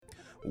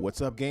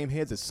What's up, game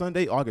heads? It's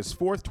Sunday, August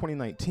 4th,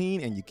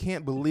 2019, and you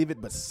can't believe it,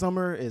 but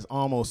summer is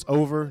almost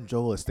over.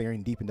 Joel is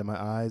staring deep into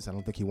my eyes. I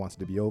don't think he wants it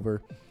to be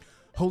over.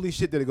 Holy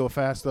shit, did it go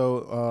fast,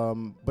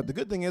 though. But the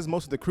good thing is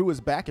most of the crew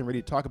is back and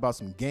ready to talk about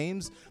some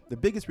games. The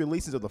biggest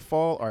releases of the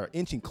fall are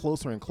inching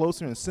closer and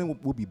closer, and soon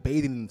we'll be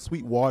bathing in the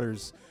sweet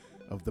waters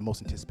of the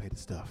most anticipated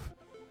stuff.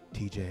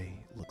 TJ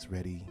looks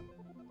ready.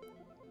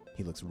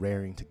 He looks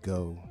raring to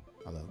go.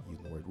 I love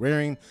using the word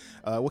raring.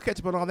 We'll catch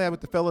up on all that with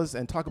the fellas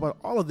and talk about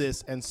all of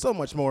this and so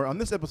much more on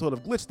this episode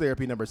of Glitch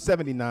Therapy number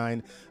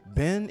 79.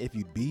 Ben, if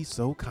you'd be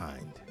so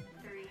kind.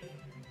 3,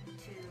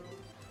 2,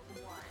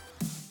 1.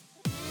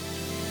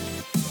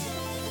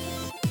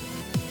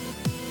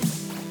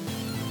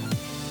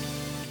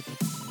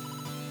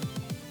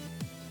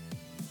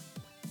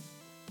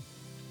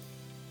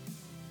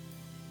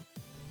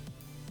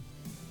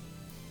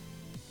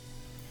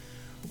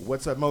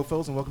 What's up,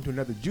 mofos, and welcome to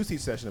another juicy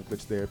session of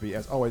Glitch Therapy.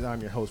 As always,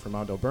 I'm your host,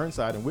 Ramondo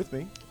Burnside, and with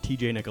me,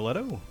 TJ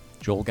Nicoletto.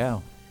 Joel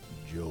Gao.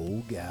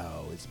 Joel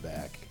Gao is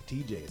back.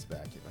 TJ is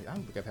back. I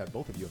don't think I've had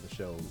both of you on the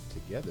show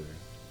together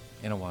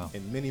In a while.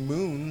 in many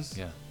moons.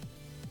 Yeah.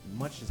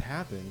 Much has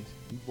happened.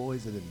 You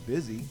boys have been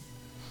busy.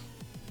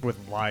 With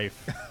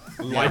life.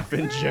 Life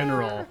in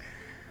general.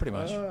 Pretty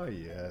much. Oh,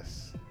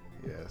 yes.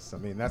 Yes. I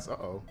mean, that's,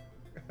 uh-oh.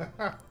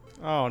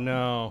 Oh,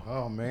 no.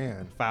 Oh,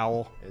 man.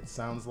 Foul. It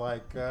sounds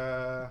like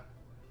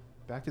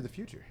Back to the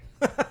Future.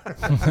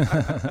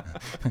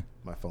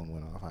 My phone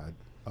went off. I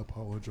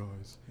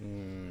apologize.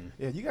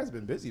 Yeah, you guys have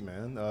been busy,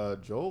 man.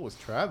 Joel was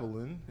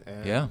traveling,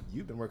 and Yeah.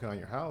 you've been working on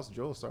your house.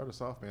 Joel, start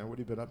us off, man. What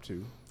have you been up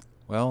to?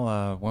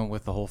 Well, went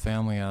with the whole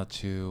family out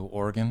to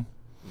Oregon.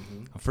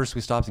 Mm-hmm. First,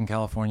 we stopped in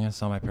California,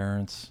 saw my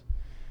parents,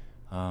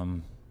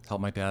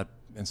 helped my dad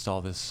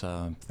install this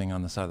thing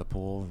on the side of the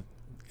pool.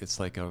 It's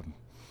like a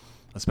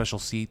special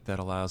seat that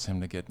allows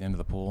him to get into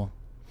the pool.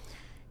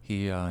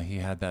 He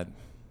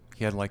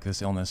had like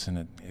this illness, and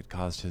it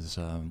caused his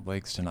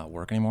legs to not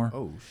work anymore.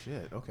 Oh,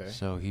 shit. Okay.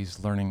 So he's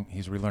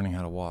relearning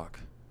how to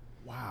walk.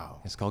 Wow.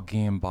 It's called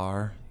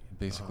Guillain-Barré. It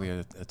basically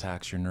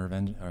attacks your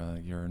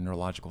your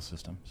neurological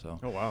system. So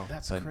Oh, wow.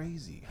 That's but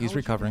crazy. How he's old's your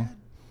recovering. dad?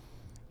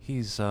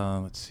 He's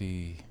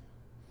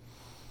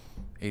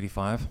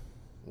 85,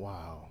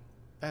 Wow.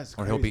 That's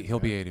or crazy. he'll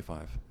be man.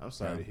 85. I'm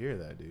sorry Yeah. to hear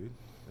that, dude.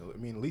 I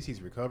mean, at least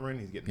he's recovering.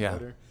 He's getting Yeah.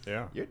 better.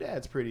 Yeah. Your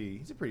dad's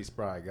he's a pretty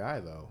spry guy,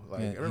 though.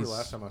 Like, Yeah, I remember he's-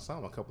 last time I saw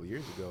him a couple of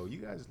years ago, you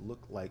guys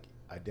look like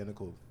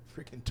identical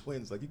freaking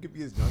twins. Like, you could be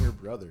his younger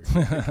brother.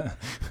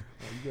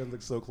 You guys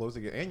look so close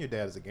together. And your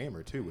dad is a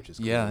gamer, too, which is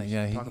cool. Yeah, We should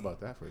yeah, Talk he- about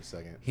that for a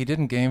second. He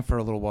didn't game for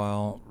a little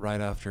while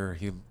right after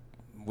he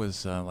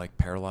was like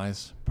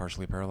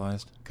partially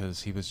paralyzed,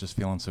 because he was just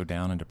feeling so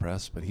down and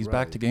depressed. But he's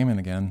back Right. to gaming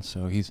again,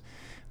 so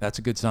that's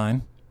a good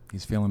sign.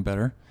 He's feeling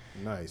better.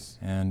 Nice.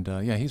 And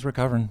yeah, he's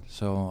recovering.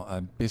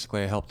 So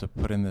basically, I helped to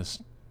put in this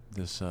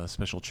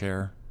special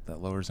chair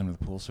that lowers him to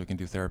the pool, so he can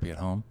do therapy at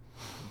home.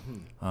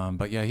 Mhm.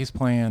 But yeah, he's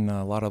playing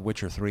a lot of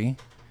Witcher 3,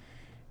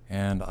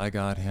 and I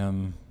got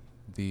him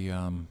the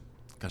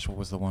what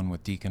was the one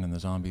with Deacon and the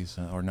zombies?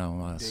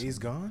 Days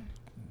Gone?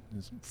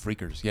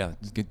 Freakers. Yeah,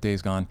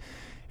 Days Gone,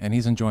 and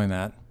he's enjoying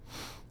that.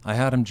 I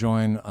had him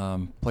join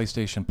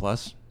PlayStation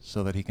Plus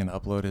so that he can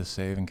upload his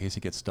save in case he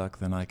gets stuck.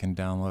 Then I can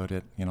download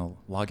it,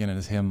 log in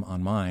as him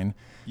on mine,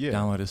 Yeah.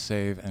 download his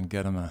save, and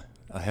get him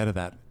ahead of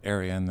that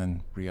area, and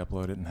then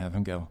re-upload it and have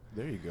him go.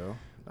 There you go.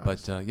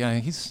 Nice. But yeah,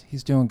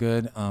 he's doing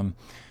good.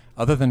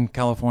 Other than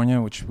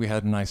California, which we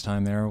had a nice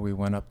time there, we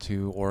went up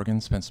to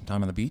Oregon, spent some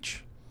time on the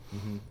beach.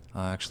 Mhm.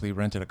 Actually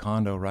rented a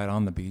condo right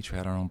on the beach. We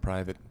had our own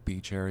private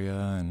beach area,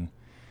 and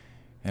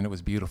it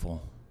was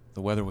beautiful.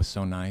 The weather was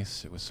so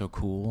nice. It was so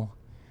cool,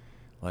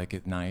 like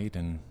at night,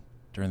 and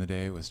during the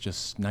day it was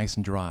just nice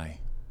and dry.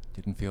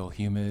 Didn't feel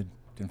humid.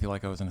 Didn't feel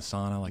like I was in a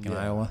sauna like in Yeah.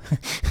 Iowa.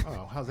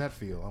 Oh, how's that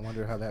feel? I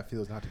wonder how that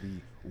feels not to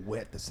be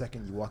wet the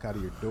second you walk out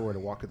of your door to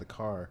walk to the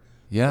car.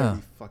 Yeah.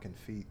 30 fucking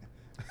feet.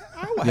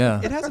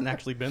 Yeah. It hasn't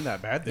actually been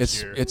that bad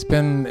this year. It's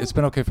been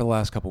okay for the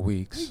last couple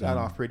weeks. We got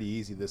off pretty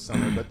easy this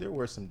summer, but there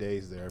were some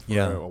days there for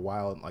Yeah. a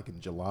while, like in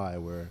July,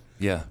 where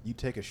Yeah. you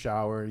take a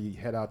shower, you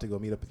head out to go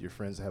meet up with your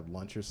friends to have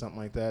lunch or something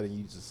like that, and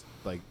you just,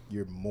 like,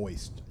 you're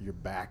moist, your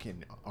back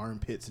and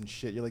armpits and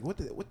shit. You're like,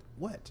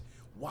 what?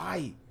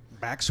 Why?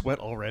 Back sweat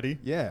already.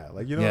 Yeah,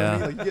 like, you know Yeah.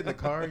 what I mean? Like, you get in the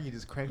car, you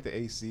just crank the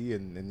AC,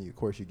 and of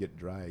course you get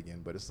dry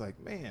again. But it's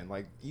like, man,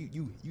 like,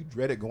 you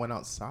dreaded going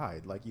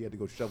outside. Like, you had to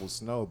go shovel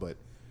snow, but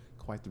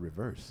quite the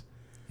reverse.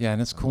 Yeah,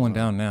 and it's cooling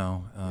down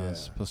now. Yeah.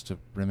 It's supposed to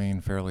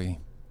remain fairly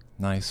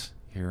nice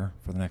here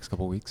for the next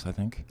couple of weeks, I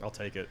think. I'll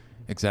take it.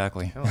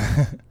 Exactly. Hell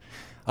yeah.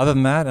 Other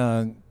than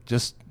that,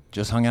 just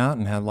hung out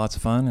and had lots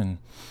of fun,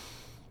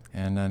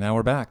 and now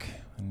we're back,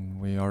 and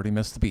we already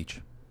missed the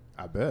beach.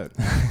 I bet.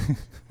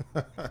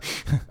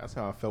 That's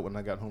how I felt when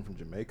I got home from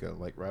Jamaica.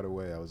 Like, right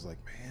away, I was like,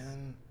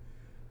 man,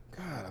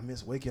 God, I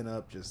miss waking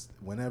up just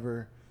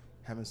whenever,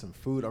 having some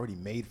food already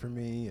made for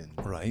me and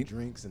Right.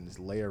 drinks, and just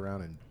lay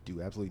around and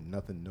do absolutely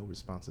nothing, no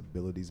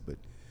responsibilities, but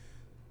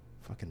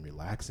fucking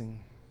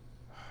relaxing.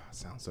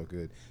 Sounds so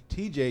good.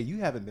 TJ, you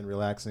haven't been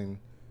relaxing.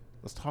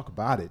 Let's talk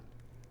about it.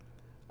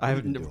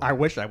 I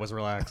wish I was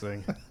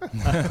relaxing.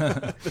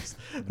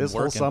 This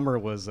whole Working. summer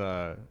was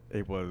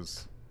it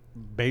was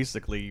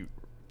basically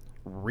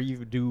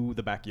redo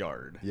the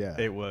backyard. Yeah.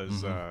 It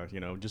was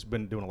just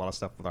been doing a lot of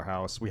stuff with our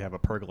house. We have a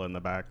pergola in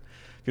the back.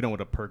 If you know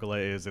what a pergola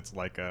is, it's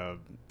like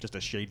just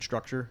a shade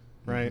structure,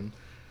 right?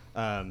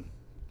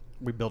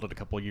 We built it a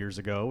couple of years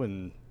ago,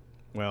 and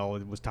well,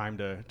 it was time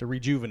to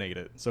rejuvenate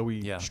it. So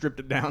we stripped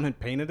it down and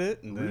painted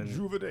it, and then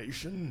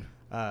Rejuvenation.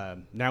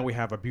 now we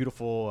have a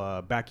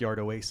beautiful backyard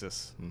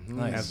oasis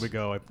Nice. as we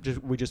go.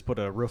 We just put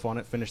a roof on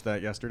it, finished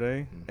that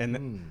yesterday,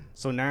 and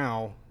so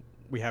now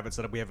we have it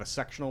set up. We have a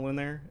sectional in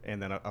there,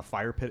 and then a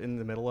fire pit in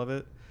the middle of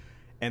it,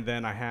 and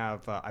then I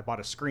have I bought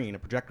a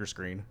projector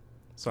screen.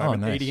 So I have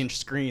an nice. 80-inch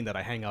screen that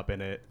I hang up in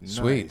it.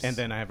 Sweet. And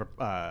then I have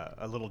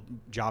a little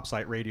job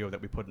site radio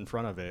that we put in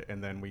front of it,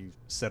 and then we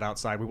sit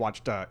outside. We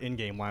watched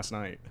In-Game last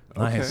night.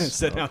 Nice. And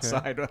sit Okay.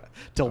 outside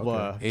till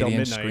 80-inch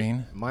midnight.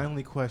 screen. My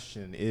only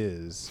question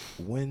is,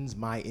 when's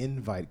my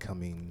invite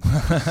coming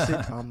to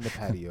sit on the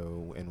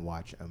patio and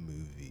watch a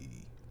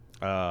movie?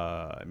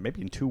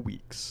 Maybe in 2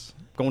 weeks.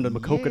 Going to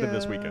Makokata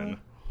this weekend.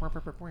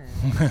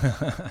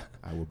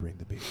 I will bring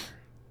the beer.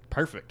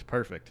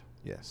 Perfect.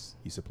 Yes,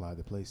 you supply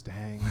the place to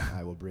hang.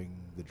 I will bring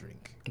the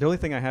drink. The only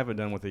thing I haven't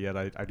done with it yet,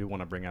 I do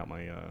want to bring out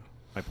my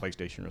my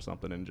PlayStation or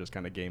something and just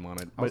kind of game on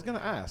it. I was But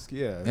gonna ask,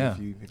 yeah, Yeah. if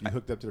you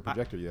hooked up to the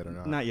projector yet or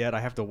not. not yet.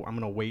 I'm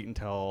gonna wait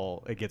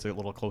until it gets a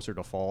little closer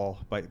to fall.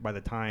 By the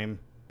time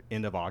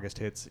end of August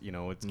hits,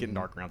 it's getting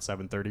dark around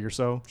 7:30 or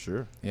so.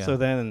 Sure. Yeah. So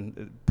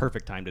then,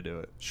 perfect time to do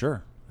it.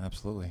 Sure.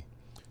 Absolutely.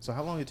 So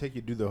how long did it take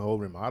you to do the whole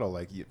remodel,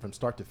 like from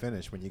start to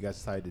finish, when you guys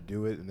decided to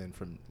do it, and then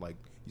from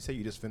you say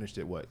you just finished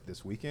it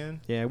this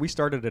weekend? Yeah, we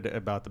started it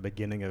about the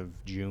beginning of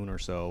June or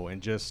so,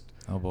 and just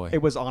Oh boy.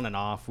 it was on and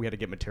off. We had to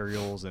get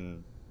materials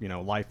and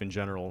life in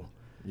general.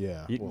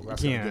 Yeah, You- well, you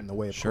that's gonna can't- get in the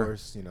way, of Sure.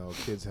 course.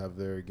 Kids have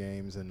their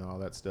games and all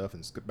that stuff,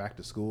 and back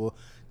to school.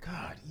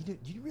 God, do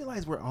you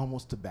realize we're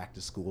almost to back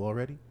to school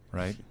already?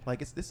 Right.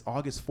 Like it's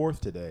August 4th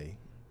today,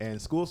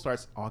 and school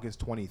starts August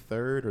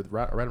 23rd, or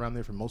right around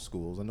there for most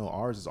schools. I know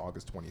ours is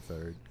August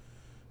 23rd.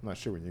 I'm not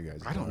sure when you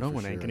guys. I don't are know for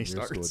when sure, Ankeny and your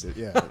school starts. did.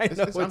 Yeah, I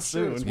know I'm it's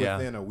sure it's soon. Yeah.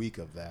 within a week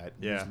of that,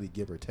 Yeah. usually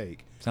give or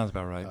take. Sounds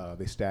about right.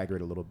 They stagger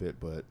it a little bit,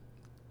 but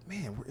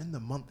man, we're in the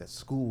month that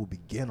school will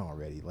begin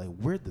already. Like,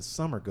 where'd the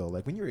summer go?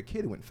 Like when you were a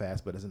kid, it went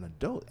fast, but as an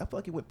adult, I feel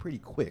like it went pretty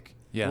quick.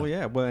 Yeah. Well,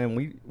 yeah. Well, and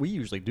we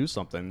usually do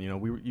something.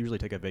 We usually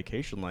take a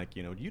vacation, like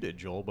you did,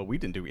 Joel, but we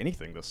didn't do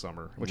anything this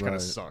summer, which kind Right.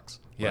 of sucks.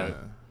 Yeah.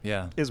 But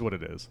Yeah. is what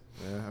it is.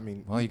 Yeah, I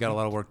mean, Well, you got a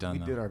lot of work done, We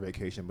though. did our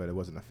vacation, but it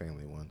wasn't a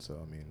family one, so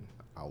I mean,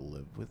 I'll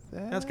live with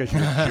that. That's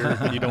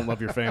because you don't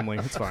love your family.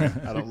 It's fine.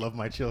 I don't love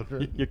my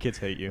children. Your kids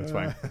hate you. It's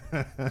fine.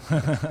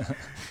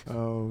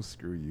 Oh,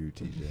 screw you,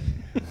 TJ.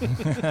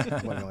 I'm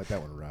not gonna let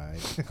that one ride.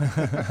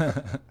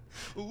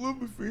 I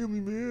love my family,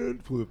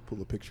 man.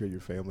 Pull a picture of your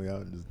family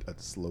out, and just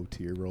a slow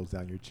tear rolls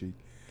down your cheek.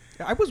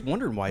 I was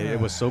wondering why it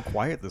was so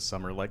quiet this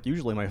summer. Like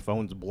usually my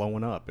phone's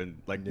blowing up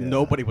and like Yeah.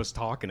 nobody was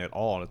talking at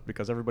all. It's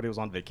because everybody was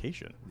on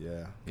vacation.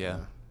 Yeah. Yeah.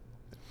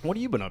 What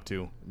have you been up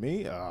to?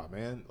 Me? Oh,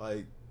 man.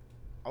 Like,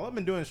 all I've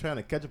been doing is trying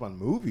to catch up on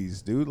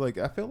movies, dude. Like,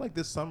 I feel like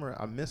this summer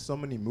I missed so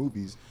many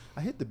movies.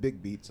 I hit the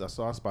big beats. I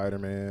saw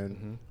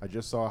Spider-Man. I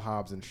just saw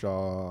Hobbs and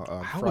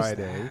Shaw How was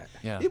Friday. that?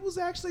 Yeah. It was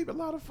actually a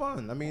lot of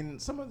fun. I mean,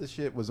 some of the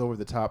shit was over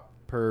the top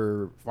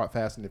per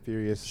Fast and the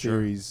Furious Sure.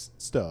 series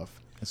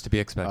stuff. It's to be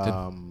expected.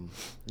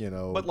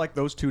 But like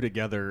those two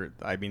together,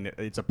 I mean,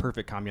 it's a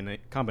perfect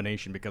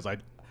combination because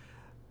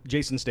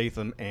Jason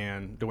Statham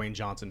and Dwayne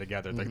Johnson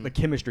together, the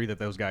chemistry that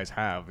those guys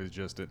have is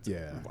just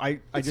Yeah.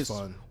 I It's just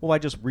fun. Well, I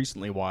just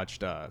recently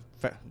watched what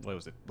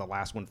was it? The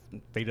last one,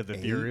 Fate of the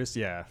 8? Furious.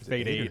 Yeah, Is it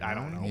Fate 8 or 8. I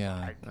don't 9? know.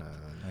 Yeah.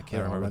 I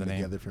can't remember the name.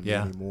 Together from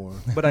Yeah. me anymore.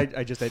 but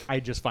I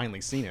just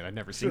finally seen it. I'd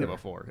never seen it Sure.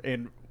 before,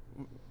 and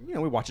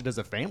we watched it as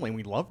a family and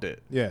we loved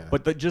it. Yeah.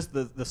 But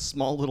the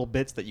small little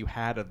bits that you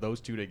had of those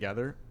two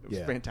together, it was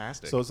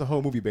fantastic. So it's a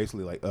whole movie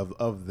basically like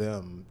of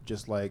them,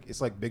 just like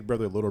it's like Big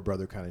Brother Little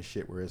Brother kind of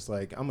shit, where it's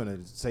like I'm gonna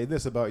say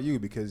this about you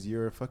because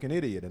you're a fucking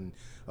idiot, and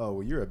oh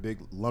well, you're a big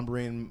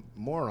lumbering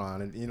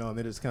moron, and and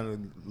they're just kind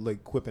of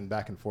like quipping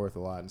back and forth a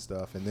lot and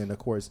stuff, and then of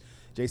course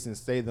Jason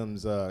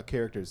Statham's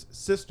character's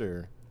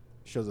sister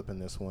shows up in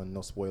this one.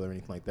 No spoiler or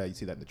anything like that. You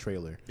see that in the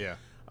trailer. yeah.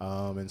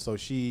 And so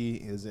she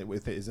is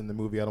in the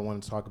movie. I don't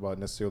want to talk about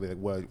necessarily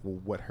like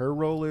what her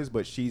role is,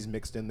 but she's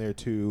mixed in there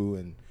too,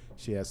 and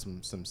she has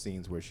some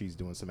scenes where she's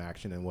doing some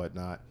action and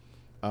whatnot.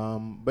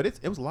 But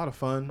it was a lot of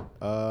fun,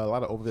 a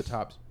lot of over the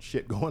top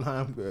shit going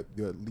on.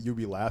 You'll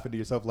be laughing to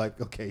yourself like,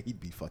 okay,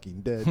 he'd be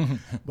fucking dead,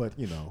 but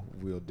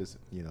we'll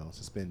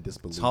suspend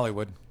disbelief. It's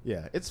Hollywood.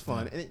 Yeah, it's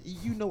fun, and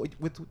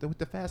with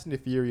the Fast and the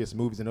Furious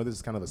movies, I know this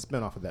is kind of a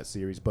spinoff of that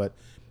series, but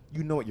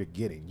you know what you're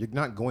getting. You're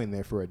not going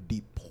there for a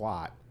deep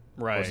plot.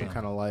 Or Right. some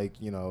kind of like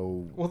the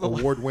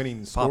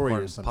award-winning story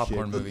or some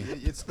popcorn shit. movie.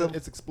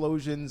 It's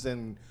explosions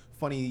and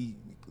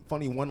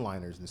funny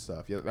one-liners and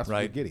stuff. Yeah, that's what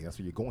Right. you're getting. That's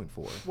what you're going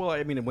for. Well,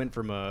 I mean, it went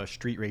from a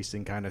street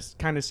racing kind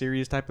of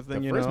serious type of thing.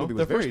 The you first know, movie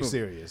was The first very movie.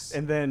 serious.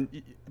 And then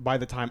by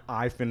the time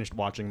I finished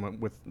watching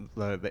with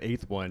the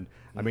eighth one,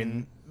 I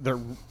mean, they're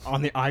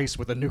on the ice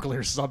with a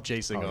nuclear sub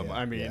chasing Oh, them. yeah,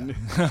 I mean,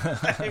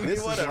 yeah. I mean,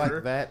 This whatever. is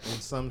like that in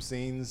some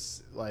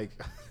scenes.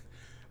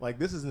 Like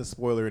this isn't a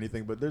spoiler or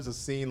anything, but there's a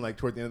scene like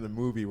toward the end of the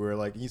movie where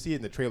like you see it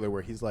in the trailer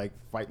where he's like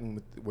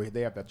fighting where they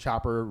have the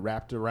chopper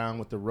wrapped around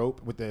with the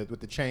rope with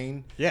the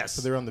chain. Yes.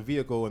 So they're on the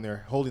vehicle and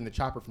they're holding the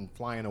chopper from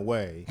flying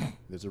away.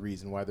 There's a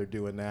reason why they're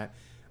doing that,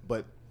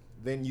 but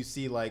then you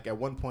see like at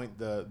one point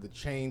the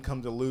chain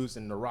comes to loose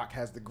and The Rock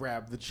has to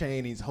grab the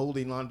chain. He's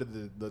holding onto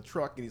the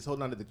truck and he's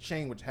holding onto the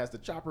chain which has the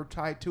chopper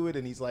tied to it,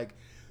 and he's like,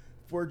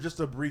 for just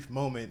a brief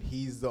moment,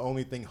 he's the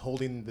only thing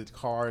holding the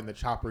car and the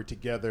chopper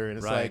together, and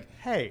it's Right. like,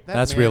 Hey, that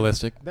That's man-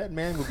 realistic. That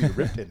man would be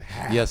ripped in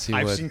half. Yes, he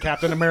I've would. seen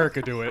Captain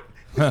America do it.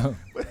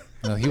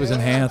 No, he was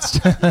enhanced.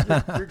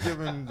 You're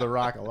giving The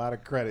Rock a lot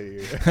of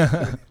credit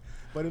here.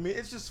 But I mean,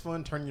 it's just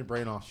fun turning your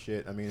brain off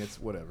shit. I mean, it's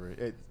whatever.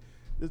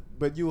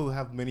 But you will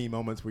have many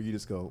moments where you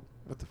just go,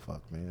 "What the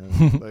fuck, man?"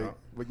 Like,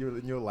 but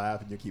you'll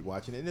laugh and you'll keep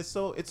watching it, and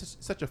it's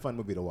such a fun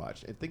movie to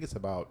watch. I think it's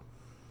about,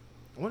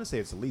 I want to say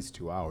it's at least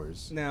 2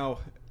 hours. Now,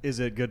 is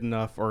it good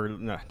enough, or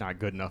no, not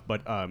good enough,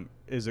 but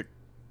is it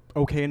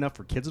okay enough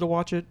for kids to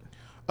watch it?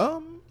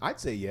 I'd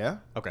say yeah.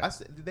 Okay.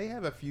 They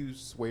have a few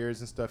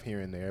swears and stuff here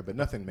and there, but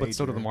nothing major. But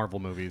so do the Marvel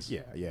movies.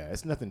 Yeah,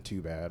 it's nothing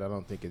too bad. I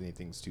don't think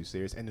anything's too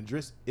serious. And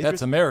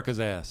That's America's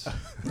ass.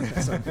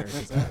 That's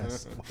America's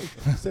ass.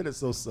 You said it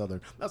so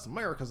southern. That's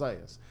America's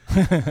ass.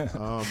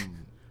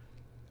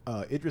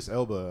 Idris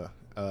Elba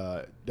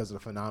does a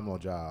phenomenal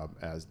job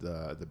as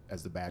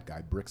the bad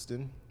guy,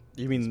 Brixton.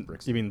 You mean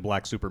Brixton.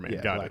 Black Superman?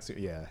 Yeah, Got Black it.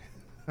 Yeah.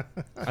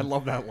 I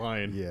love that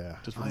line. Yeah,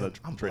 just from the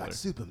I'm trailer. Black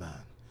Superman.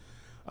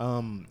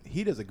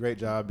 He does a great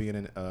job being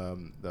in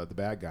the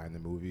bad guy in the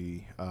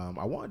movie.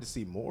 I wanted to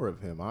see more of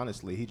him.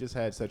 Honestly, he just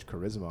had such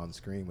charisma on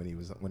screen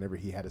whenever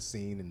he had a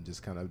scene and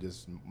just kind of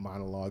just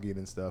monologuing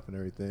and stuff and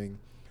everything.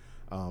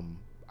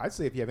 I'd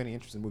say if you have any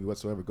interest in the movie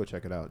whatsoever, go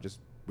check it out. Just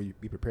be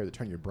prepared to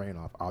turn your brain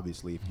off.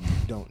 Obviously, if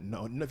you don't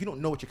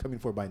know what you're coming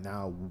for by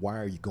now, why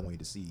are you going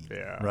to see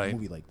Yeah. Right. a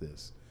movie like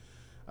this?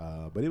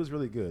 But it was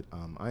really good.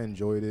 I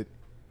enjoyed it.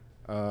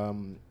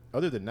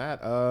 Other than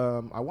that,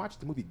 I watched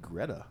the movie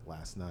Greta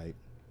last night.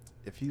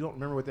 If you don't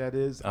remember what that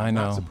is, I I'm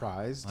know. not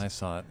surprised. I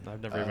saw it.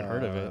 I've never even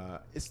heard of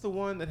it. It's the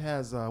one that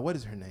has what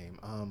is her name?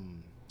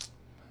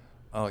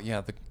 Oh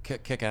yeah, the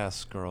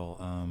kick-ass girl.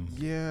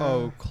 Yeah.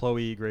 Oh,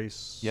 Chloe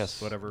Grace.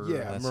 Yes. Whatever.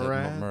 Yeah, That's it,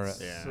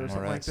 Moretz Yeah. or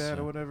something like Moretz, that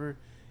yeah. or whatever.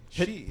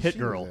 Hit She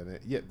Girl. was in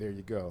it. Yeah, there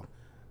you go.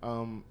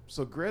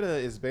 So Greta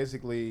is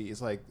basically,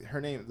 it's like her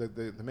name.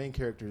 The main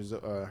character is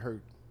her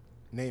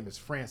name is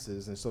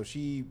Frances, and so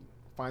she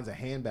finds a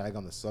handbag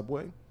on the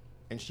subway,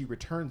 and she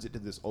returns it to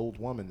this old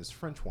woman, this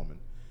French woman.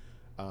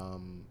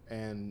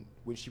 And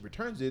when she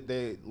returns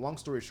it, long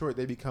story short,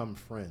 they become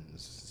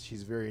friends.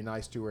 She's very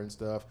nice to her and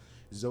stuff.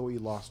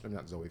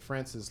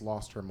 Frances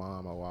lost her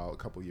mom a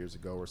couple years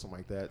ago or something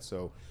like that.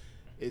 So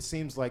it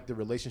seems like the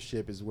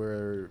relationship is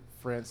where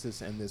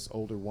Frances and this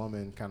older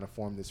woman kind of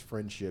form this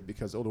friendship,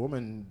 because the older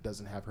woman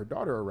doesn't have her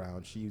daughter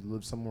around. She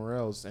lives somewhere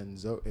else,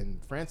 and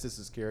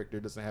Frances's character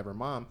doesn't have her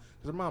mom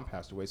because her mom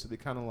passed away. So they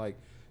kind of like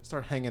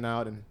start hanging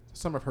out, and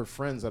some of her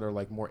friends that are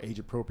like more age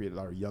appropriate,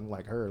 that are young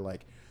like her,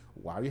 like,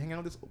 why are you hanging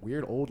out with this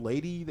weird old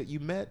lady that you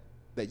met,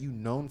 that you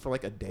known for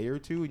like a day or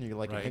two, and you're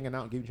like Right. hanging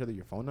out and giving each other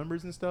your phone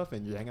numbers and stuff,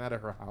 and you're hanging out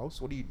at her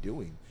house? What are you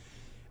doing?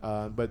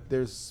 But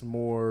there's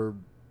more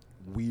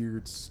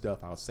weird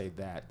stuff, I'll say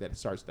that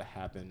starts to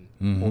happen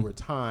Mhm. over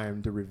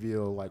time to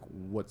reveal like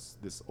what's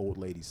this old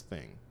lady's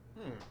thing.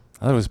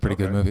 I thought it was a pretty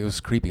good Okay. movie. It was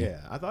creepy.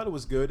 Yeah, I thought it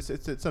was good.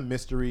 It's a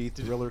mystery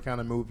thriller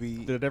kind of movie.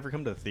 Did it ever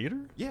come to the theater?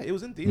 Yeah, it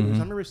was in theaters. Mhm. I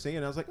remember seeing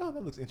it. I was like, oh,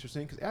 that looks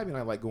interesting, because Abby and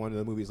I like going to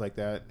the movies like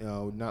that.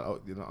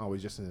 Not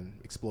always just an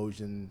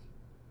explosion,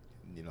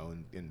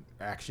 in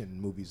action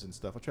movies and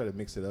stuff. I try to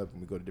mix it up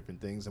and we go to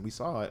different things. And we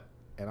saw it,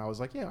 and I was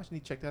like, yeah, I should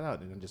need to check that out.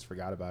 And I just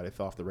forgot about it. It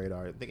fell off the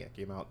radar. I think it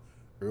came out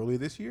early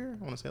this year.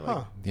 I want to say like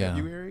Huh. Yeah.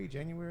 February,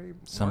 January,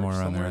 Somewhere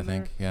March, around there, I in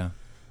think. Yeah.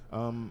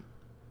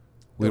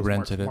 It We was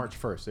rented it. March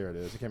 1st. There it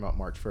is. It came out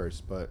March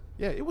 1st. But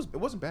yeah, it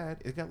wasn't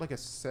bad. It got like a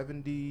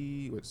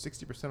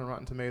 60% on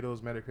Rotten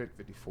Tomatoes, Metacritic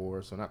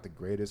 54. So not the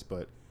greatest,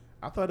 but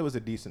I thought it was a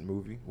decent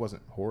movie. It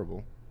wasn't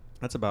horrible.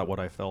 That's about what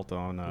I felt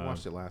on I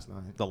watched it last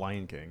night. The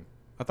Lion King.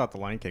 I thought The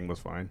Lion King was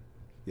fine.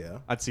 Yeah,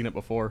 I'd seen it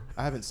before.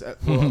 I haven't said.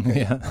 Well,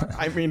 okay. Yeah.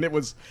 I mean, it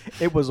was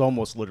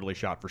almost literally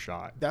shot for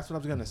shot. That's what I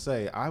was gonna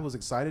say. I was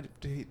excited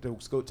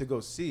to go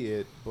see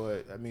it,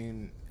 but I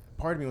mean,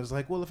 part of me was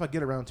like, well, if I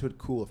get around to it,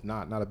 cool. If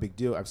not, not a big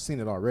deal. I've seen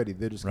it already.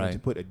 They're just going to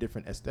Right. put a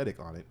different aesthetic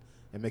on it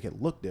and make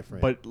it look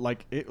different. But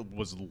like it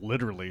was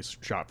literally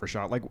shot for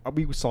shot. Like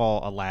we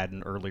saw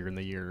Aladdin earlier in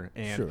the year,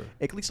 and Sure.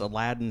 at least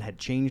Aladdin had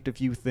changed a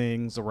few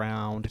things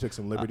around. they took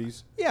some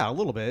liberties. Yeah, a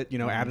little bit.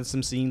 Added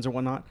some scenes or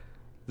whatnot.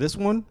 This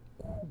one,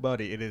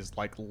 buddy, it is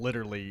like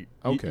literally.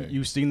 Okay.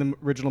 You've seen the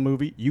original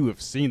movie. You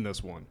have seen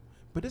this one.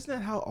 But isn't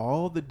that how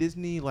all the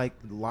Disney like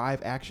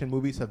live action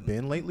movies have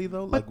been lately,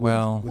 though? But- Like,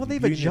 well- Well,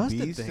 they've Beauty and the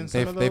adjusted Beast and things.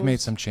 some of They've made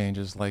those? some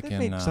changes, like They've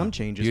in made some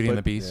changes, Beauty and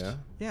but- the Beast. Yeah.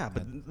 Yeah,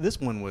 but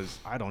this one was,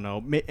 I don't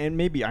know, and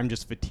maybe I'm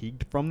just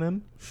fatigued from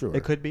them. Sure.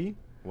 It could be.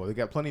 Well, they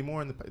got plenty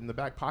more in the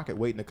back pocket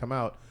waiting to come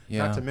out.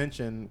 Yeah. Not to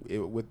mention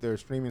with their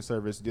streaming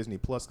service Disney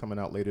Plus coming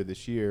out later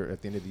this year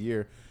at the end of the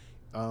year.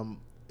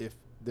 If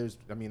there's,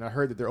 I mean, I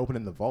heard that they're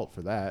opening the vault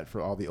for that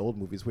for all the old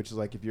movies, which is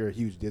like if you're a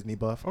huge Disney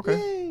buff, Okay.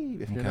 yay!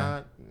 If you're Okay.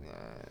 not,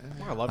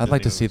 Well, I love I'd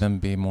like to see Disney them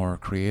be more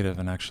creative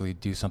and actually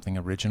do something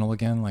original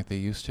again, like they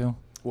used to.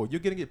 well,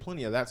 you're gonna get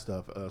plenty of that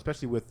stuff,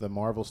 especially with the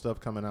Marvel stuff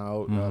coming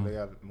out. Mhm. They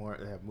have more.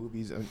 They have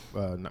movies,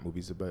 not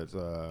movies, but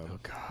Oh,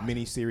 God.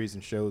 mini series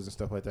and shows and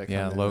stuff like that.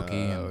 Yeah, coming. Loki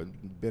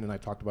and- Ben and I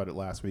talked about it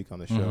last week on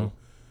the Mhm. show.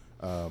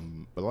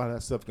 But a lot of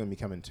that stuff's gonna be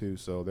coming too.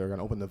 So they're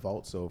gonna open the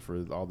vault. So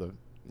for all the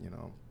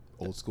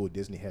old school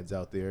Disney heads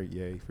out there,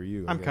 yay for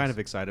you. I I'm kind guess. of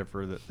excited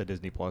for the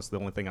Disney Plus. The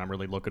only thing I'm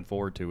really looking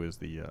forward to is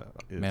the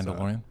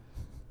Mandalorian.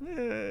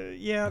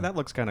 Yeah, that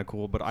looks kind of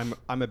cool. But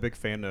I'm a big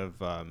fan of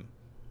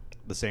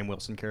the Sam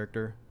Wilson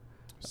character,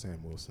 Sam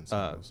Wilson.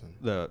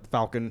 the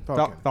Falcon and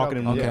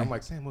Yeah, Okay. I'm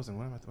like Sam Wilson.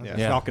 What am I? Yeah,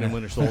 Yeah. Falcon and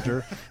Winter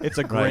Soldier. It's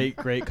a Right.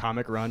 great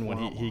comic run when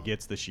he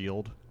gets the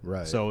shield.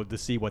 Right. So to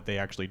see what they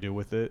actually do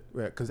with it.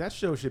 Yeah, because that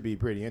show should be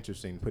pretty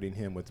interesting, putting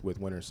him with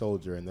Winter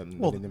Soldier and then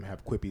Well, letting them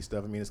have quippy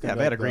stuff. I mean, it's yeah, gonna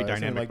they had a be great it's gonna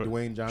be dynamic, like but-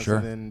 Dwayne Johnson Sure.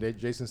 and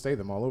Jason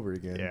Statham all over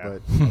again. Yeah.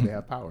 But they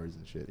have powers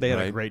and shit. They had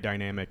a Right. great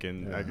dynamic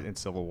in Yeah. in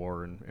Civil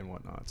War and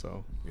whatnot.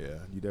 So Yeah,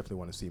 you definitely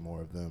want to see more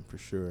of them for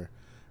sure.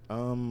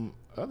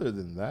 Other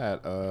than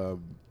that,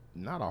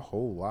 not a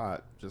whole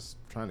lot. Just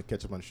trying to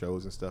catch up on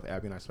shows and stuff.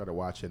 Abby and I started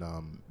watching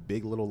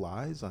Big Little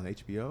Lies on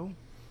HBO.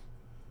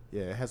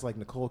 Yeah, it has like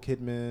Nicole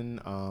Kidman,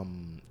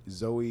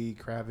 Zoe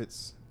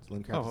Kravitz,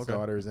 Lynn Kravitz's okay.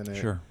 daughter's in it.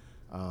 Sure.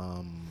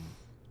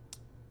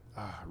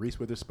 Reese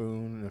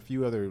Witherspoon and a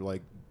few other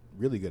like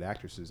really good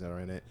actresses that are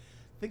in it.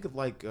 Think of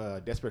like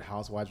Desperate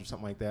Housewives or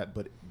something like that,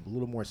 but a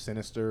little more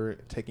sinister,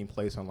 taking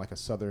place on like a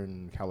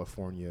Southern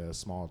California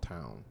small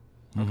town,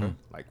 Okay.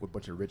 like with a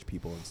bunch of rich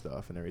people and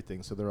stuff and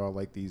everything. So they're all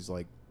like these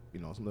like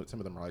some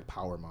of them are like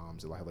power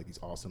moms that have like these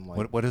awesome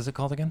like What is it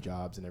called again?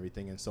 jobs and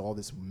everything, and so all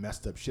this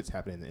messed up shit's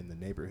happening in the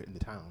neighborhood in the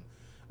town.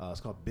 It's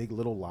called Big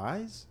Little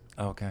Lies.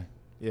 Oh, okay.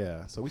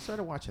 Yeah, so we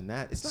started watching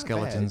that. It's not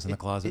Skeletons bad. in the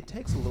closet. It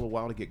takes a little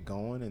while to get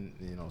going,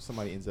 and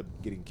somebody ends up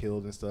getting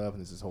killed and stuff, and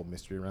there's this whole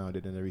mystery around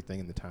it and everything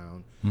in the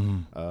town.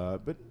 Mm-hmm.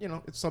 But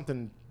it's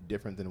something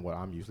different than what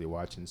I'm usually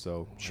watching.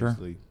 So Sure. I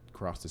usually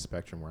cross the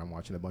spectrum where I'm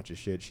watching a bunch of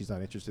shit she's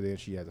not interested in.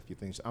 She has a few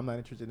things I'm not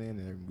interested in,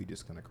 and we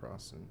just kind of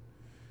cross. And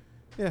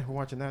yeah, we're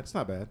watching that. It's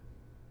not bad.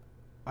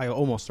 I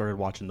almost started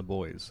watching The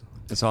Boys.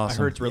 It's awesome.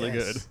 I heard it's really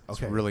Yes. good.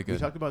 It's really We good.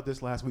 talked about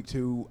this last week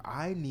too.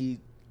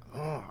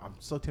 I'm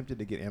so tempted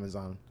to get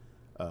Amazon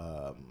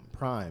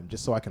Prime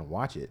just so I can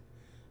watch it.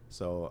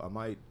 So I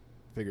might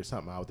figure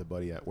something out with a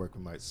buddy at work.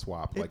 We might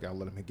swap. Like I'll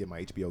let him get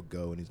my HBO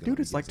Go, and he's gonna. Dude,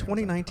 it's like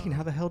 2019.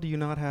 How the hell do you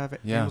not have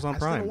Yeah. Amazon I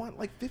still Prime? want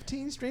like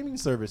 15 streaming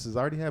services.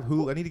 I already have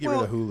Hulu. I need to get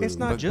rid of Hulu. It's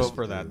not just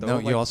for that, though. No,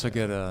 Like, you also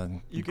get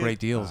you great get-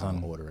 deals I don't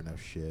on. order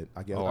enough shit.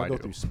 I Oh, I I go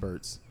do. through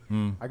spurts.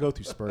 Mm. I go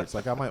through spurts.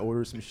 Like I might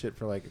order some shit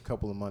for like a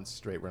couple of months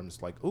straight, where I'm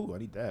just like, oh, I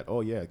need that.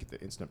 Oh yeah, get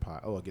the Instant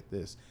Pot. Oh, I'll get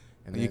this.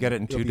 And You then get it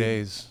in it'll 2 be-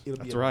 days. It'll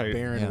That's be a right.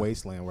 barren Yeah.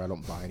 wasteland where I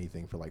don't buy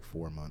anything for like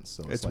 4 months.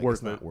 So It's like, worth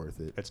it's not it. worth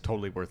it. It's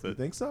totally worth You it.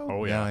 think so?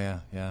 Oh Yeah, yeah.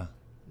 yeah.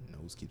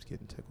 Nose keeps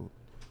getting tickled.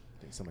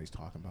 I think somebody's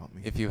talking about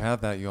me. If you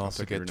have that, you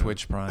also take your get note.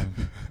 Twitch Prime.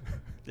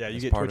 Yeah, you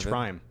As get part Twitch of it.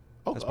 Prime.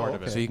 Oh, That's part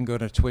of okay. it. So you can go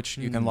to Twitch.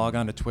 You can log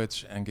Hmm. on to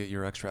Twitch and get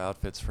your extra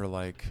outfits for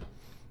like.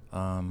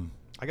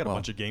 I got a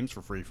bunch of games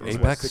for free for It's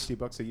it. what, Apex?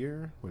 $60 a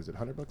year? What is it,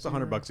 $100? It's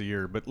 $100 a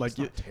year, but like It's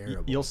not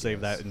terrible, you'll I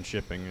save that guess. in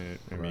shipping.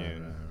 I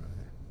mean, Right.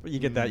 but you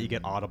get that. You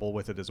get Audible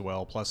with it as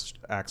well, plus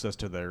access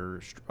to their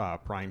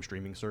Prime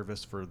streaming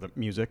service for the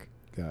music.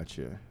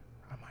 Gotcha.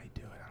 I might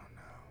do it. I don't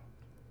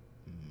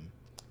know.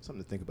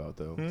 Something to think about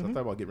though. So I Mhm.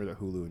 thought about getting rid of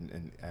Hulu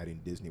and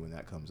adding Disney when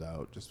that comes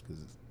out, just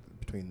because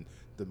between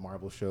the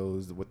Marvel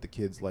shows, what the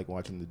kids like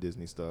watching the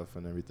Disney stuff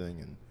and everything,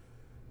 and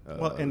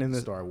Well, and in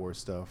the- Star Wars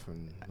stuff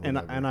and And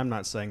whatever. I'm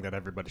not saying that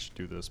everybody should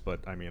do this, but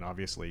I mean,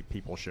 obviously,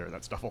 people share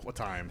that stuff all the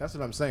time. That's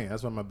what I'm saying.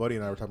 That's why my buddy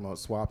and I were talking about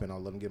swapping.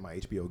 I'll let him get my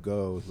HBO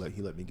Go.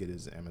 He let me get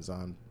his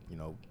Amazon,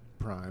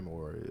 Prime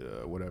or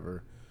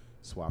whatever,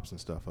 swaps and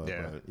stuff up.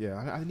 Yeah. But yeah,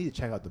 I need to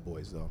check out The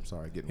Boys though. I'm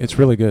sorry, getting It's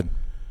really good.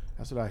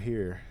 That's what I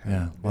hear. Yeah, And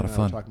a lot of Ben and I were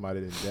fun. talking about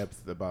it in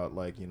depth about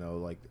like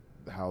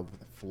how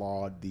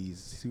flawed these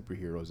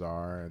superheroes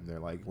are, and they're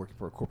like working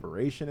for a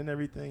corporation and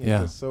everything.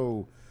 Yeah. It's just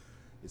so.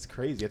 It's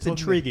crazy. It's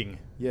intriguing.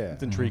 Yeah.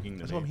 It's intriguing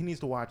I to told him me. he needs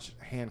to watch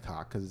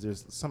Hancock because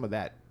there's some of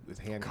that with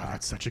Hancock. God,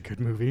 that's such a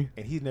good movie.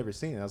 And he's never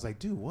seen it. I was like,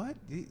 dude, what?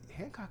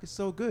 Hancock is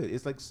so good.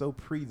 It's like so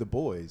pre The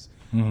Boys,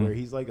 Mhm. where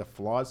he's like a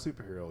flawed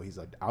superhero. He's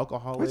an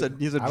alcoholic.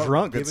 He's a I don't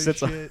drunk that give a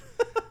sits on- shit.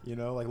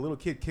 Like a little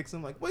kid kicks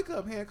him, like, wake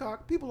up,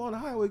 Hancock. People on the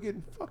highway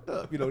getting fucked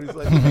up. He's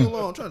like, leave me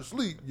alone, I'm trying to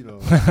sleep.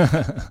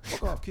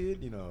 Fuck off,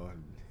 kid.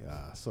 And,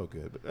 yeah, so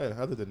good. But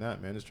other than that,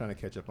 man, just trying to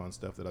catch up on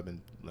stuff that I've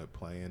been like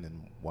playing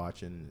and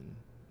watching and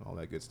all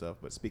that good stuff.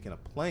 But speaking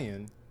of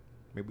playing,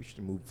 maybe we should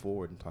move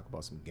forward and talk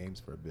about some games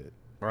for a bit.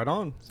 Right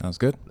on. Sounds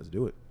good. Let's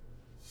do it.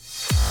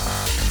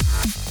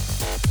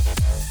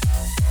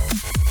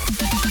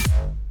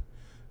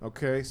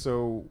 Okay,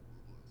 so,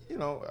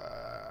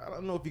 I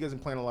don't know if you guys have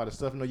been playing a lot of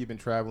stuff. I know you've been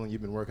traveling.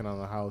 You've been working on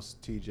the house,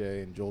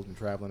 TJ, and Joel's been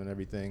traveling and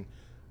everything.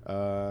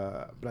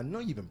 But I know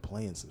you've been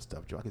playing some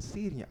stuff, Joe. I can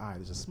see it in your eye.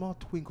 There's a small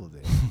twinkle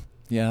there.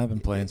 Yeah, I've been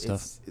playing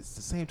stuff. It's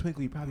the same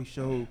twinkle that probably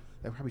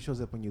shows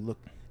up when you look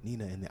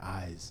Nina in the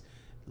eyes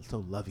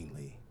so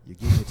lovingly. You're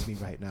giving it to me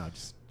right now,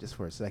 just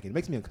for a second. It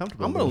makes me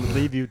uncomfortable. I'm going to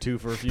leave you two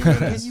for a few Can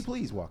minutes. you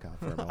please walk out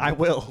for a moment? I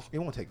will. It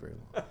won't take very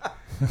long.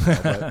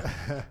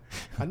 But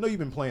I know you've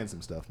been playing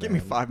some stuff, man. Give me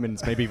 5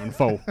 minutes, maybe even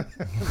 4.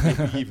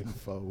 Maybe even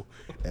faux.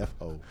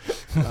 F-O.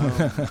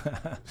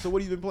 So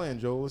what have you been playing,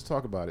 Joel? Let's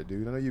talk about it,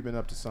 dude. I know you've been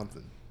up to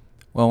something.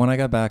 Well, when I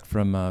got back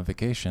from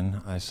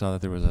vacation, I saw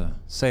that there was a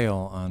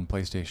sale on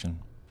PlayStation,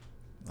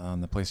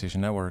 on the PlayStation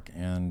Network,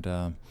 and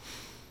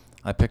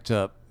I picked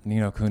up Ni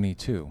no Kuni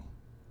 2.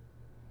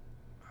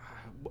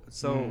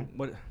 So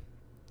what?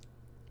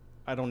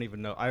 I don't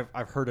even know.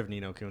 I've heard of Ni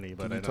no Kuni,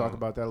 but Can I you don't. talk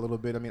about that a little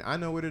bit? I mean, I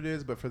know what it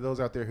is, but for those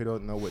out there who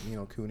don't know what Ni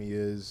no Kuni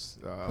is,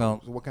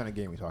 Well, what kind of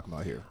game are we talking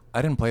about here?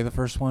 I didn't play the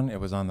first one. It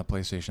was on the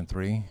PlayStation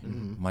 3.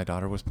 My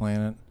daughter was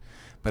playing it.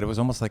 But it was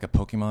almost like a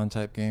Pokemon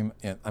type game.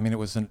 It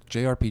was a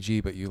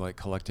JRPG, but you like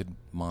collected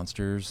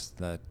monsters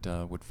that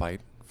would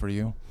fight for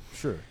you.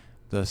 Sure.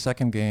 The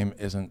second game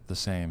isn't the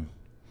same.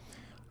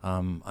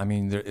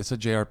 It's a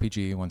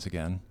JRPG once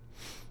again.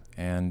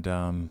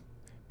 And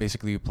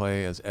basically you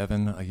play as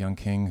Evan, a young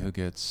king who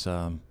gets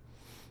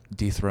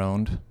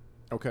dethroned.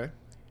 Okay.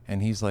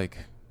 And he's like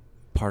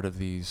part of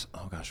these,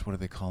 what do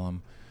they call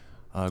them?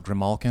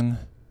 Grimalkin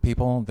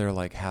people. They're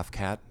like half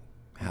cat,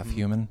 half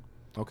human.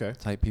 Okay.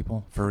 Type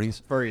people,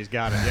 furries. Furry's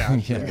got it. Yeah.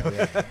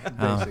 Yeah.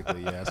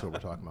 Basically, yeah, that's what we're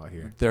talking about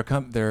here.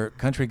 Their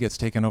country gets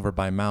taken over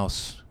by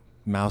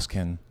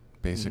Mousekin,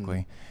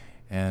 basically,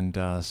 and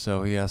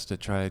so he has to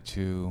try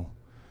to.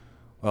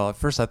 Well, at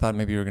first I thought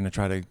maybe you were going to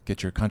try to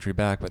get your country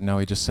back, but no,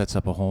 he just sets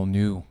up a whole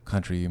new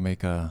country. You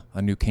make a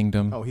new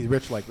kingdom. Oh, he's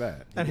rich like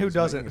that. And who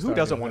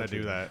doesn't want to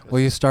do that?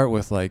 Well, you start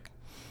with like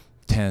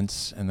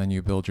tents, and then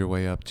you build your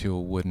way up to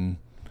a wooden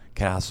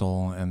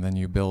castle, and then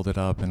you build it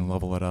up and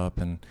level it up,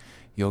 and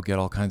you'll get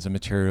all kinds of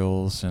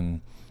materials,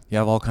 and you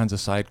have all kinds of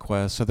side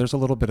quests. So there's a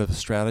little bit of a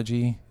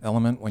strategy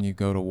element when you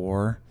go to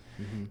war.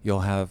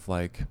 You'll have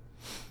like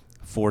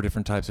 4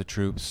 different types of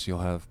troops. You'll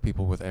have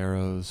people with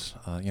arrows,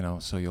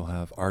 so you'll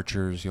have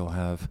archers, you'll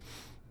have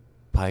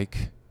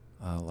pike,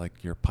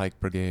 like your pike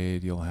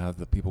brigade, you'll have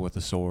the people with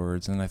the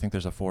swords, and I think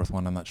there's a 4th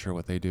one. I'm not sure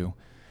what they do.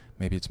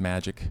 Maybe it's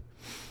magic.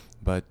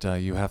 But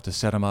you have to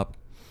set them up.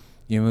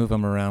 You move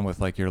them around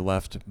with like your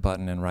left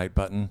button and right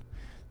button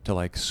to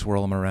like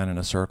swirl them around in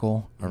a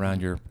circle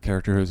around your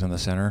character who's in the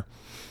center.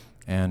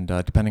 And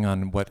depending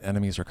on what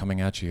enemies are coming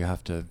at you, you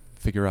have to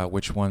figure out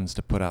which ones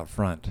to put out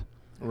front.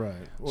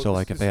 Right. Well, So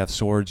like if they have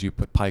swords, you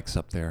put pikes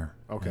up there.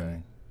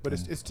 Okay. But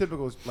it's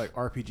typical like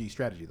RPG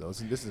strategy though.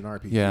 This is an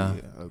RPG. Yeah.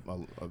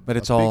 But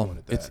it's a big all one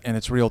at that.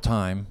 it's real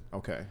time.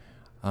 Okay.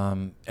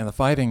 And the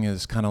fighting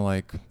is kind of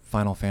like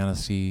Final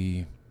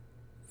Fantasy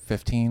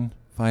 15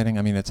 fighting.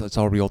 I mean, it's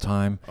all real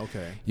time.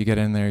 Okay. You get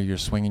in there, you're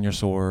swinging your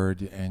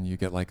sword, and you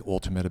get like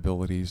ultimate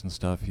abilities and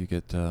stuff. You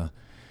get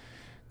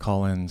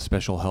call in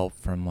special help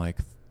from like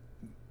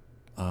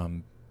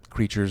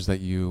creatures that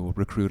you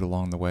recruit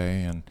along the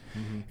way, and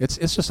it's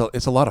just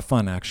a lot of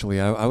fun actually.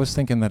 I was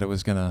thinking that it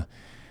was gonna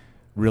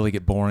really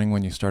get boring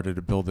when you started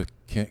to build the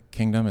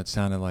kingdom. It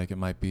sounded like it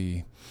might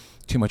be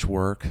too much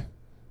work,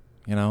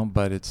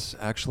 but it's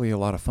actually a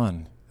lot of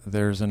fun.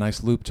 There's a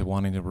nice loop to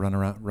wanting to run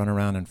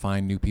around and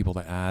find new people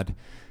to add,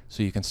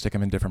 so you can stick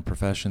them in different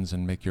professions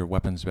and make your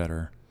weapons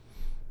better,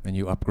 and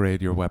you upgrade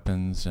your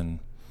weapons. And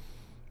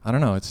I don't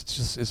know,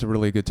 it's a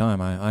really good time.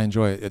 I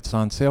enjoy it. It's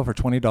on sale for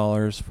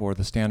 $20 for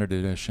the standard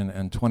edition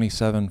and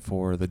 $27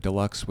 for the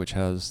deluxe, which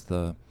has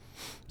the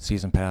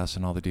season pass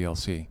and all the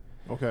DLC.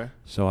 Okay.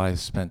 So I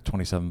spent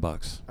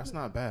 $27. That's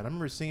not bad. I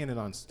remember seeing it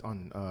on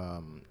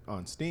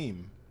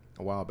Steam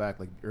a while back,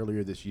 like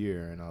earlier this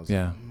year, and I was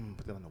like,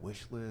 put that on the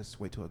wish list,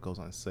 wait till it goes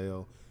on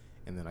sale.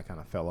 And then I kind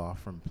of fell off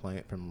from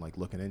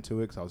looking into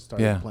it, because I was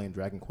playing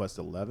Dragon Quest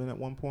 11 at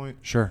one point.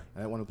 Sure.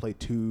 And I wanted to play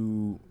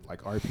 2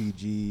 like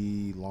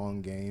RPG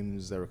long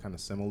games that were kind of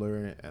similar,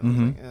 and I was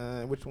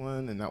like, which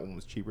one? And that one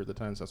was cheaper at the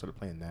time, so I started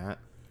playing that.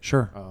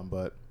 Sure.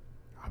 But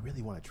I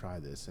really want to try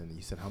this. And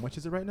you said how much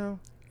is it right now?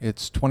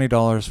 It's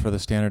 $20 for the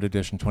standard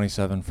edition,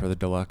 $27 for the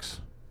deluxe.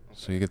 Okay.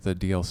 So you get the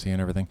DLC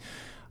and everything.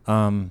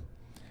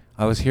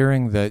 I was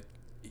hearing that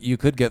you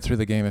could get through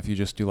the game if you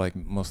just do like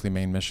mostly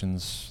main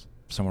missions,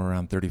 somewhere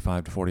around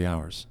 35 to 40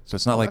 hours. So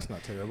it's not that's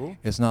not terrible.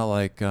 It's not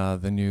like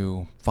the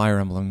new Fire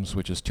Emblems,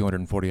 which is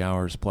 240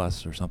 hours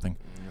plus or something.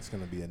 That's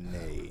going to be a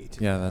nay.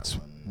 Yeah, that's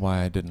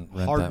why I didn't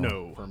rent Hard that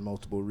no. one. For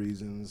multiple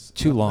reasons.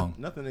 Too long.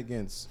 Nothing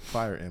against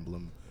Fire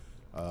Emblem.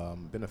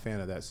 Been a fan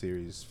of that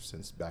series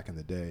since back in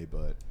the day,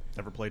 but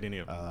Never played any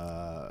of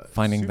them.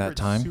 Finding that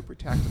time? Super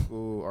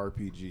tactical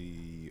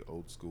RPG,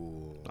 old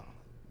school. No.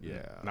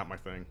 Yeah. Not my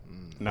thing.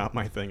 Not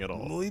my thing at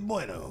all. Muy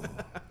bueno.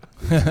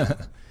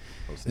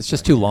 It's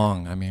just too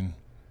long. I mean,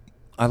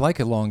 I like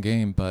a long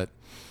game, but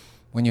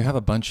when you have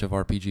a bunch of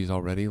RPGs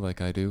already,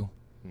 like I do,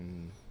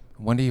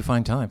 when do you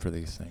find time for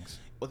these things?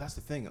 Well, that's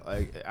the thing.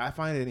 Like, I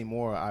find it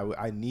anymore.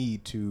 I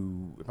need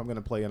to, if I'm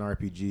gonna play an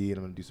RPG and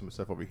I'm gonna do some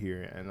stuff over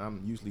here, and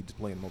I'm usually just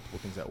playing multiple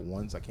things at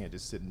once. I can't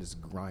just sit and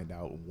just grind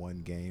out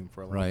one game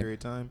for a long period of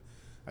time.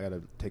 I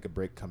gotta take a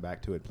break, come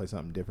back to it, play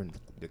something different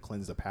to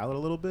cleanse the palate a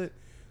little bit.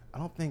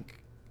 I think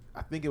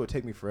it would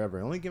take me forever.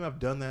 The only game I've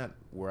done that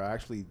where I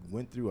actually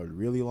went through a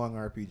really long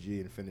RPG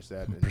and finished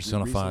that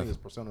Persona 5 is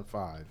Persona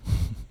 5.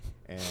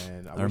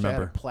 And I wish I had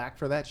remember. a plaque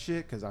for that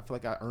shit because I feel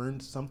like I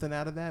earned something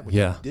out of that, which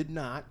Yeah. I did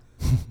not.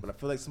 But I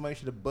feel like somebody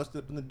should have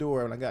busted up in the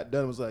door when I got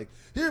done and was like,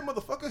 "Here,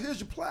 motherfucker, here's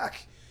your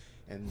plaque."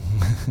 And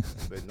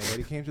but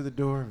nobody came to the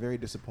door. Very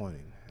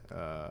disappointing.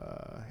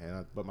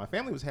 But my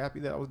family was happy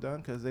that I was done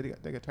because they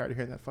got tired of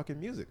hearing that fucking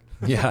music.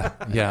 Yeah,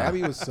 yeah.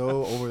 Abby was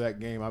so over that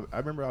game. I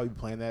remember I would be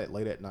playing that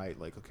late at night.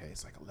 Like, okay,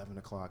 it's like 11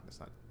 o'clock. It's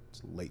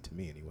late to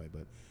me anyway,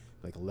 but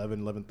like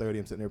 11:30,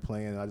 I'm sitting there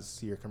playing, and I just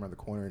see her come around the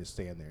corner and just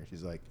stand there.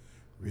 She's like,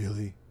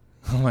 "Really?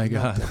 Oh my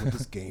You're not God. done with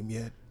this game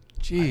yet?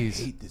 Jeez.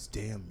 I hate this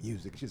damn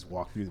music." She just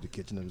walked through the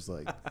kitchen and was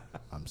like,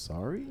 "I'm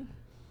sorry?"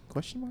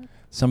 Question mark.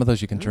 Some of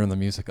those you can turn the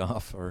music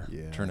off or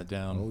Yeah. turn it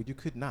down. Oh, you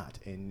could not.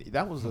 And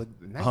that was that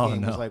Oh,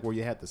 game was no. like where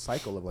you had the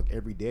cycle of like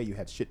every day you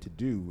had shit to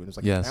do, and it was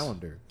like Yes. a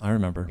calendar. I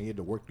remember. And you had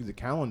to work through the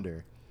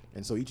calendar.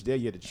 And so each day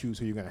you had to choose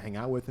who you're going to hang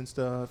out with and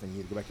stuff. And you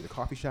had to go back to the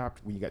coffee shop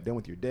when you got done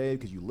with your day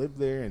because you lived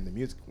there. And the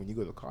music, when you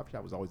go to the coffee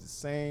shop, was always the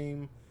same.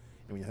 And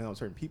when you hung out with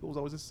certain people, it was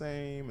always the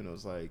same. And it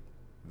was like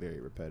very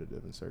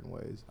repetitive in certain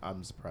ways.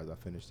 I'm surprised I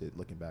finished it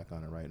looking back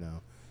on it right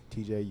now.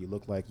 TJ, you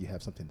look like you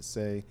have something to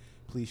say.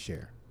 Please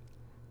share.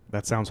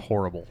 That sounds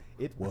horrible.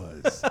 It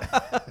was.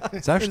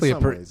 It's actually In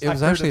some ways. it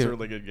was actually it's a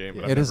really good game.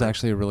 But it is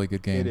actually a really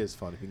good game. It is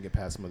fun if you can get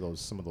past some of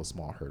those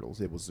small hurdles.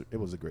 It was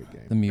a great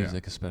game. The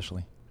music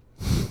especially.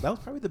 That was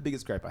probably the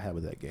biggest gripe I had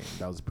with that game.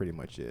 That was pretty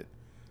much it.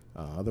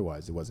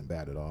 Otherwise, it wasn't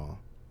bad at all.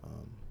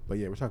 But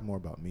yeah, we're talking more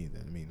about me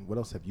then. I mean, what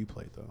else have you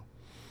played though?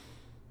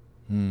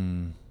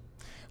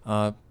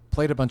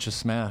 Played a bunch of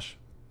Smash,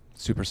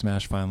 Super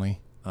Smash finally.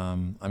 I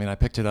mean, I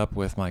picked it up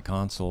with my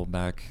console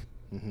back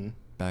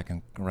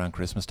around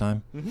Christmas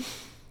time.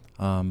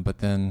 But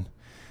then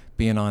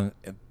being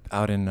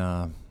out in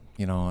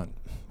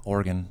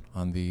Oregon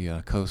on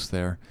the coast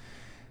there,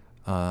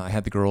 I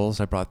had the girls.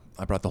 I brought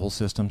the whole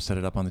system, set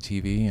it up on the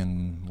TV,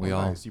 and we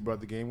all Nice. You brought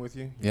the game with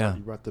you? Yeah.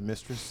 You brought the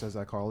mistress, as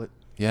I call it.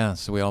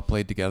 so we all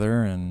played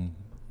together and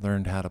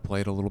learned how to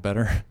play it a little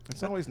better.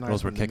 It's always nice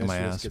Girls were when the kicking my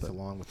mistress ass, gets but-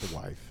 along with the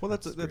wife. Well,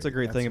 that's a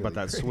great thing about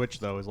really that great. Switch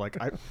though. Is like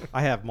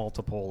I have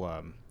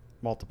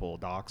multiple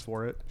docks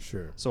for it.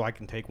 Sure. So I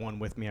can take one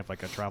with me. I have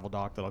like a travel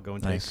dock that I'll go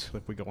and Nice. take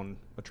if we go on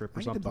a trip I or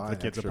need to something buy for the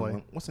an kids to extra play.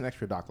 one. What's an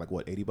extra dock? Like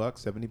what? $80,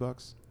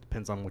 $70?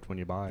 Depends on which one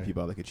you buy. If you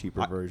buy like a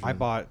cheaper version. I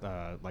bought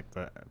like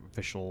the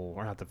official,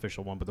 or not the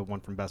official one, but the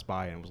one from Best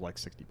Buy, and it was like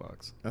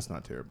 $60. That's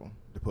not terrible.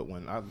 To put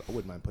one, I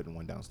wouldn't mind putting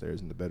one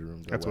downstairs in the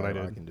bedroom. That's what I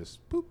did. I can just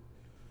boop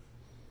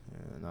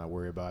and not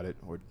worry about it,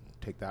 or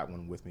take that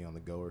one with me on the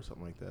go or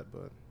something like that.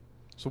 But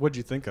So what'd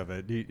you think of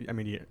it?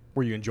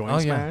 Were you enjoying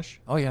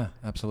Smash? Oh yeah,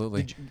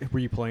 absolutely. Were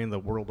you playing the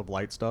World of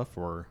Light stuff,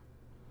 or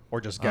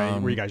just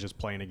were you guys just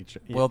playing against?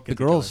 Well, against the each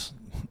girls,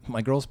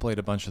 my girls played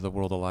a bunch of the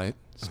World of Light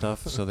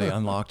stuff, so they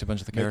unlocked a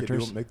bunch of the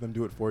characters. make them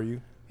do it for you.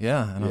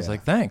 Yeah, and I was Yeah.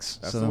 like, thanks.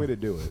 That's so, the way to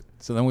do it.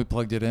 so then we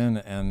plugged it in,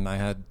 and I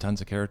had tons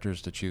of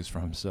characters to choose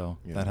from, so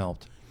Yeah. that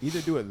helped.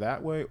 Either do it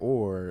that way,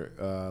 or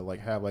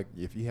have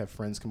if you have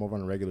friends come over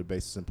on a regular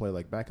basis and play.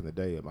 Like back in the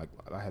day, like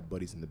I had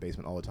buddies in the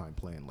basement all the time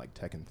playing like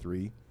Tekken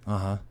 3.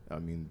 I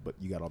mean, but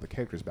you got all the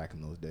characters back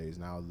in those days.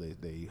 Now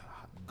they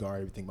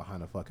guard everything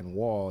behind a fucking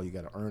wall. You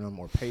got to earn them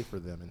or pay for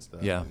them and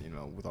stuff. Yeah.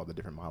 And, with all the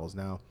different models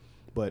now.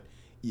 But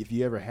if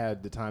you ever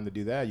had the time to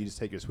do that, you just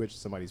take your Switch to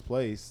somebody's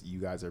place. You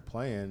guys are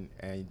playing,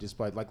 and you just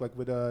play like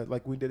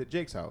we did at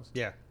Jake's house.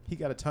 Yeah. He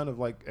got a ton of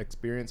like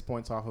experience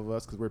points off of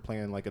us because we're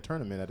playing like a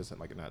tournament. Not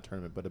a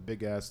tournament, but a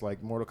big ass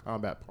like Mortal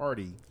Kombat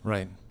party.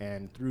 Right.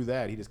 And through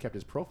that, he just kept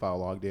his profile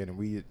logged in, and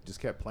we just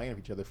kept playing with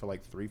each other for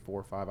like 3,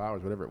 4, 5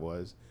 hours, whatever it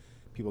was.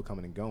 People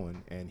coming and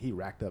going, and he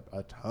racked up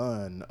a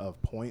ton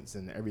of points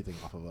and everything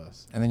off of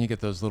us. And then you get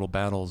those little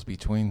battles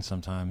between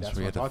sometimes That's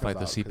where you what have I'm to fight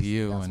talking the about, 'cause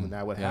CPU. That's and when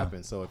that would yeah.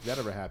 happen. So if that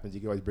ever happens,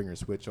 you can always bring your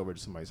Switch over to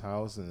somebody's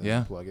house and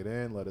Yeah. plug it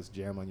in. Let us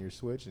jam on your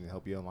Switch and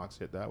help you unlock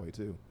shit that way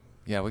too.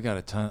 Yeah, we got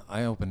a ton.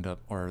 I opened up,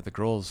 or the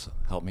girls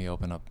helped me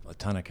open up a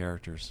ton of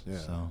characters. Yeah.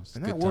 So it's a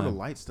And good that World of time.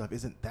 Light stuff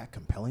isn't that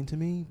compelling to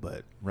me,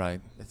 but Right.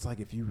 it's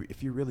like if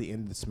you're really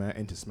into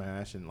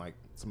Smash and like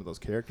some of those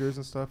characters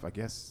and stuff, I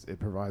guess it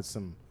provides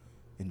some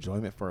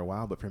enjoyment for a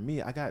while. But for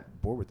me, I got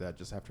bored with that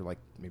just after like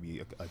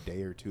maybe a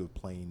day or two of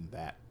playing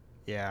that.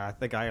 Yeah, I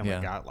think I only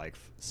Yeah. got like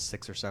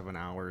 6 or 7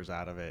 hours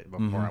out of it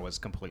before Mhm. I was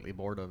completely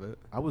bored of it.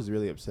 I was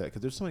really upset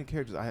because there's so many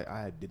characters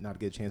I did not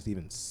get a chance to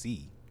even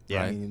see.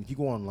 Yeah. I mean, if you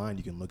go online,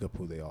 you can look up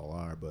who they all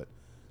are. But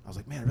I was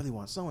like, man, I really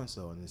want so and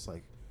so, and it's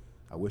like,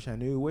 I wish I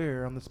knew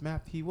where on this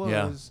map he was.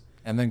 Yeah.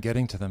 And then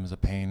getting to them is a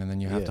pain, and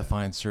then you have to Yeah.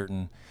 find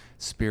certain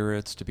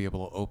spirits to be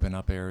able to open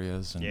up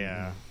areas. And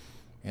Yeah.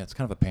 Yeah, it's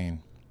kind of a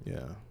pain. Yeah.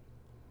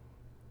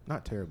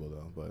 Not terrible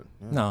though, but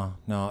yeah.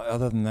 No.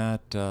 Other than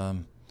that,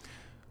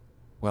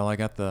 well, I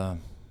got the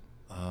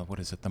what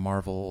is it? The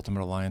Marvel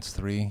Ultimate Alliance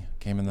 3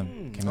 came in the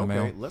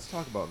mail. Okay, let's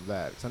talk about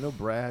that. 'Cause I know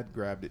Brad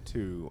grabbed it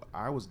too.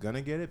 I was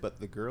gonna get it, but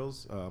the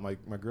girls, my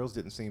girls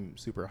didn't seem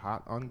super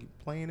hot on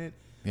playing it.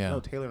 Yeah. I know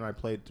Taylor and I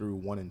played through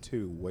 1 and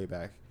 2 way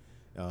back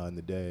in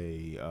the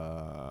day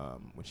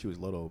when she was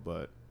little,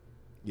 but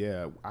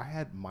yeah, I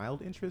had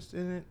mild interest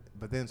in it,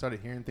 but then started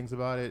hearing things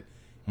about it,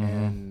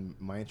 and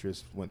my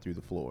interest went through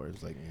the floor. It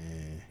was like,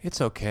 It's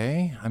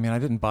okay. I mean, I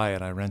didn't buy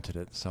it. I rented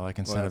it, so I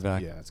can Well, send it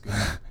back. Yeah, that's good.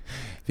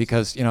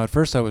 Because, at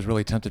first I was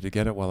really tempted to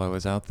get it while I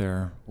was out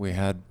there. We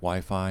had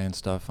Wi-Fi and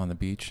stuff on the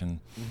beach and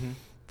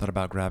thought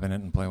about grabbing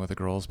it and playing with the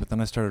girls. But then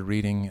I started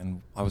reading,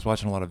 and I was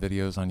watching a lot of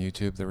videos on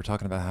YouTube. They were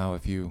talking about how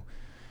if you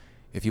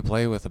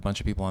play with a bunch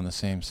of people on the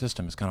same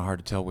system, it's kind of hard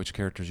to tell which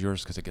character is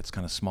yours because it gets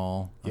kind of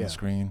small on Yeah. the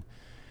screen.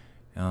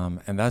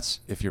 And that's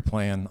if you're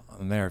playing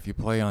on there. If you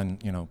play on,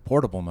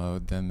 portable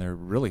mode, then they're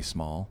really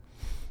small.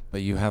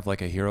 But you have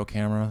like a hero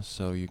camera,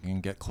 so you can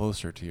get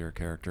closer to your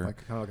character.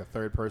 Like kind of like a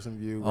third-person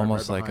view,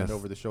 Almost right like behind a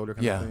over the shoulder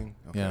kind yeah, of thing.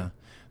 yeah.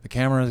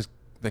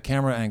 The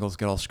camera angles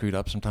get all screwed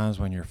up sometimes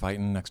when you're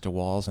fighting next to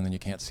walls, and then you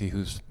can't see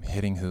who's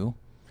hitting who.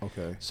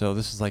 Okay. So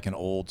this is like an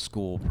old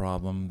school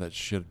problem that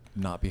should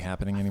not be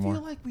happening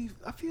anymore.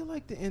 I feel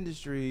like the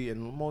industry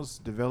and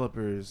most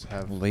developers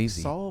have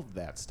Lazy. solved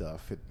that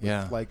stuff.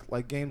 Yeah. It's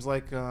like games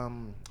like what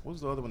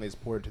was the other one they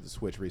ported to the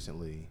Switch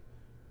recently?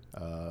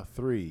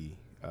 3.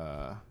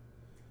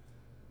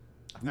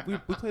 We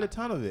played a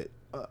ton of it.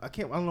 I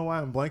don't know why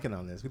I'm blanking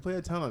on this. We played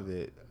a ton of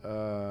it.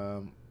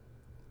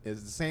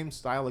 It's the same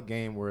style of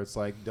game where it's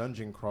like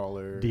dungeon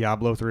crawler.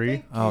 Diablo 3.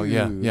 Thank Oh, you.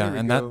 yeah, There yeah, we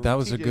and go. that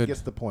was a TJ good-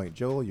 gets the point.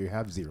 Joel, you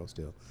have 0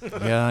 still.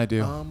 Yeah, I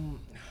do.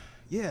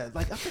 Yeah,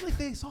 like I feel like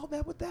they solved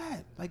that with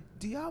that. Like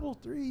Diablo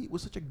 3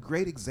 was such a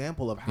great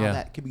example of how Yeah.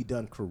 that can be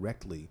done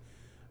correctly.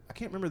 I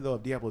can't remember though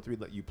if Diablo 3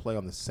 let you play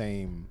on the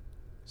same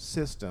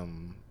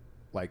system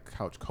like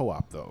couch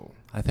co-op though.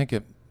 I think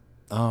it.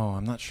 Oh,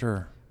 I'm not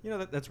sure.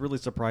 That's really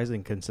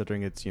surprising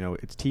considering it's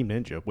Team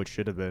Ninja, which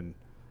should have been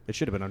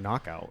a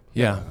knockout.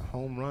 Yeah.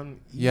 Home run.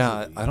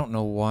 Yeah, easily. I don't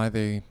know why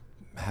they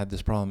had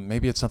this problem.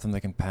 Maybe it's something they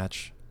can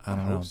patch. I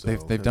don't know. hope so,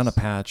 They've done a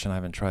 'cause patch, and I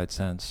haven't tried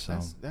since. So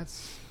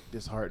That's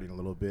disheartening a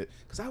little bit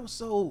because I was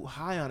so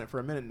high on it for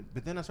a minute,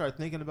 but then I started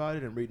thinking about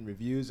it and reading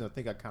reviews, and I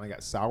think I kind of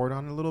got soured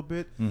on it a little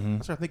bit. I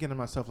started thinking to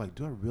myself, like,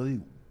 do I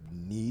really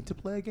need to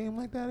play a game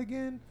like that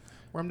again,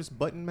 where I'm just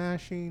button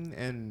mashing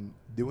and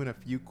doing a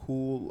few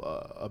cool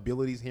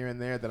abilities here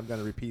and there that I'm going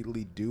to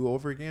repeatedly do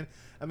over again?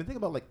 I mean, think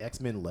about like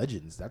X-Men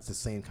Legends. That's the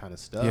same kind of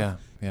stuff. Yeah,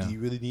 yeah. Do you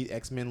really need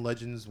X-Men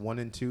Legends 1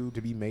 and 2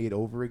 to be made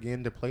over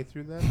again to play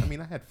through that? I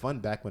mean, I had fun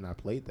back when I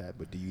played that,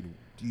 but do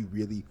you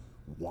really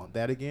want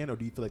that again, or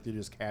do you feel like they're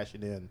just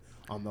cashing in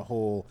on the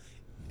whole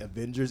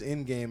Avengers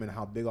Endgame and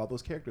how big all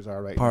those characters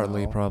are right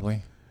partly, now?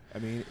 probably. I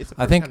mean, it's a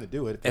I perfect think time to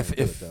do it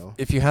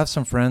if you have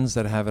some friends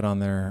that have it on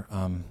their,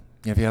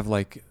 if you have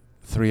like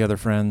 3 other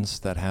friends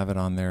that have it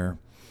on their,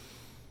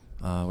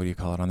 what do you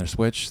call it, on their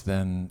Switch,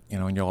 then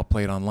and you all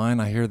play it online.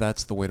 I hear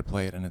that's the way to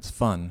play it, and it's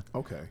fun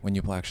Okay. when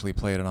you actually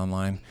play it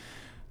online.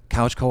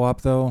 Couch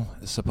co-op though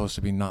is supposed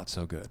to be not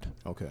so good.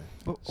 Okay.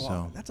 Well,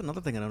 So- that's another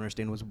thing I don't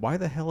understand was why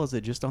the hell is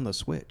it just on the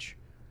Switch?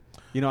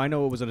 I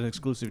know it was an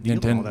exclusive deal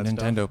and all that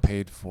Nintendo stuff.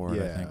 paid for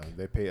it, I Yeah, think.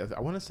 they pay.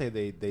 I want to say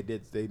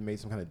they made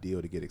some kind of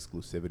deal to get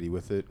exclusivity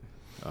with it,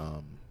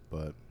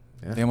 but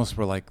yeah. They almost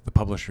were like the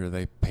publisher.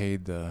 They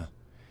paid the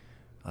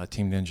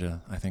Team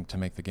Ninja, I think, to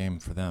make the game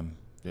for them.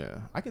 Yeah,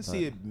 I can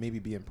see it maybe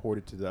being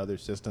ported to the other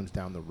systems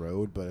down the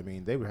road, but I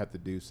mean, they would have to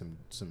do some.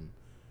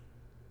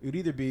 It would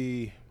either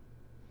be.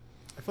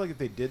 I feel like if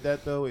they did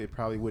that though, it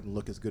probably wouldn't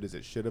look as good as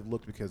it should have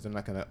looked because they're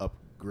not going to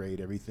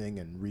upgrade everything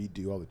and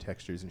redo all the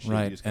textures and shit. You're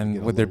Right, just gonna and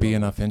get a would there little be lower.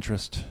 enough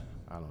interest?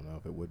 I don't know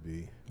if it would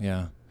be.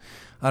 Yeah,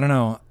 I don't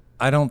know.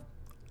 I don't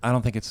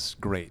think it's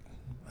great.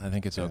 I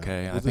think it's Yeah.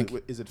 okay. I Is think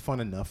is it fun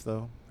enough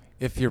though?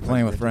 if you're when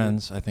playing you with rented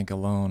it? friends, I think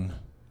alone,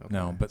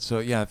 no. Okay. But so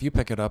yeah, if you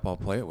pick it up, I'll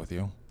play it with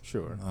you.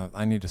 Sure.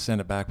 I need to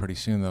send it back pretty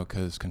soon though,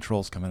 because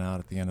Control's coming out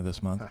at the end of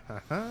this month,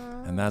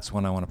 and that's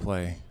when I want to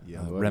play.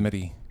 Yeah, buddy.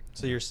 Remedy.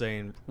 So you're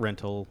saying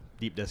rental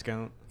deep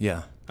discount?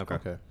 Yeah, Okay.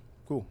 Okay.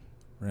 Cool.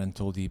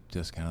 rental deep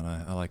discount.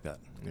 I like that.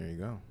 There you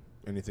go.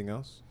 Anything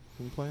else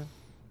you playing?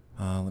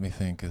 Let me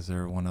think. Is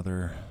there one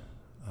other?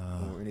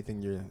 Or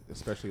anything you're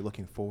especially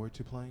looking forward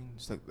to playing?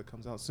 Just like that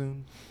comes out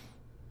soon.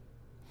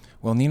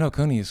 Well, Ni no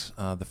Kuni's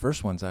the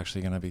first one's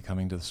actually going to be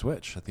coming to the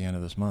Switch at the end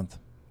of this month,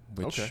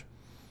 which Okay.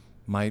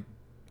 might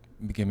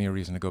give me a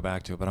reason to go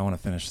back to it. But I want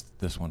to finish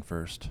this one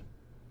first.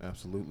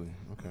 Absolutely.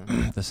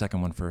 Okay. The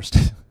second one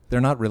first.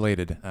 They're not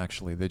related,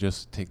 actually. They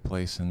just take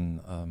place in,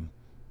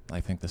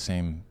 I think, the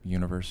same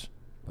universe.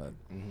 But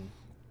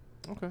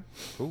Okay.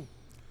 Cool.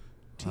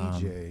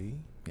 TJ,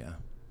 yeah,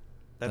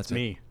 That's it.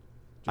 me.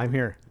 I'm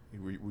here.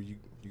 were you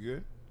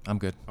good? I'm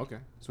good. Okay.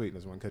 Sweet.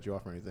 Doesn't want to cut you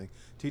off or anything.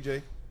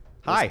 TJ.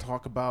 Hi. Let's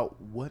talk about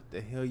what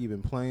the hell you've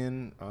been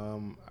playing.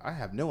 I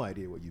have no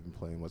idea what you've been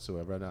playing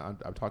whatsoever.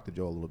 I've talked to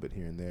Joel a little bit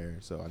here and there,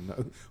 so I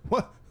know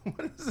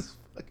What is this?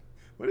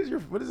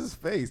 What is his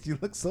face? You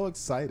look so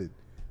excited,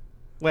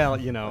 Well,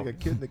 you know, like a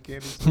kid in the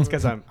candy store. it's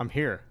because I'm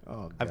here.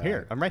 Oh, I'm God.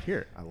 here. I'm right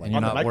here. I like And you're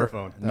on the not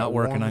microphone. not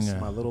working on warms your.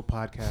 my little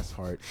podcast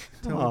heart.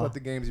 Tell me Aw. about the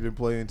games you've been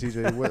playing,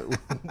 TJ.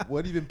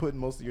 What have you been putting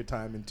most of your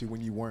time into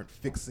when you weren't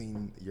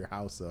fixing your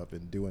house up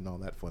and doing all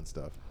that fun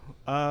stuff?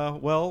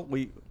 Well,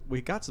 we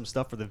got some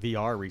stuff for the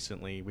VR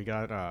recently. We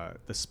got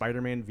the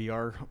Spider-Man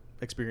VR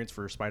experience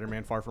for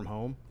Spider-Man Far From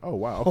Home. Oh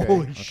wow! Okay.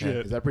 Holy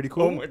shit! Is that pretty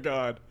cool? Oh my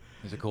god!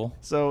 Is it cool?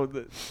 So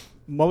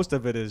most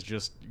of it is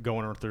just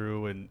going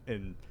through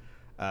and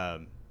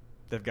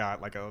they've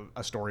got like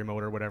a story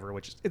mode or whatever,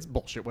 which it's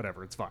bullshit.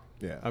 Whatever, it's fine.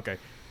 Yeah. Okay.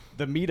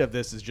 The meat of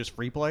this is just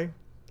free play,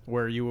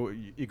 where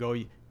you go.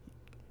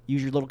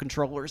 Use your little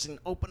controllers and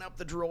open up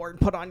the drawer and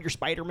put on your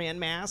Spider-Man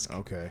mask.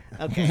 Okay.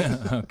 Okay.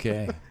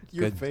 Okay.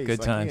 Your good face.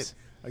 good times.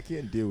 I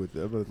can't deal with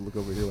it. I'm gonna look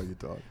over here while you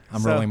talk.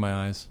 I'm So- rolling my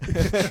eyes.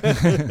 Just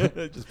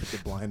put the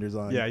blinders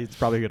on. Yeah, it's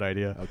probably a good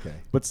idea. Okay.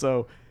 But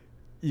so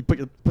you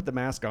put the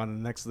mask on, and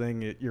the next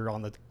thing you're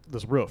on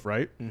this roof,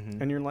 right?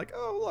 Mhm. And you're like,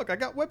 oh look, I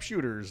got web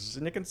shooters,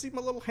 and you can see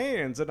my little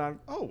hands, and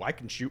I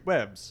can shoot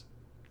webs.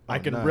 I Oh,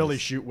 can nice. really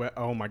shoot web.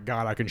 Oh my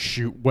god, I can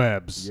shoot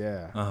webs.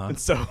 Yeah. Uh-huh. And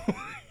so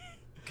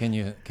Can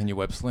you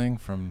web sling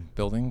from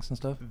buildings and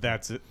stuff?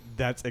 that's it.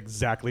 That's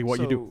exactly what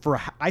you do. So-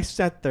 I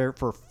sat there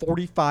for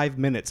 45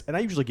 minutes, and I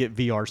usually get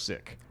VR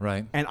sick.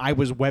 Right. And I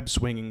was web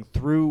swinging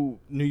through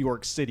New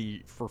York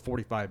City for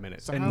 45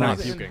 minutes So and how not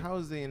is it- puking.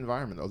 How's the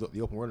environment?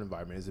 The open world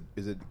environment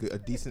is it a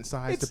decent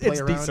size It's to play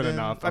around decent in?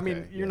 enough. I mean,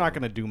 Okay, you're yeah. not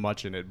going to do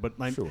much in it, but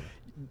Sure.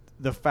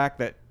 the fact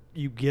that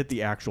you get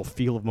the actual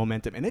feel of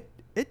momentum, and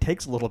it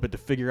takes a little bit to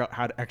figure out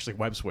how to actually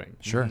web swing.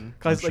 Sure.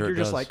 Because I'm sure you're it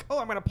just does. like, oh,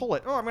 I'm going to pull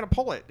it. Oh, I'm going to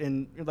pull it.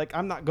 And you're like,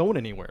 I'm not going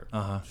anywhere.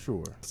 Uh-huh.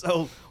 Sure.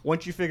 So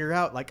once you figure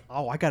out, like,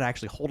 oh, I got to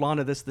actually hold on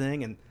to this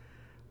thing. And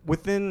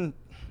within,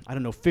 I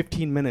don't know,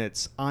 15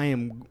 minutes, I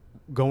am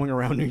going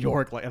around New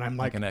York. And I'm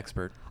Like like, an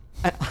expert.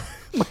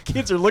 my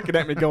kids are looking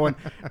at me going,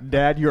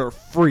 Dad, you're a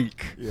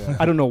freak. Yeah.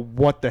 I don't know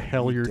what the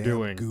hell you're Damn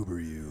doing. Goober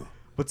you.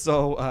 But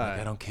so, Like,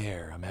 I don't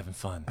care. I'm having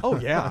fun. oh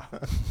yeah,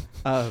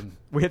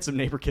 we had some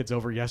neighbor kids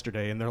over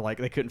yesterday, and they're like,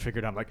 they couldn't figure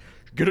it out. I'm like,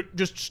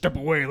 just step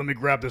away. Let me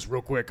grab this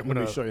real quick. Let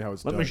me show you how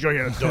it's Let done. me show you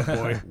how it's done,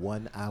 boy.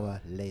 1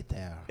 hour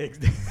later.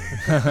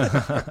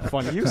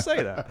 Funny you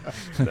say that.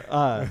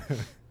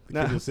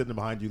 The kid was sitting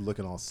behind you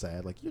looking all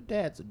sad, like, your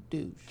dad's a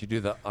douche. Did you do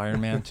the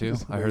Iron Man too?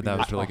 I heard that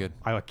was really good.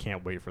 I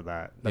can't wait for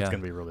that. That's Yeah.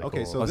 gonna be really Okay,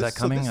 cool. so Was this- that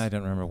coming? this- I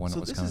didn't remember when So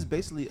it was this coming. is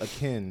basically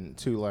akin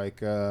to like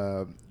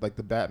the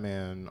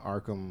Batman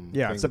Arkham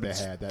Yeah, thing except that they it's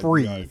had, that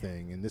free. VR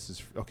thing, and this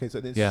is okay.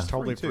 So this Yeah. is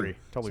Totally too. free.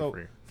 Totally So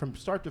free. From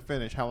start to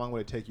finish, how long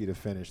would it take you to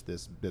finish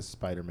this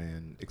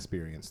Spider-Man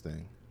experience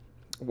thing?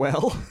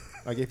 well,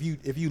 Like if you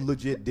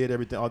legit did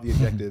everything, all the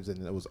objectives,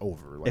 and it was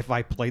over. Like, if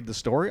I played the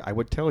story, I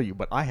would tell you,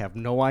 but I have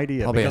no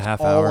idea. Probably a because half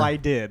all hour. I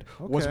did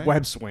was Okay.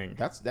 web swing.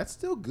 that's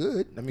still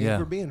good. I mean, Yeah.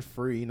 for being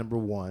free, number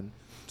one.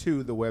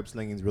 Two, the web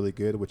slinging is really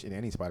good, which in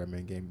any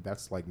Spider-Man game,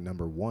 that's like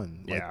number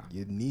one. Like,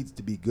 Yeah. it needs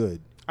to be good.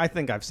 I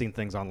think I've seen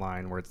things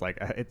online where it's like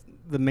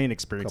the main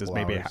experience is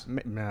Couple maybe hours.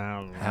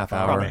 Half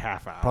hour. probably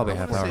half hour. Probably I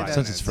half wanna say hour. that-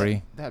 Since it's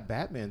free. That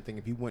Batman thing,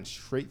 if you went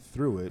straight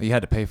through it, You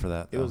had to pay for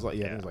that. it though. was like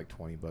Yeah. it was like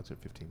 $20 or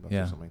 $15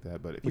 Yeah. or something like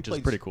that. But if Which you is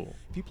played pretty cool.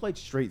 If you played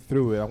straight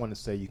through it, I want to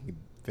say you can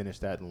finish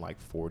that in like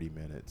 40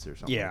 minutes or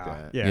something Yeah, like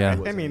that. yeah. Yeah. It I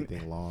wasn't mean,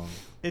 anything long.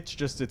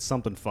 it's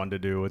something fun to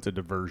do. It's a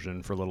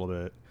diversion for a little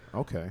bit.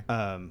 Okay.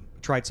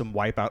 Tried some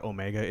Wipeout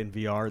Omega in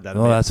VR.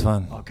 Oh, that's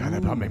fun. Oh god,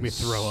 that about made me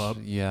throw up.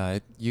 Yeah,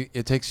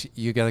 it takes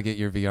you got to get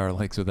your VR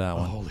legs with that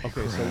one. Holy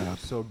Okay, crap.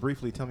 so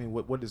briefly tell me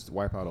what is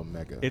Wipeout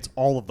Omega? It's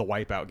all of the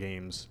Wipeout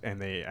games,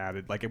 and they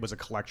added like it was a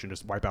collection,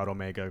 just Wipeout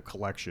Omega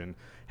collection.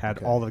 Had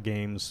Okay. all the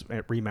games,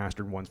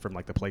 remastered ones from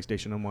like the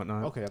PlayStation and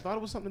whatnot. okay. I thought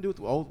it was something to do with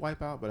the old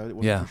Wipeout, but I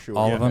wasn't Yeah, for sure.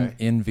 all of them Okay.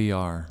 in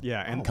VR. Yeah,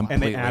 and Oh, wow.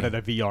 and they Completely. added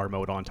a VR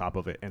mode on top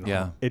of it, and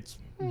Yeah. it's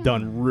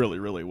done really,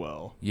 really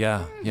well.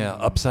 Yeah,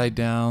 upside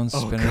down,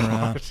 Oh, spinning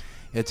around. God.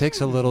 It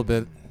takes a little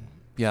bit.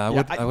 Yeah,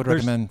 Yeah, I would there's-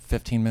 recommend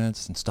 15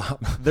 minutes and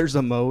stop. There's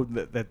a mode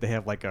that they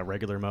have like a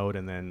regular mode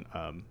and then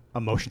a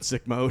motion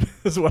sick mode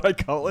is what I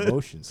call it.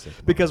 Motion sick.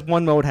 mode. Because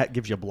one mode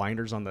gives you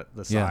blinders on the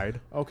Yeah. side.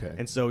 Okay.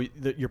 And so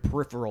your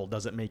peripheral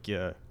doesn't make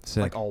you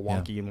Sick, like all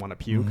yeah. wonky and want to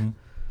puke. Mhm.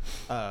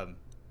 Um,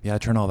 Yeah, I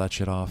turn all that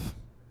shit off.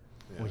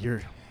 well,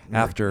 you're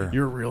After-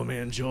 you're a real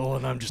man, Joel,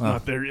 and I'm just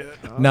not there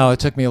yet. No, it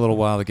took me a little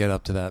while to get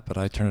up to that, but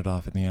I turned it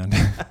off at the end.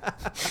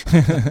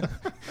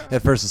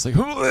 At first, it's like,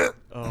 Oh.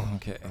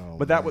 okay. Oh,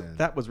 But that man.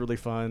 that was really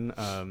fun.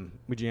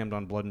 We jammed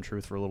on Blood and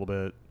Truth for a little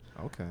bit.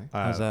 Okay.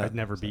 How's that? I'd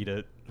never beat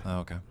it. Oh,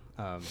 okay.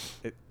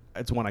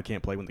 It's one I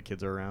can't play when the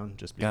kids are around,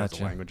 just because of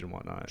Gotcha. language and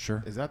whatnot.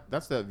 Sure.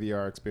 That's that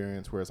VR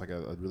experience where it's like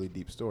a really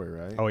deep story,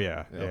 right? Oh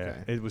yeah, Yeah, yeah.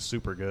 okay. It was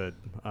super good.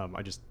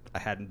 I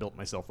hadn't built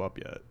myself up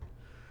yet.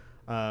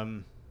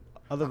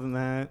 Other than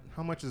that,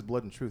 How much is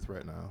Blood and Truth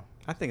right now?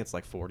 I think it's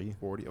like 40.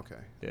 40. Okay.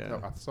 Yeah.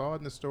 So I saw it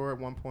in the store at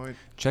one point.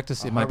 Check to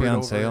see. I It might be hovered on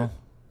over sale. it.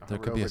 I There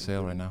hovered could be over a it,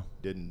 sale right now.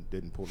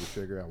 Didn't pull the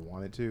trigger. I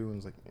wanted to, and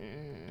was like,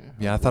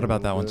 Yeah, I thought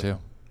about that one too.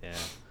 Yeah.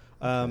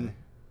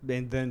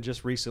 And then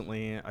just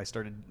recently, I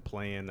started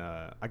playing.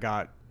 I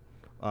got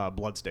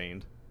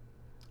Bloodstained.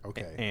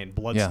 Okay. And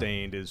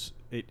Bloodstained is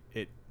it.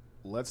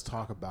 Let's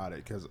talk about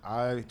it, because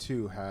I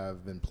too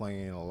have been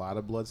playing a lot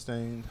of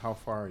Bloodstained. How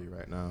far are you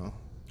right now?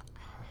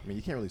 I mean,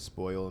 you can't really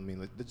spoil. I mean,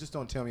 like, just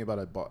don't tell me about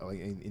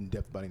in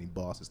depth about any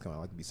bosses coming.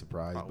 I like to be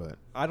surprised, but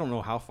I don't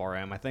know how far I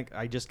am. I think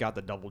I just got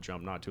the double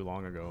jump not too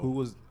long ago. who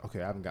was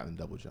okay? I haven't gotten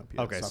double jump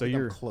yet. Okay, so, so I think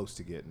you're- I'm close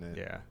to getting it.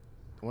 Yeah.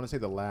 I want to say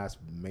the last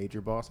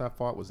major boss I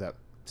fought was that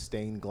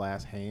stained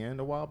glass hand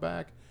a while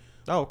back.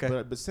 Oh, okay.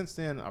 But since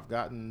then, I've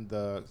gotten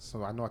the.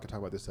 So I know I can talk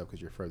about this stuff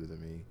because you're further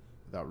than me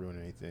without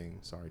ruining anything.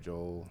 Sorry,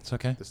 Joel. It's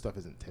okay. This stuff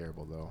isn't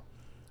terrible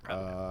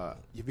though.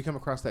 You've come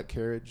across that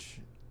carriage.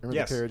 Remember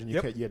Yes. the carriage, and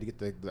Yep. you had to get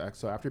the.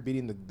 So after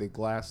beating the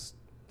glass,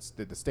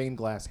 the stained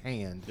glass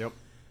hand. Yep.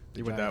 the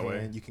You went giant that way.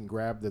 hand, you can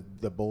grab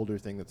the boulder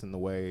thing that's in the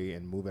way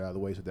and move it out of the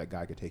way so that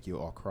guy could take you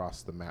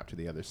across the map to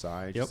the other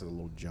side. Yep. Just a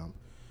little jump.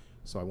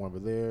 So I went over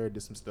there,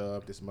 did some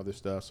stuff, did some other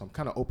stuff. So I'm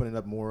kind of opening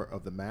up more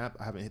of the map.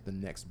 I haven't hit the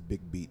next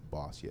big beat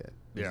boss yet.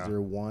 Yeah. Is there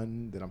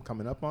one that I'm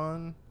coming up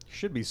on?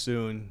 Should be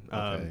soon.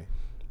 Okay.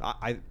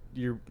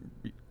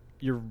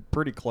 You're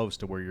pretty close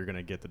to where you're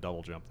gonna get the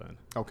double jump then.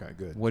 Okay,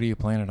 good. What are you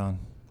playing it on?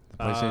 The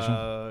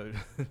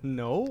PlayStation?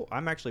 No,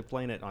 I'm actually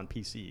playing it on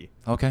PC.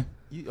 Okay.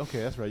 Okay,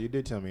 that's right. You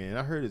did tell me, and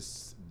I heard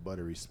it's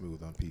buttery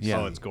smooth on PC. Yeah.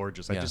 Oh, it's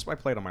gorgeous. Yeah. I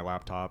play it on my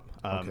laptop.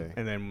 Okay.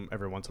 And then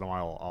every once in a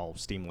while I'll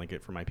Steam Link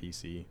it for my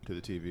PC. To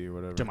the TV or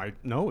whatever. To my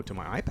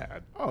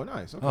iPad. Oh,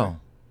 nice. Okay. Oh,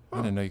 I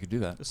didn't know you could do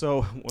that.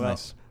 So well,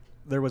 Nice.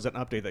 there was an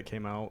update that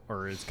came out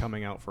or is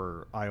coming out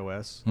for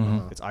iOS.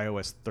 Mhm. It's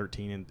iOS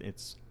 13 and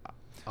it's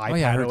iPad Oh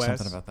yeah, I heard OS.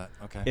 something about that.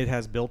 Okay. It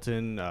has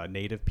built-in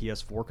native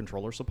PS4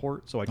 controller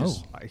support, so I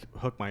just Oh. I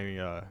hook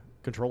my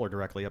controller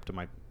directly up to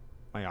my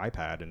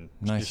iPad and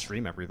Nice. just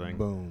stream everything.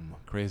 Boom.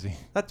 Crazy.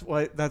 That's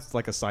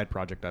like a side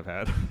project I've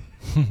had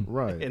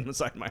Right.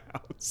 inside my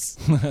house.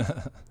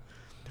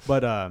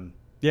 But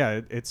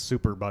yeah, it's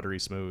super buttery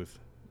smooth,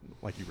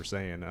 like you were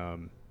saying.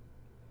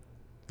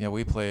 Yeah,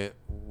 we play it.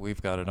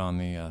 We've got it on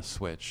the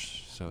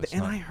Switch, so it's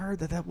And not. I heard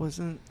that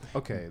wasn't.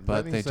 Okay. let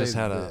But me they just say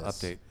had this. an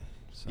update.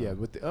 So. Yeah,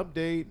 with the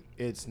update,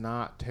 it's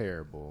not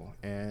terrible,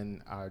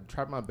 and I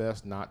tried my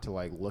best not to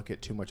like look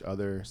at too much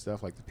other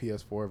stuff like the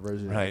PS4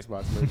 version, Right. and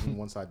Xbox version.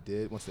 Once the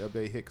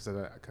update hit,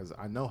 because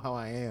I know how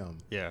I am,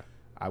 Yeah.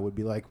 I would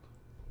be like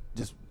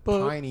just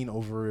But- pining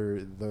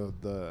over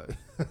the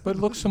But it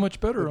looks so much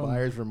better the on.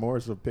 buyer's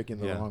remorse of picking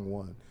the Yeah. wrong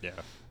one. Yeah.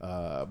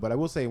 But I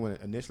will say, when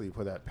initially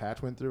before that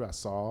patch went through, I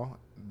saw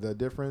the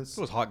difference.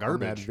 It was hot On that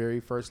garbage. very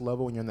first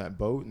level, when you're in that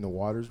boat and the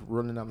water's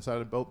running down the side of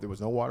the boat, there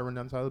was no water running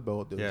down the side of the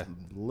boat. There Yeah.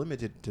 was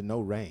limited to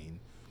no rain.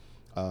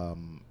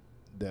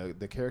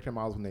 The character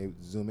models, when they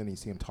zoom in and you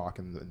see them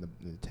talking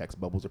and the text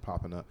bubbles are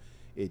popping up,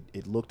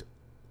 it looked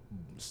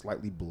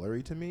slightly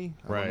blurry to me.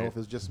 I don't know Right. if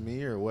it's just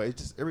me or what. It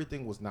just,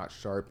 everything was not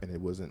sharp, and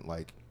it wasn't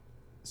like.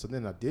 So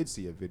then I did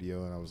see a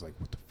video and I was like,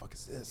 "What the fuck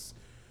is this?"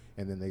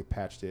 And then they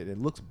patched it. It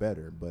looks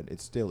better, but it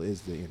still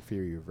is the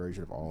inferior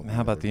version of all.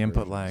 How about other the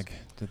input versions. lag?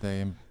 Did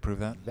they improve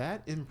that?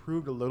 That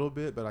improved a little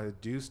bit, but I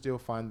do still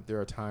find that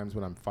there are times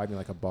when I'm fighting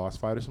like a boss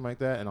fight or something like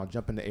that, and I'll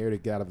jump in the air to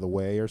get out of the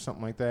way or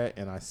something like that,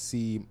 and I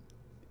see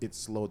it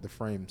slowed, the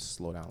frames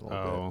slow down a little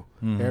Oh.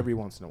 bit Mhm. every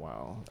once in a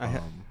while.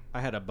 I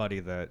had a buddy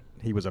that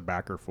he was a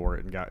backer for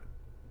it and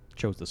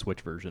chose the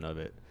Switch version of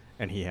it,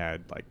 and he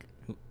had like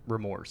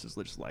remorse. It's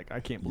just like, I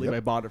can't believe Yep. I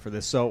bought it for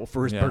this. So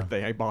for his Yeah.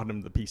 birthday, I bought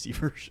him the PC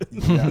version.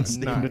 Yeah, and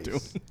steamed it to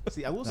nice. him.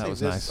 See, I will That say was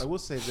this. nice. I will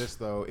say this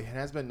though. It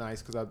has been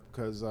nice because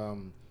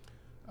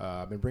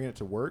I've been bringing it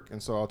to work,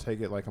 and so I'll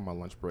take it like on my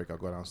lunch break. I'll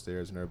go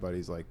downstairs, and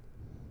everybody's like,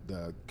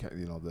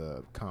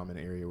 the common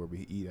area where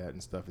we eat at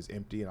and stuff is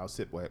empty, and I'll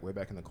sit way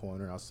back in the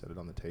corner. I'll set it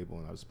on the table,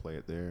 and I'll just play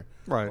it there,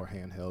 Right. or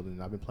handheld.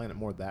 And I've been playing it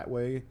more that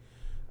way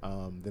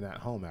than at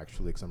home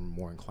actually, because I'm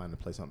more inclined to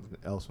play something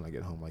else when I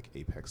get home, like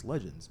Apex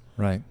Legends.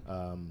 Right.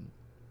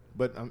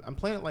 But I'm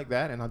playing it like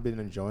that, and I've been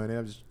enjoying it.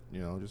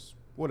 I'm just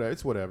whatever.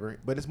 It's whatever.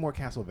 But it's more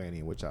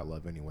Castlevania, which I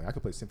love anyway. I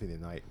could play Symphony of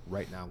the Night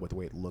right now with the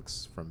way it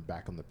looks from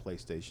back on the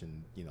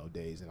PlayStation,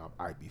 days, and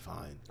I'd be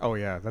fine. Oh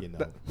yeah, You know,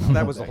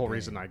 that was the that whole game.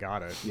 reason I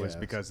got it was Yes.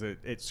 because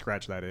it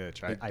scratched that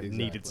itch. I Exactly.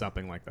 needed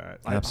something like that.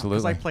 Absolutely.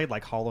 Because I played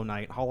like Hollow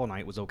Knight. Hollow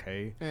Knight was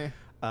okay. It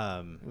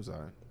was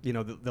alright.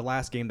 The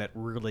last game that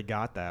really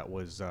got that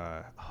was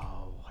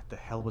what the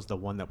hell was the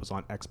one that was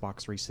on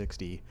Xbox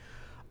 360?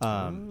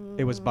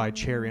 It was by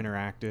Chair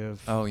Interactive.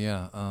 Oh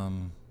yeah.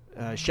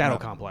 Shadow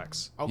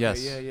Complex. Okay,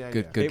 Yes. yeah.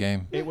 Good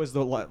game. It was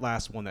the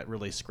last one that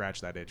really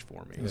scratched that itch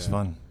for me. It was Yeah.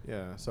 fun.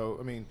 Yeah, so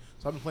I've been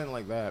playing it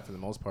like that for the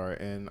most part,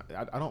 and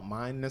I don't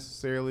mind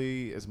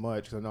necessarily as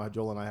much, because I know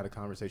Joel and I had a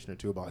conversation or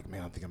two about like,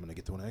 man, I think I'm gonna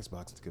get the one on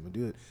Xbox. It's gonna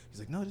do it. He's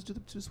like, no, just do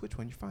the Switch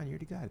one. You're fine. You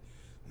already got it.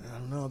 I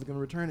don't know if they're gonna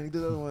return it. Do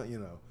the other one.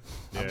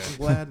 I'm Yeah.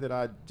 glad that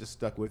I just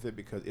stuck with it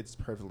because it's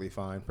perfectly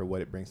fine for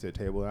what it brings to the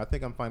table, and I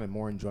think I'm finding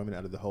more enjoyment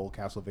out of the whole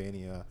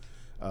Castlevania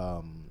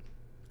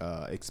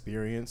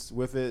experience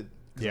with it.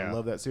 'Cause I Yeah.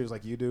 love that series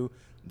like you do.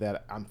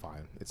 That I'm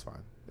fine. It's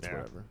fine. It's Yeah.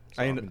 whatever.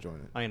 So I'm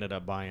enjoying it. I ended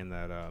up buying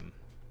that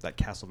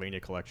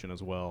Castlevania collection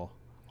as well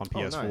on Oh,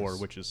 PS4, nice.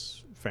 which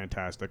is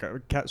fantastic.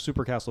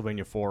 Super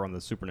Castlevania 4 on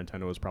the Super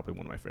Nintendo is probably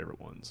one of my favorite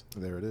ones.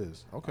 There it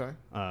is. Okay.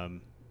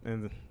 And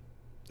the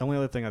only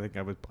other thing I think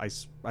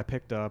I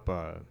picked up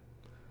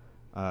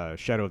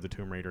Shadow of the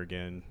Tomb Raider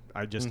again.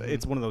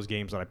 It's one of those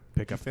games that I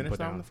pick Did you up and finish put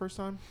that down. one the first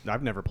time?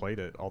 I've never played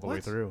it all the way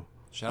What? through.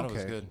 Shadow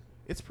is Okay. good.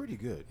 It's pretty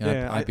good.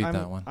 Yeah, I beat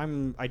that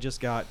one. I just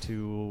got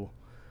to.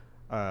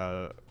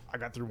 I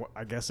got through.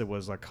 I guess it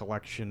was a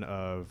collection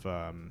of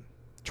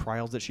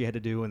trials that she had to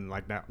do, and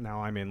like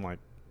now I'm in like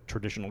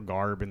traditional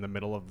garb in the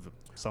middle of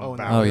some Oh,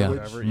 valley yeah. or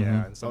whatever. Mhm.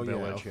 Yeah, in some Oh, yeah,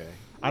 village. okay.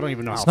 I don't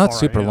even know It's how not far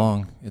super I am.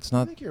 long. It's I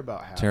not. think you're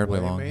about halfway. terribly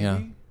long, Maybe.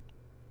 yeah.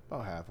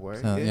 About halfway.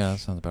 Yeah, that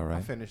sounds about I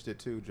right. finished it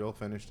too. Joel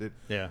finished it.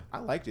 Yeah. I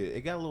liked it.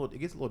 It gets a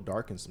little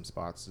dark in some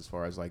spots as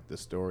far as like the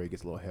story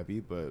gets a little heavy,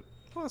 but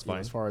Well, that's you know, fine.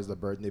 as far as the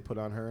burden they put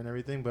on her and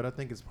everything. But I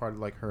think it's part of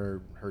like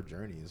her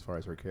journey as far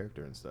as her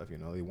character and stuff. You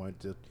know, they wanted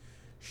to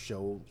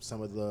show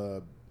some of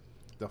the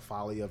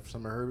folly of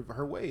some of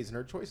her ways and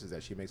her choices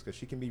that she makes because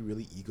she can be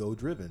really ego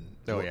driven.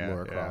 Oh, yeah,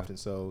 Laura yeah. Croft, and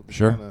so this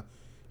Sure. kind of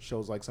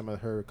shows like some of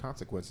her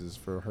consequences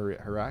for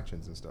her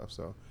actions and stuff.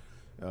 So.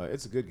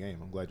 It's a good game.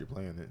 I'm glad you're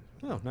playing it.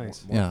 Oh,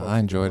 nice. More Yeah, folks I should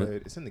enjoyed play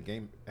it. It's in the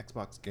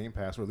Xbox Game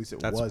Pass, or at least it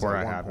That's was where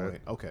at I one have it.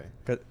 point. Okay.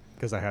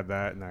 Because I had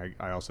that, and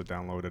I also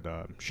downloaded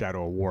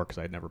Shadow of War because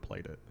I had never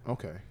played it,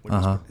 Okay. which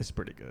Uh-huh. is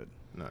pretty good.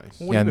 Nice. What Yeah,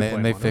 have and you been they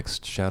playing on it?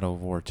 fixed Shadow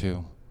of War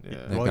too. Yeah. They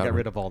Well, they got got rid-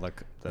 rid of all the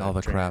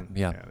crap,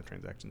 yeah. the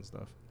transaction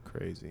stuff.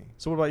 Crazy.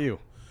 So what about you?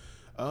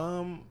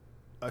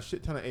 A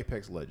shit ton of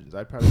Apex Legends.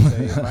 I'd probably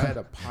say if I had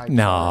a pie chart,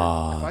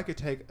 Nah. if I could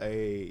take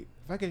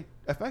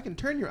if I can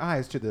turn your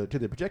eyes to the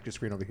projector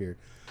screen over here,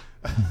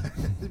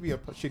 it'd be a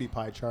shitty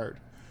pie chart,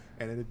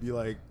 and it'd be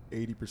like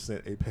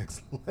 80%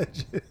 Apex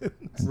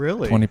Legends.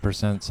 Really?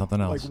 20% something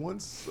else. Like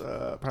once,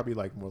 probably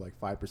like more like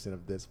 5%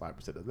 of this,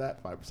 5% of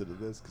that, 5% of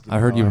this. 'cause I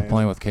heard you know were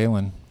playing with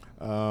Kalen.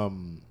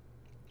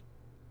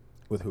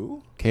 With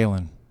who?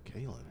 Kalen.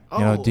 Kaylin.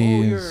 know,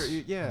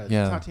 Yeah,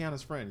 yeah.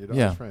 Tatiana's friend, your daughter's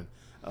Yeah. friend.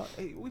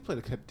 Hey, we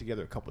played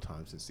together a couple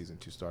times since season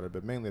 2 started,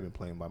 but mainly I've been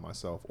playing by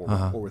myself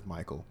Uh-huh. or with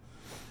Michael.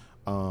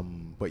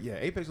 But yeah,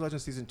 Apex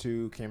Legends season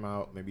 2 came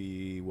out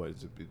maybe what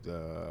is it?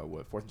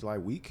 4th of July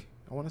week?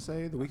 I want to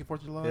say the week of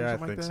 4th of July. Yeah, I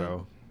something think like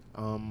that.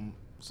 so.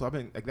 So I've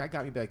been like, that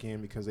got me back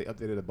in because they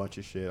updated a bunch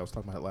of shit. I was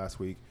talking about it last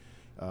week.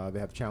 They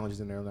have challenges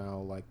in there now,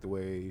 like the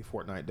way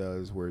Fortnite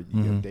does, where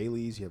you have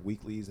dailies, you have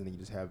weeklies, and then you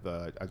just have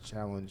a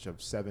challenge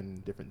of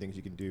 7 different things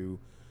you can do,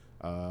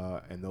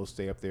 and those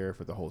stay up there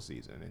for the whole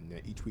season. And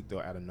then each week they'll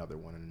add another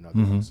one and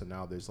another one. So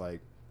now there's like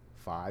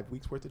 5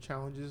 weeks worth of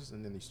challenges,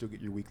 and then you still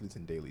get your weeklies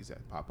and dailies that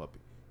pop up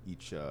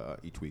each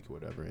week or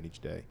whatever, and each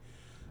day.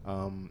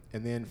 And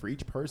then for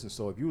each person,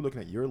 so if you were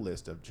looking at your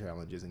list of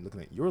challenges and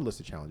looking at your list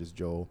of challenges,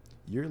 Joel,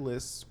 your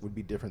list would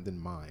be different than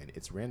mine.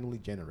 It's randomly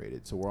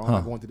generated. So we're all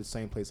not going to the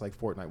same place like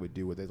Fortnite would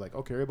do, where they're like,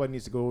 okay, everybody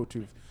needs to go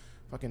to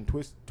fucking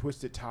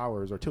Twisted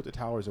Towers or Tilted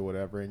Towers or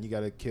whatever, and you got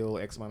to kill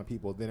X amount of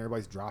people. Then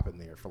everybody's dropping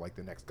there for like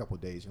the next couple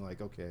of days. You're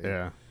like, okay.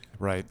 Yeah.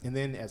 Right. And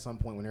then at some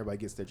point when everybody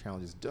gets their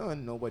challenges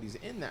done, nobody's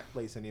in that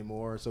place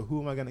anymore. So who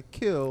am I going to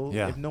kill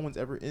Yeah. if no one's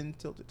ever in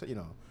Tilted,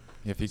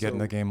 If you get in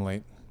So- the game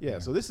late. Yeah,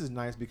 so this is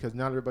nice because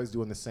not everybody's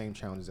doing the same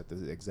challenges at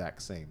the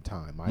exact same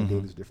time. My Mhm.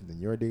 dailies are different than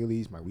your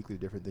dailies, my weekly is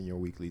different than your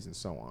weeklies, and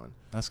so on.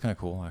 That's kind of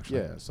cool, actually.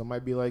 Yeah, so it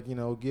might be like,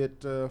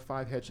 get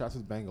 5 headshots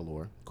with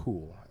Bangalore.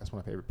 Cool. That's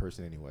my favorite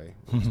person anyway.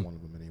 Or just one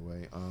of them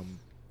anyway.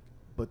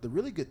 But the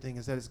really good thing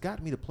is that it's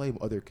got me to play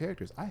other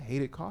characters. I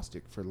hated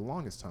Caustic for the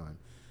longest time.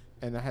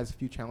 And I had a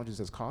few challenges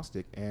as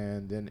Caustic,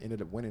 and then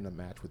ended up winning a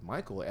match with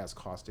Michael as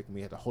Caustic, and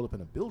we had to hold up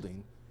in a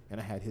building, and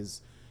I had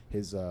his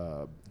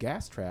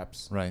gas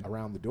traps Right.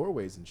 around the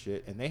doorways and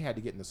shit, and they had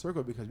to get in the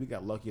circle because we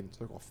got lucky and the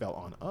circle fell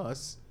on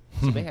us.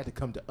 So they had to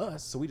come to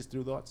us. So we just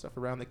threw all that stuff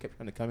around. They kept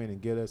trying to come in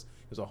and get us.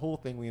 It was a whole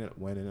thing we ended up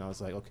winning. And I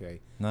was like,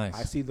 okay, Nice.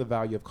 I see the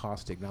value of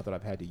Caustic now that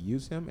I've had to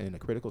use him in a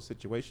critical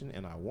situation,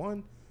 and I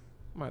won.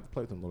 I might have to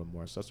play with him a little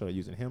more. So I started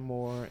using him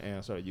more, and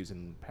I started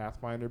using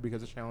Pathfinder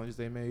because of challenges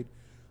they made.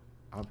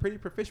 I'm pretty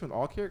proficient with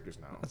all characters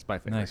now. That's my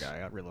favorite Nice. guy.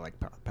 I really like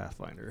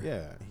Pathfinder.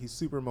 Yeah, he's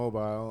super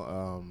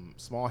mobile,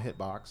 small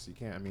hitbox. You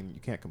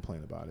can't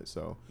complain about it.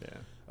 So, Yeah.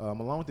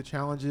 along with the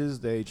challenges,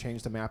 they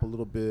changed the map a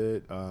little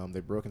bit.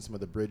 They've broken some of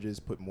the bridges,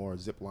 put more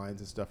zip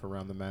lines and stuff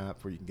around the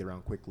map where you can get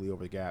around quickly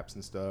over the gaps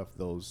and stuff.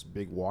 Those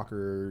big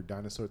walker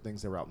dinosaur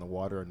things that were out in the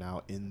water are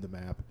now in the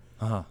map.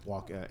 Uh-huh.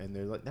 And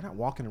they're not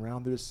walking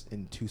around. They're just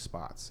in 2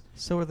 spots.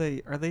 So are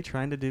they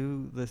trying to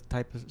do the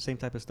same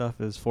type of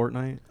stuff as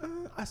Fortnite?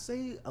 I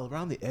say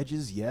around the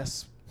edges,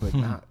 yes, but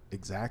not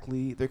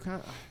exactly. They're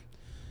kind of.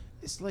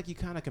 It's like you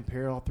kind of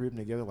compare all 3 of them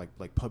together, like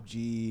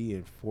PUBG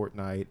and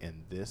Fortnite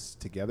and this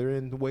together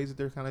in the ways that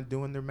they're kind of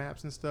doing their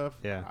maps and stuff.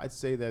 Yeah. I'd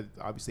say that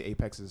obviously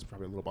Apex is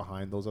probably a little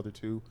behind those other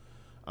 2,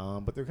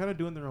 but they're kind of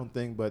doing their own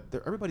thing. But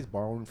everybody's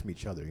borrowing from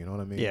each other. You know what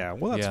I mean? Yeah.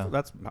 Well, Yeah.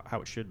 that's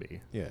how it should be.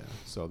 Yeah.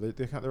 So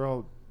they're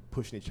all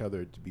pushing each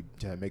other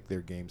to make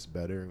their games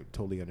better.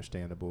 Totally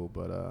understandable.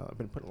 But I've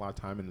been putting a lot of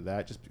time into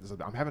that just because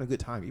I'm having a good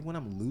time. Even when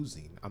I'm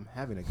losing, I'm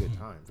having a good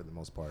time for the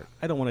most part.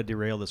 I don't want to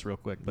derail this real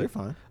quick, but You're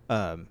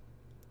fine.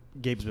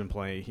 Gabe's been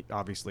playing.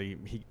 Obviously,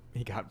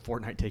 he got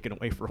Fortnite taken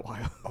away for a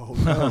while. Oh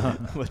no.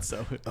 But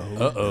so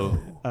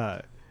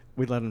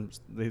we let him.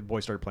 The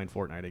boys started playing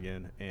Fortnite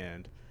again,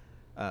 and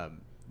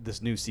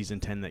this new season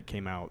 10 that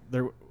came out,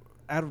 there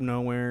out of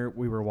nowhere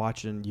we were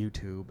watching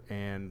YouTube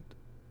and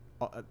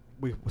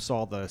we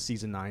saw the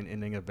season 9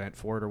 ending event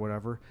for it or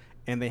whatever,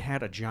 and they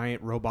had a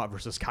giant robot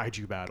versus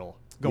kaiju battle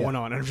going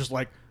on, and I'm just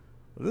like,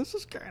 this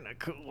is kind of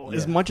cool.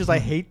 As much as I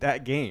hate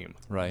that game,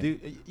 Right.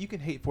 Dude, you can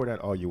hate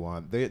Fortnite all you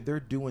want. They're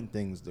doing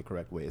things the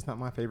correct way. It's not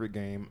my favorite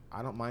game.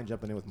 I don't mind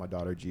jumping in with my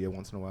daughter Gia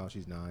once in a while.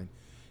 She's 9,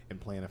 and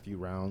playing a few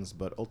rounds.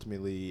 But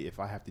ultimately, if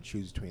I have to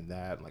choose between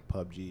that and like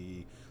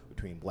PUBG,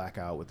 between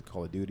Blackout with the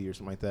Call of Duty or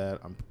something like that,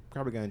 I'm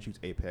probably gonna choose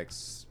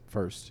Apex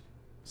first.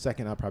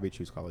 Second, I'll probably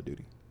choose Call of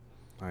Duty.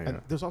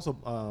 And there's also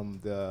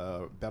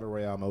the battle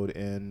royale mode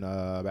in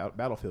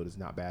Battlefield is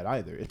not bad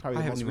either. It's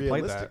probably the most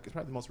realistic. It's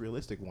probably the most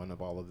realistic one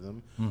of all of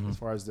them. As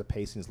far as the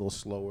pacing is a little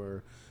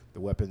slower.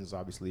 The weapons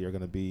obviously are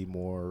going to be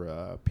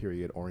more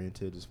period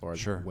oriented as far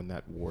as when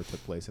that war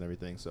took place and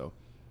everything. So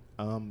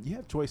you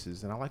have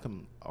choices, and I like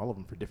them all of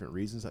them for different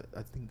reasons.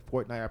 I think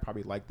Fortnite I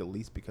probably like the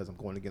least because I'm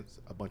going against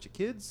a bunch of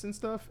kids and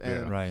stuff,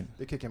 and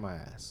they're kicking my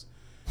ass.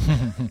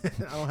 I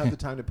don't have the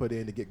time to put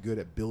in to get good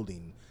at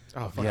building.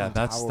 Yeah,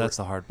 that's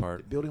the hard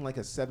part. Building like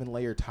a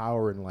 7-layer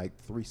tower in like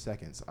 3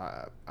 seconds.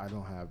 I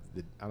don't have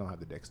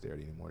the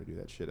dexterity anymore to do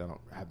that shit. I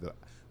don't have the.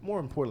 More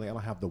importantly, I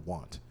don't have the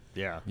want.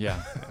 Yeah.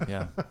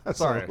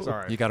 Sorry.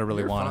 You got to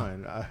really You're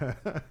want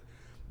fine.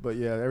 But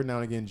yeah, every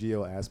now and again,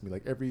 Gio asks me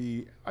like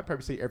I'd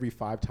probably say every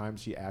 5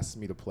 times she asks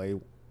me to play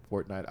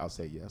Fortnite, I'll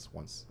say yes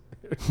once.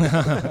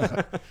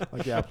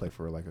 Like I'll play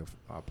for like an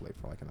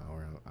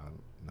hour. I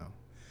don't know.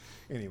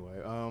 Anyway,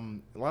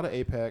 a lot of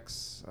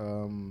Apex.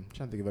 Trying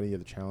to think of any of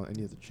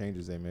the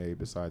changes they made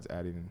besides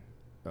adding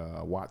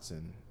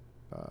Watson,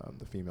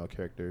 the female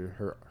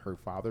character. Her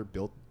father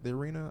built the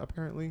arena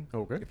apparently.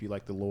 Okay. If you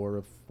like the lore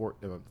of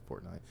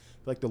Fortnite,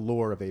 like the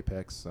lore of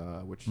Apex,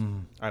 which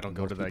I don't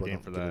go to that game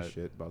for that.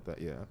 Shit about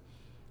that, yeah.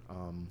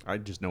 I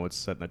just know it's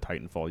set in a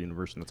Titanfall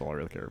universe, and that's all I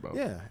really care about.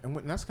 Yeah, and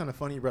that's kind of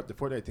funny you brought up the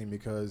Fortnite thing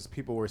because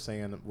people were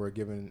saying we're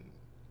giving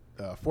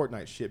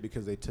Fortnite shit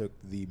because they took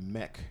the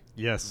mech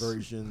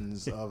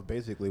versions of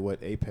basically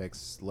what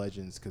Apex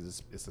Legends,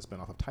 because it's a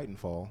spinoff of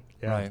Titanfall.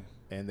 Yeah. Right.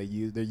 And they're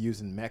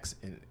using mechs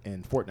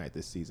in Fortnite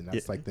this season.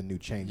 That's like the new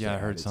change. Yeah, I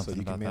heard something so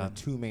you about can man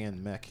that. a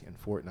 2-man mech in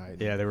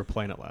Fortnite. Yeah, they were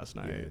playing it last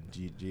night.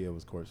 Yeah, Gia,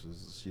 of course,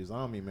 she was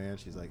on me, man.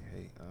 She's like,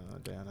 "Hey,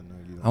 Dad, I know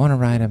you. I want to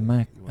ride a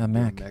mech. You wanna do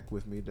a mech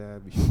with me,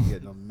 Dad? We should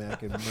get in a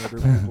mech and murder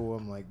people."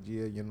 I'm like,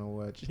 Gia, you know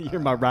what? You're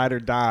my ride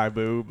or die,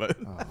 boo. But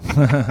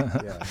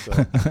yeah, so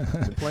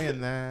been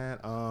playing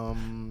that.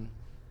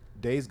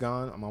 Days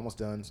Gone, I'm almost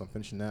done, so I'm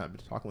finishing that. I've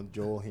been talking with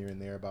Joel here and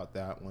there about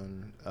that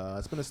one.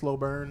 It's been a slow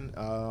burn,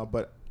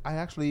 but I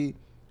actually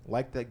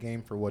like that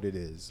game for what it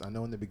is. I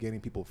know in the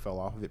beginning people fell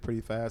off of it pretty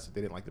fast.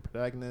 They didn't like the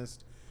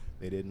protagonist.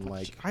 They didn't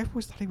like. I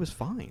always thought he was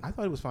fine. I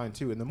thought he was fine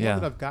too. And the more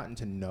that I've gotten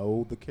to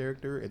know the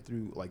character and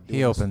through like doing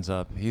he opens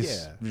up.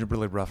 He's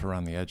really rough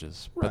around the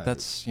edges, but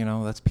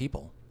that's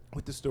people.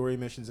 With the story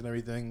missions and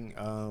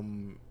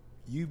everything,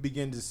 you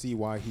begin to see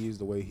why he is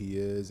the way he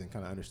is and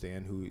kind of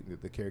understand who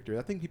the character is.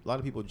 I think a lot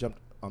of people jumped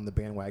on the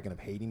bandwagon of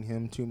hating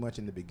him too much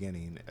in the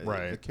beginning.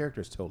 Right. The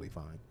character is totally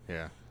fine.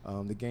 Yeah.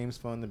 The game's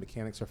fun. The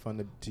mechanics are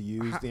fun to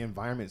use. The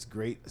environment's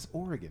great. It's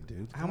Oregon,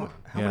 dude. How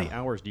many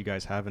hours do you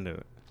guys have into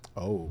it?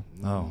 Oh,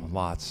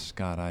 lots.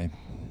 God, I've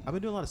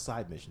been doing a lot of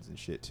side missions and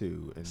shit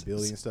too, and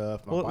building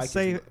stuff. My well, bike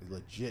say- is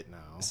legit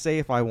now. Say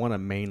if I want to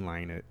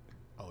mainline it.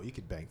 Oh, you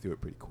could bang through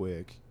it pretty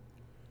quick.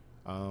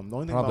 The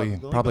only thing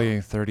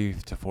probably 30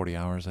 to 40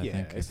 hours. I think.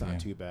 Yeah, it's not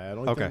too bad.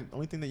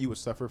 Only thing that you would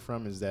suffer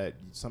from is that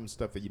some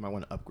stuff that you might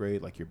want to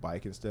upgrade, like your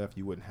bike and stuff,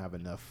 you wouldn't have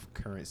enough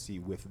currency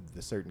with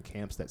the certain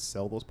camps that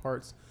sell those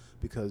parts,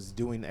 because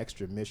doing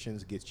extra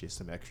missions gets you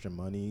some extra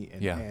money.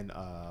 And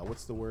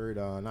what's the word?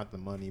 Not the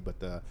money, but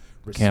the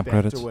respect camp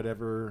credits or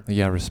whatever.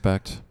 Yeah,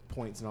 respect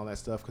points and all that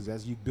stuff. Because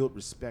as you build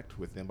respect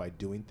with them by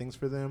doing things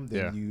for them,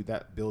 then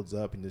that builds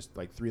up, and there's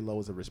like 3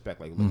 levels of respect,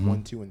 like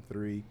 1, 2, and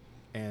 3.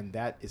 And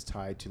that is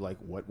tied to like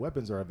what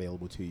weapons are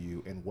available to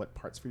you and what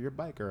parts for your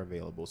bike are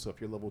available. So if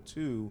you're level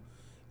 2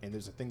 and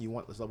there's a thing you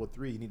want that's level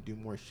 3, you need to do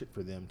more shit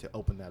for them to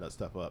open that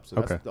stuff up. So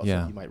that's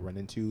also you might run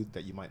into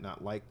that you might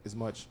not like as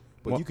much,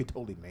 but you could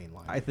totally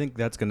mainline. I think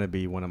that's going to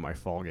be one of my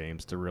fall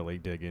games to really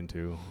dig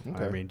into.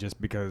 Okay. I mean,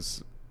 just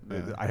because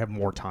I have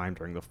more time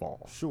during the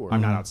fall. Sure. I'm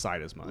not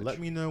outside as much. Let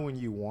me know when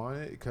you want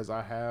it, because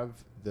I have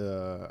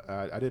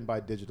I didn't buy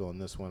digital on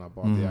this one. I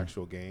bought the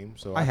actual game.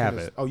 So I have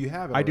it. Oh, you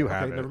have it? I do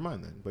have it. Never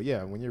mind then. But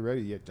yeah, when you're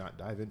ready,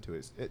 dive into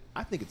it.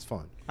 I think it's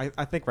fun.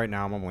 I think right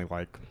now I'm only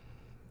like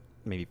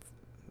maybe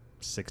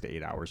 6 to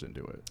 8 hours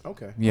into it.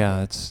 Okay.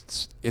 Yeah,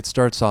 it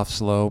starts off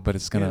slow, but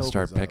it's gonna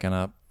start picking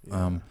up.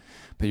 Yeah.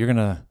 But you're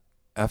gonna,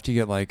 after you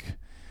get like,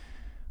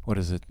 what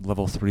is it,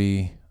 level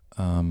 3?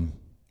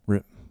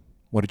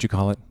 What did you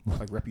call it?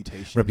 Like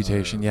reputation.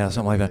 Reputation, yeah,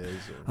 something like that.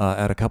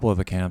 At a couple of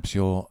the camps,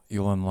 you'll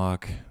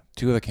unlock.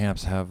 2 of the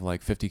camps have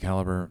like 50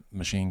 caliber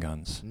machine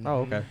guns. Mm-hmm. Oh,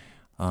 okay.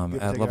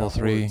 At level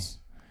 3,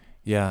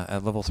 Yeah,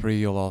 at level 3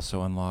 you'll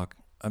also unlock.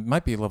 It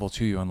might be level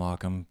 2 you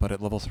unlock them, but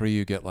at level 3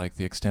 you get like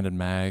the extended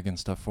mag and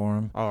stuff for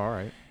them. Oh, all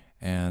right.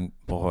 And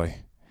boy, I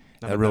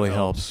that bet really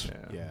helps.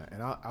 Yeah,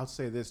 and I'll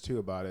say this too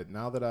about it.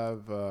 Now that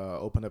I've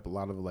opened up a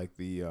lot of like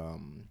the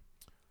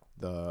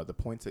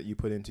points that you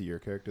put into your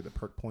character, the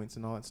perk points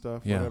and all that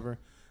stuff, Yeah. whatever.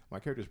 My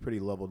character's pretty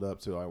leveled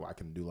up, so I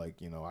can do like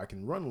I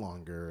can run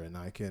longer, and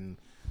I can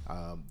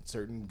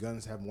certain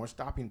guns have more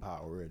stopping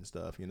power and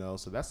stuff,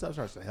 So that stuff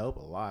starts to help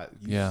a lot.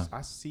 Yeah.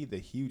 I see the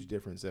huge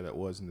difference that it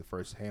was in the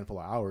first handful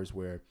of hours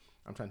where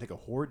I'm trying to take a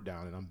horde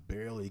down and I'm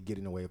barely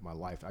getting away with my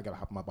life. I gotta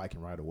hop on my bike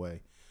and ride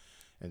away,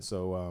 and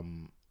so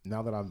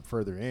now that I'm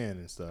further in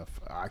and stuff,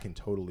 I can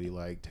totally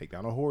like take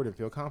down a horde and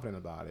feel confident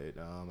about it.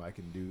 I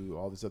can do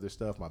all this other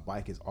stuff. My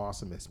bike is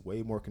awesome. It's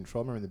way more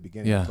control. Remember in the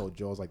beginning, I told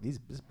Joe, I was like, this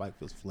bike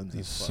feels flimsy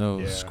as fuck. So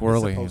Yeah.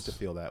 squirrely. It's supposed to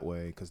feel that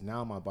way because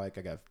now my bike,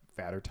 I got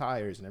fatter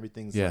tires and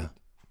everything's Yeah. like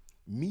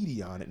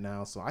meaty on it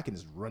now, so I can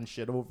just run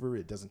shit over.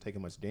 It doesn't take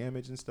much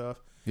damage and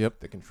stuff.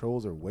 Yep. The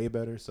controls are way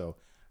better, so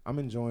I'm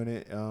enjoying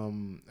it.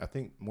 I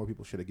think more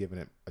people should have given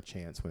it a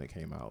chance when it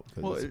came out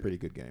because it's a pretty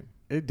good game.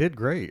 It did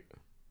great.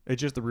 It's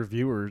just all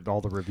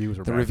the reviews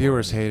were The bad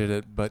reviewers for it. hated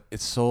it, but it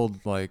sold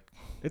like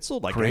It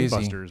sold like crazy.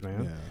 gangbusters,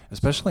 man. Yeah.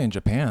 especially in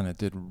Japan. It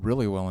did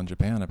really well in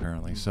Japan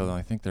apparently. So Mhm.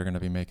 I think they're going to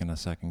be making a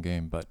second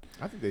game, but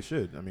I think they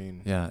should. I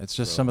mean, yeah, it's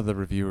just So- some of the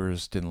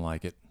reviewers didn't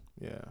like it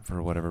yeah.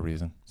 for whatever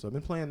reason. So I've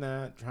been playing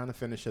that, trying to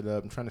finish it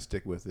up. I'm trying to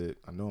stick with it.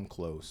 I know I'm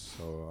close,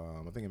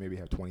 so I think I maybe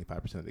have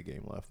 25% of the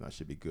game left, and that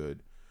should be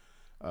good.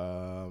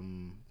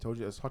 Told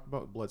you I talked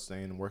about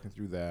Bloodstain and working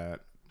through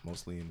that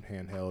mostly in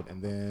handheld, and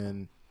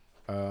then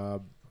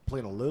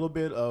playing a little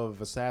bit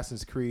of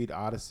Assassin's Creed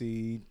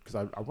Odyssey because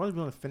I was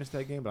going to finish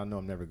that game, but I know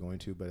I'm never going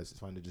to. But it's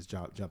fun to just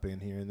jump in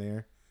here and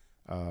there.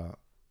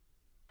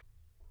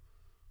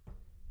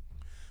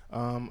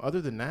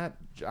 Other than that,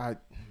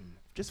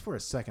 just for a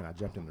second, I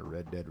jumped into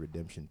Red Dead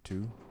Redemption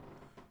 2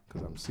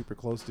 because I was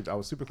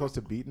super close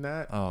to beating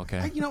that. Oh, okay.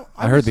 I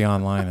I heard was- the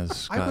online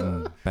has I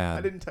gotten bad.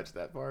 I didn't touch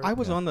that part. I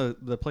was on the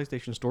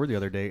PlayStation Store the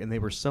other day, and they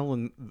were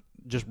selling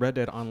just Red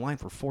Dead Online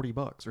for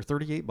 $40 or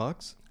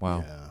 $38.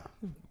 Wow.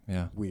 Yeah,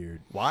 Yeah.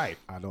 weird. Why?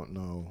 I don't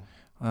know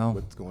Well,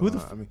 what's going Who on.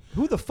 the I mean,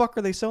 Who the fuck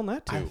are they selling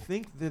that to? I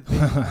think that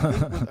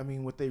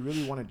what they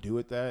really want to do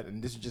with that,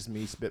 and this is just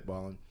me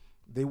spitballing,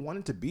 they want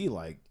it to be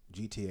like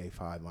GTA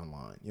 5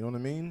 online. You know what I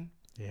mean?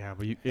 Yeah,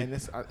 but And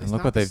it's and not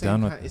look what the they've same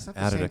done with kind- it's not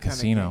the added same a kind of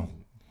casino.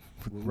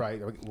 game. Right.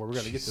 Well, we're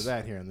going to get to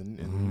that here in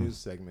the news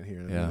segment here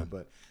in a Yeah. minute.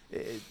 But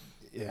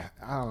yeah,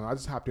 I don't know. I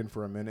just hopped in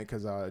for a minute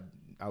because I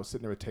was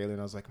sitting there with Taylor and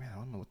I was like, man, I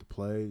don't know what to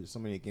play. There's so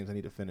many games I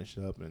need to finish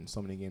up and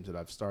so many games that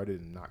I've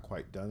started and not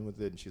quite done with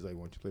it. And she's like,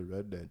 why don't you play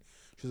Red Dead?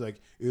 She's like,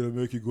 it'll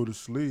make you go to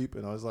sleep.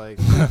 And I was like,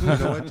 you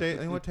know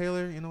what,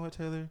 Taylor? You know what,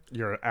 Taylor?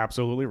 You're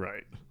absolutely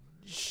right.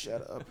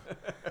 Shut up.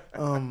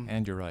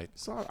 And you're right.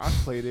 So I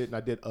played it and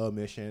I did a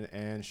mission,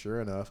 and sure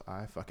enough,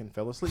 I fucking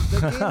fell asleep.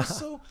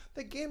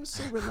 The game is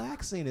so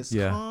relaxing. It's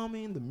Yeah.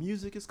 calming. The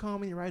music is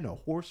calming. You're riding a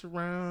horse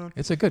around,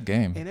 It's a good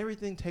game. and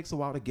everything takes a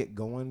while to get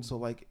going. So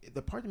like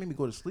the part that made me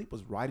go to sleep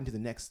was riding to the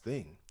next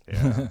thing.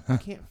 Yeah. I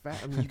can't.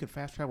 I mean, you can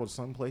fast travel to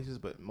some places,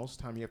 but most of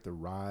the time you have to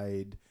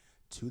ride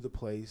to the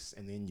place,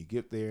 and then you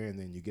get there, and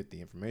then you get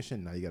the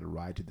information. Now you got to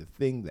ride to the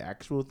thing, the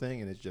actual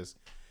thing, and it's just.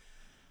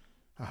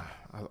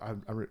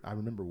 I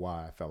remember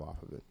why I fell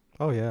off of it.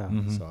 Oh yeah.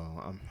 Mhm. So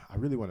I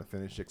really want to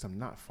finish it because I'm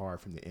not far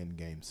from the end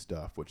game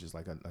stuff, which is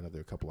like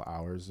another couple of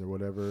hours or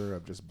whatever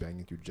of just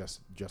banging through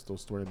just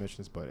those story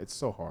missions. But it's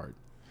so hard.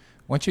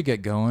 Once you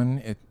get going,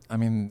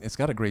 it's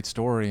got a great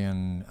story,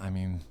 and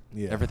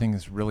Yeah. everything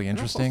is really And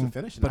I'm supposed interesting, to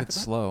finish it. but I it's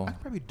could- slow. I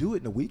could probably do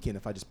it in a weekend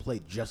if I just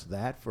played just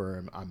that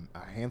for a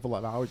handful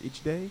of hours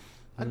each day.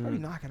 I'd probably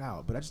knock it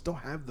out, but I just don't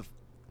have the.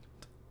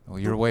 Well,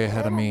 you're way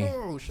ahead of me.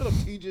 Oh, shut up,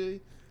 TJ.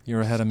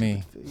 You're ahead of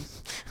me. Stupid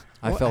face.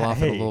 I Well, fell off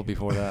it a hey. little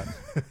before that.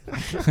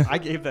 I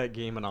gave that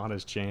game an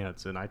honest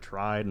chance, and I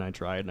tried and I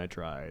tried and I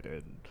tried,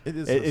 and It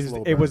is.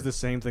 it was the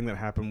same thing that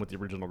happened with the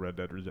original Red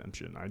Dead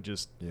Redemption.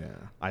 Yeah.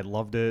 I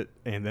loved it,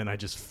 and then I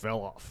just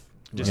fell off.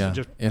 Yeah,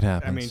 it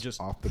happens. I mean, just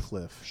Off the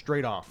cliff.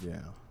 straight off. Yeah.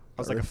 I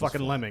was like a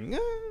fucking lemming.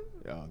 Oh,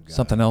 God.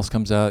 Something else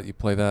comes out, you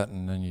play that,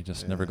 and then you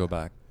just never Yeah. go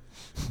back.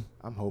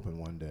 I'm hoping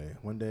one day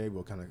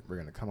we're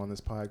gonna come on this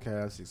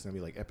podcast. It's gonna be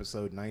like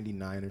episode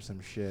 99 or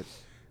some shit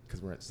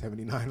because we're at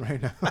 79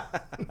 right now.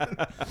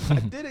 I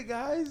did it,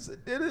 guys. I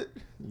did it.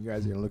 You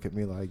guys are gonna look at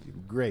me like,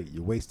 great,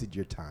 you wasted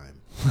your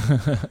time.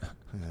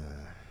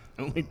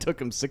 Only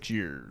took him 6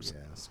 years.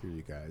 Yeah, screw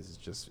you guys.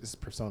 It's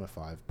Persona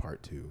 5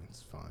 Part 2.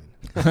 It's fine.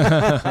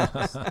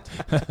 It's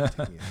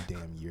taking a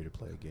damn year to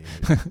play a game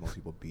that most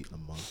people beat in a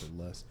month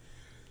or less.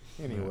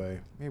 Anyway,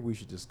 maybe we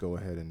should just go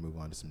ahead and move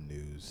on to some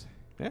news.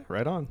 Yeah,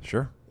 right on.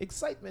 Sure.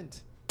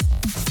 Excitement.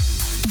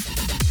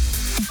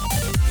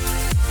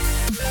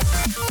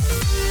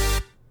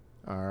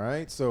 All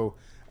right, so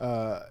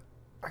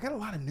I got a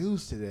lot of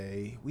news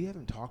today. We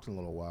haven't talked in a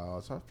little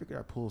while, so I figured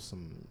I'd pull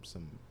some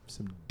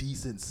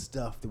decent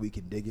stuff that we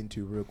can dig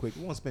into real quick.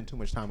 We won't spend too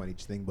much time on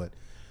each thing, but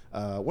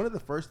one of the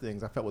first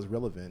things I felt was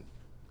relevant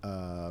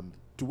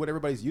to what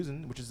everybody's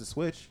using, which is the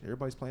Switch.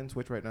 Everybody's playing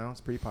Switch right now.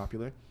 It's pretty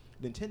popular.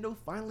 Nintendo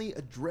finally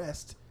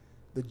addressed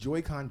the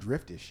Joy-Con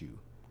drift issue.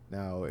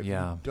 Now, if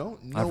Yeah, you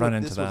don't know I've run what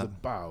into this was that.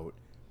 about,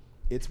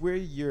 it's where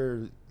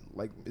you're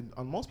like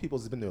on most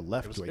people's, it's been their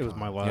left Joy-Con. It was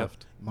my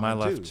left. My Mine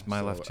left,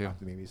 my left too.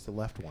 Maybe it's the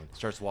left one.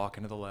 Starts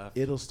walking to the left.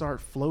 It'll start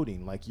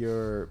floating like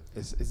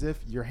as if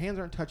your hands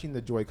aren't touching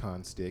the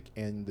Joy-Con stick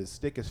and the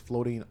stick is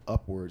floating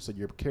upwards, so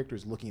your character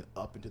is looking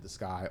up into the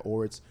sky,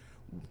 or it's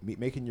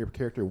making your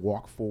character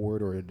walk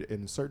forward or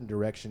in a certain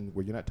direction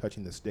where you're not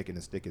touching the stick and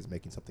the stick is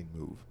making something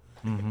move.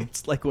 Mhm.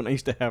 It's like when I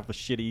used to have the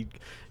shitty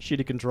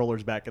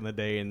controllers back in the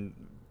day, and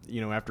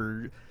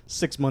after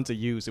 6 months of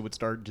use, it would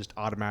start just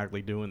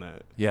automatically doing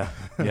that. Yeah,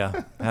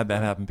 yeah. Had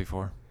that happen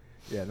before.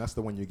 Yeah, and that's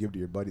the one you give to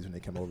your buddies when they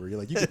come over. You're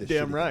like, you get the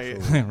Damn shitty right.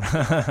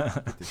 controller.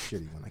 Get the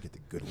shitty one. I get the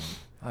good one.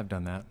 I've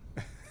done that.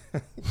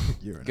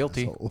 You're an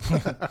Guilty. asshole.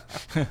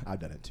 I've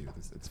done it too.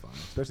 It's fine,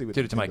 especially with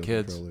Did it to my Nintendo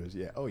kids. controllers.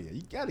 Yeah. Oh yeah.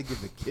 You gotta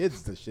give the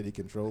kids the shitty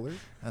controllers.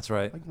 That's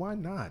right. Like, why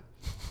not?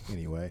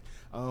 Anyway,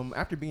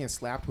 after being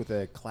slapped with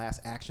a class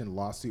action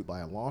lawsuit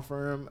by a law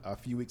firm a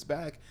few weeks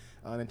back,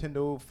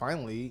 Nintendo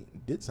finally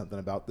did something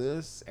about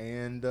this,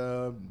 and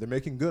they're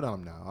making good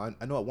on them now.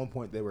 I know at one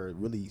point they were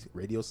really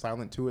radio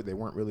silent to it. They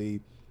weren't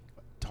really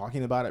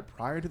talking about it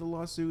prior to the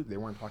lawsuit. They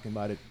weren't talking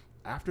about it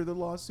after the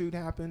lawsuit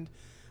happened.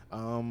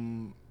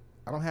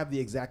 I don't have the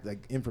exact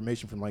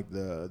information from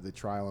the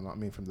trial,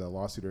 and from the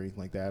lawsuit or anything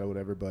like that or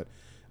whatever, but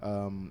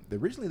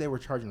originally they were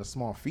charging a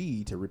small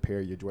fee to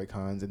repair your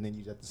Joy-Cons, and then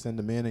you'd have to send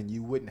them in, and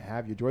you wouldn't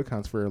have your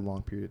Joy-Cons for a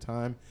long period of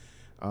time.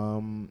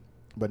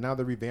 But now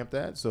they revamped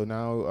that, so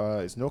now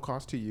it's no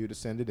cost to you to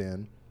send it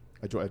in,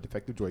 a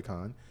defective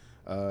Joy-Con.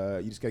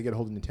 You just got to get a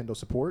hold of Nintendo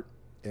support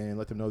and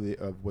let them know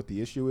what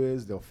the issue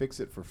is. They'll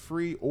fix it for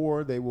free,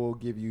 or they will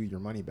give you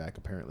your money back,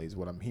 apparently, is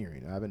what I'm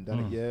hearing. I haven't done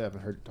it yet. I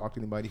haven't talked to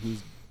anybody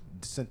who's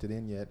sent it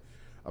in yet.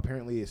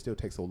 Apparently, it still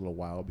takes a little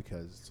while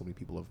because so many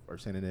people are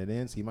sending it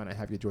in, so you might not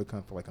have your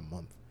Joy-Con for like a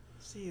month,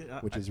 See,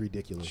 which is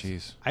ridiculous.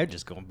 Jeez. I'd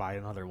just go and buy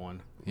another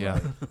one. Yeah.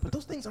 But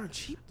those things aren't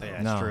cheap, though.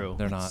 Yeah, No, it's true.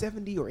 they're Like not.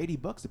 $70 or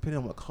 $80 depending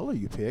on what color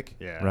you pick.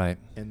 Yeah. Right.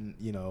 And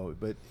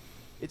but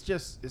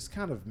it's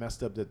kind of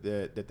messed up that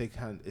they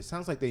it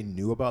sounds like they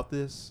knew about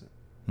this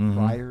Mhm.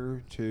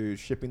 prior to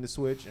shipping the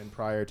Switch and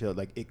prior to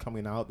it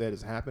coming out that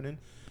it's happening,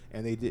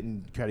 and they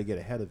didn't try to get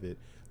ahead of it.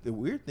 The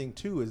weird thing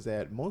too is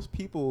that most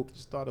people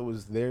just thought it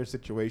was their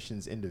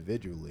situations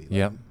individually.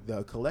 Yep.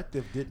 The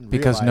collective didn't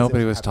Because realize it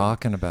nobody was happening.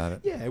 talking about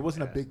it. Yeah, it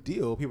wasn't a big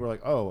deal. People were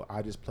like, "Oh,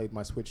 I just played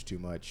my Switch too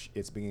much.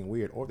 It's being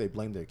weird." Or they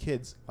blamed their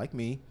kids, like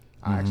me.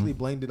 I actually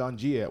blamed it on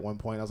Gia at one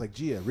point. I was like,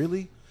 "Gia,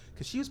 really?"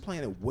 Because she was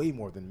playing it way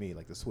more than me,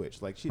 like the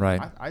Switch. Like Right.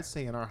 I'd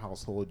say in our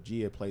household,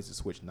 Gia plays the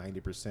Switch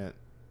 90%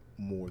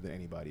 more than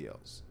anybody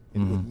else,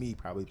 and with me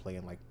probably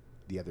playing like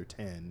the other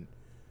 10.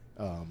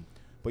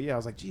 But yeah, I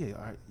was like, "Gia,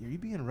 are you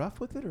being rough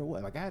with it or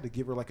what?" Like I had to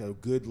give her like a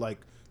good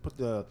put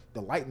the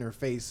light in her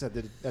face at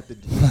the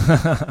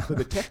the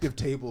detective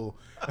table,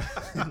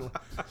 and,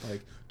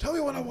 like, tell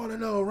me what I want to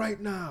know right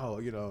now,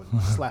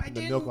 slapping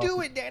the milk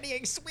off Daddy,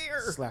 I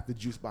swear. slap the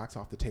juice box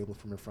off the table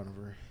from in front of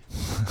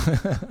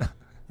her.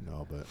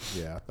 But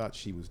yeah, I thought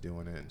she was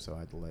doing it, and so I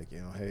had to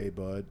hey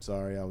bud,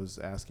 sorry I was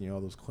asking you all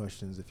those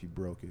questions if you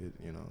broke it,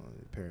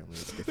 apparently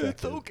it's defective.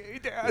 It's okay,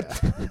 Dad.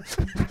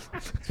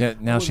 Yeah,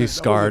 now That she's wasn't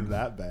scarred.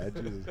 that bad.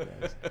 Jesus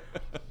Christ.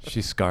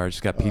 She's scarred.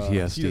 She's got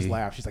PTSD. She just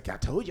laughed. She's like, "I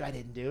told you I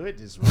didn't do it."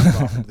 Just runs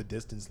off into the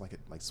distance like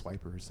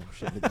Swiper or some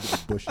shit into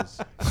the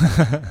bushes.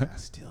 I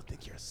still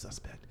think you're a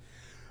suspect.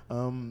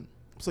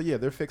 So yeah,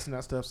 they're fixing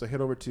that stuff. So head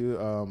over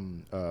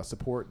to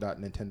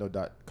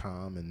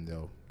support.nintendo.com and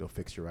they'll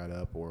fix you right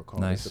up, or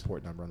call Nice. the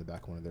support number on the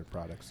back of one of their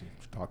products and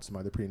talk to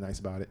somebody. They're pretty nice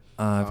about it.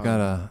 I've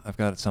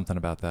got something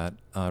about that.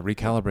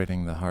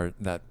 Recalibrating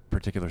that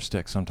particular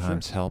stick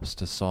sometimes helps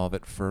to solve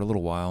it for a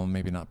little while,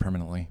 maybe not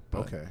permanently.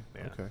 But Okay.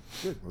 Yeah. Okay.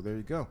 Good. Well, there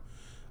you go.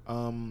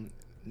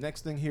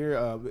 Next thing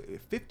here,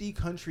 50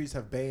 countries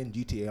have banned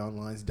GTA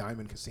Online's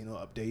Diamond Casino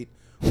update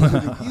over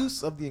the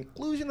use of the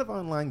inclusion of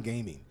online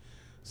gaming.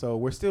 So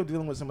we're still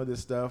dealing with some of this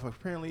stuff.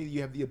 Apparently,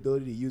 you have the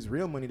ability to use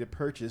real money to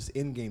purchase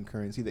in-game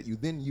currency that you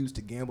then use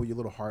to gamble your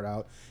little heart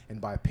out and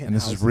buy penthouses. And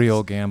this is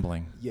real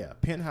gambling. Yeah,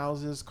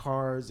 penthouses,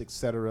 cars,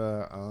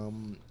 etc.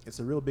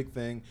 It's a real big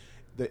thing.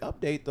 The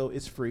update, though,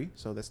 is free,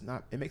 so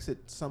it makes it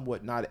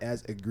somewhat not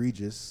as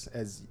egregious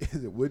as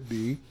it would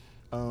be.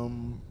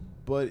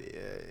 But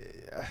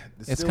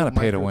It's kinda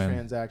pay to win.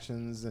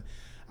 Transactions.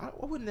 I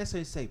wouldn't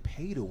necessarily say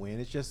pay to win.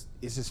 It's just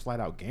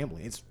flat out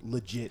gambling. It's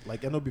legit.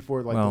 Like I know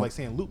before, like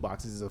saying loot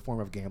boxes is a form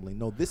of gambling.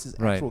 No, this is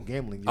Right. actual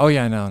gambling. Oh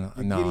yeah, no,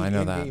 You're no, getting I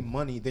know that. in-game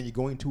money. Then you're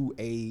going to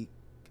a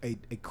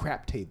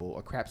craps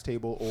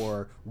table,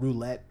 or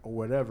roulette or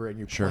whatever, and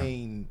you're Sure.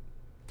 playing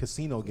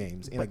casino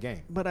games in a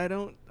game. But I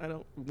don't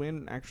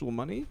win actual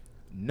money.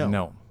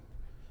 No.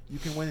 You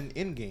can win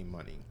in-game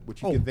money,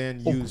 which you Oh, can then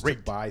use to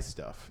great. buy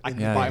stuff. I in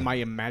can the buy game. my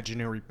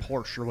imaginary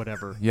Porsche or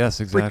whatever. Yes,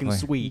 exactly. Freaking You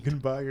sweet. can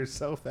buy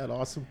yourself that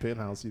awesome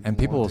penthouse. And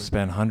people will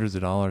spend hundreds of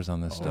dollars on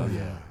this Oh stuff.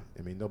 yeah,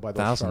 I mean they'll buy those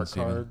Thousands shark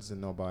even. cards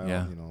and they'll buy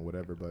Yeah.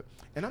 whatever. But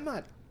I'm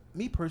not,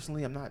 me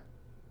personally, I'm not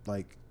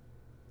like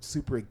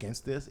super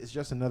against this. It's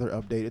just another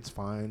update. It's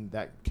fine.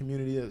 That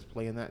community that's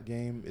playing that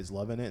game is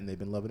loving it, and they've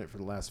been loving it for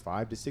the last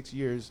 5 to 6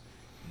 years.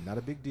 Not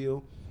a big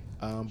deal.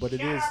 But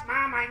it is. Shut up,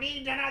 Mom. I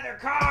need another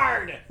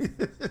card.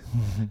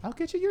 I'll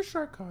get you your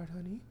shark card,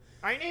 honey.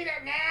 I need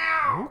it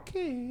now.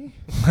 Okay.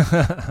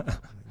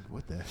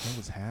 What the hell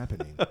is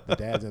happening? The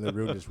dad's in the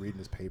room just reading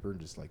his paper and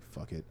just like,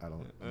 fuck it. I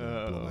don't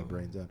blow my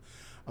brains out.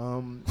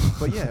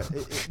 But yeah,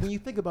 when you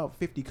think about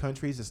 50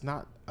 countries, it's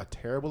not a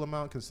terrible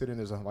amount considering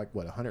there's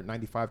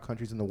 195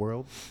 countries in the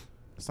world.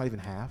 It's not even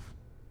half,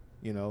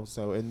 you know.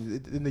 So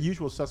and the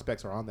usual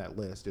suspects are on that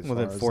list. Well,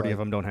 then 40 of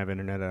them don't have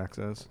internet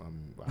access.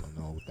 I don't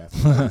know.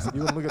 That's if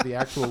you look at the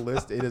actual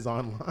list, it is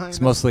online.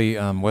 It's mostly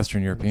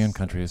Western European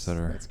countries that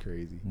are That's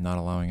crazy. not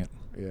allowing it.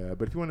 Yeah,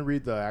 but if you want to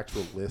read the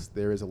actual list,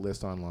 there is a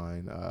list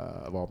online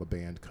of all the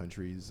banned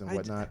countries and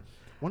whatnot.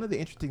 One of the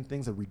interesting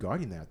things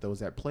regarding that, though, is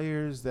that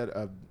players that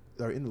are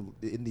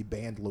in the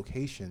banned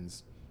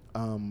locations,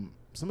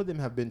 some of them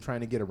have been trying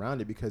to get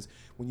around it because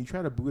when you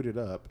try to boot it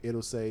up,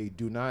 it'll say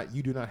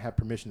you do not have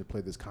permission to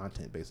play this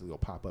content. Basically, it'll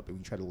pop up and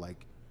you try to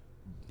like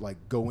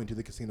go into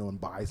the casino and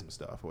buy some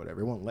stuff or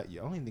whatever. It won't let you.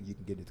 I don't even think you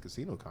can get into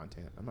casino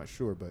content. I'm not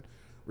sure, but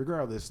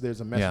regardless,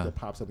 there's a message that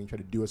pops up when you try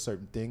to do a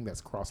certain thing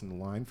that's crossing the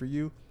line for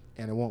you,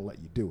 and it won't let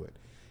you do it.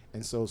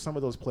 And so some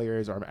of those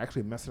players are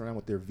actually messing around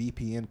with their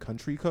VPN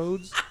country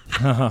codes,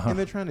 and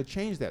they're trying to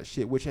change that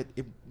shit. Which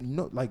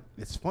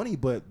it's funny,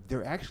 but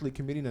they're actually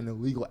committing an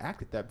illegal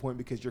act at that point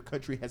because your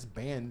country has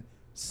banned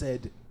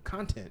said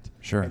content.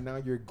 Sure. And now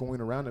you're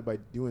going around it by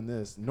doing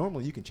this.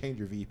 Normally, you can change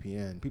your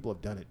VPN. People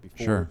have done it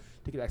before Sure.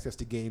 to get access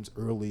to games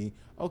early.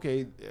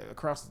 Okay,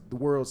 across the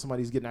world,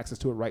 somebody's getting access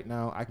to it right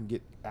now. I can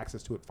get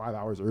access to it 5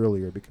 hours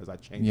earlier because I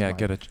changed. Yeah, my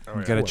get a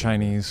whatever.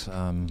 Chinese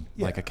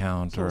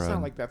account So or it's not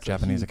a like that's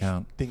Japanese a huge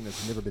account. thing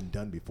that's never been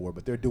done before,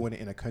 but they're doing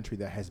it in a country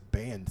that has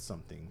banned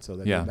something. So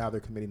that Yeah. now they're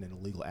committing an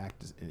illegal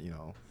act. You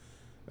know,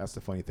 that's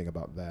the funny thing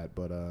about that.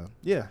 But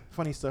yeah,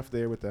 funny stuff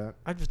there with that.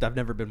 I've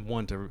never been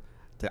one to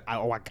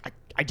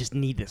I just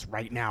need this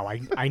right now.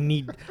 I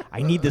need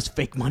this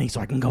fake money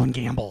so I can go and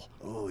gamble.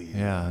 Oh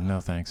Yeah, no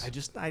thanks.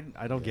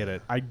 I don't get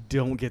it. I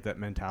don't get that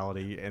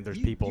mentality, and there's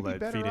people You'd be that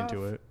better feed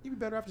into off- it. You'd be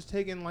better off just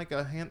taking like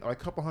a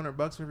couple $100,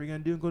 whatever you're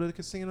gonna do, and go to the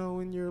casino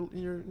in your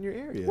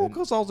area. Well,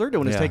 because all they're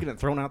doing is Yeah. taking it and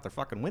throwing it out their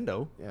fucking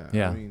window.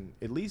 Yeah. I mean,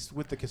 at least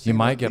with the casino, You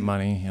might get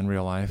money in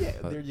real life. Yeah,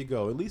 but there you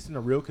go. At least in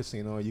a real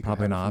casino, you can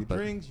Probably have not, a few but-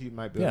 drinks. You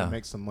might be able Yeah. to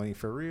make some money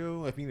for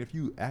real. I mean, if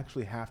you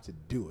actually have to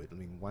do it, I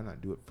mean, why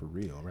not do it for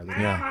real? Rather than,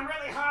 Yeah. I'm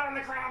really hot on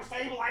the crown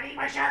table. I need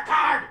my shark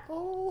card.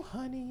 oh,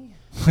 honey,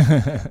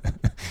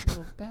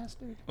 little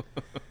bastard.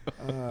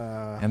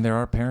 And there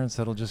are parents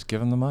that'll just give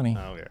them the money.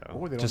 Oh yeah.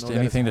 Or they don't Just know that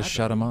it's anything to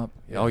shut them happening. up.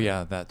 Yeah. Oh,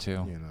 yeah, that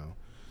too. You know,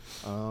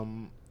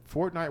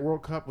 Fortnite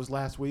World Cup was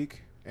last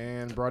week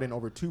and brought in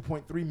over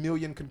 2.3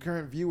 million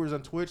concurrent viewers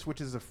on Twitch, which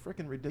is a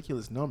freaking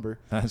ridiculous number.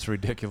 That's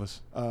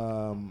ridiculous.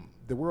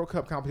 The World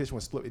Cup competition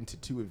was split into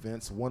 2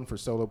 events, one for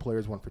solo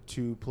players, one for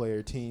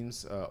 2-player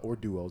teams, or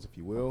duos, if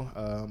you will.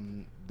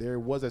 There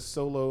was a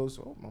solos.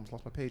 Oh, I almost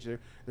lost my page there.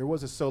 There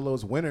was a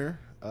solos winner,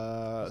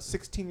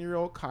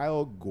 16-year-old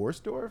Kyle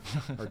Gorsdorf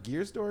or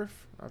Giersdorf.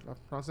 I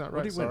pronounced that What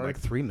right. did he win? Sorry.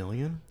 Like $3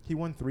 million? He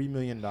won $3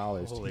 million.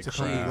 Holy He took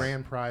home the crap.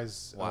 grand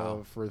prize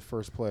Wow. for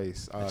first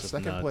place. That's just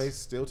Second nuts. place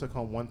still took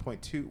home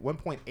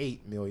 1.8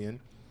 million.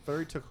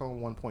 Third took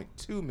home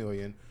 1.2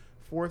 million.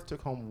 Fourth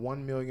took home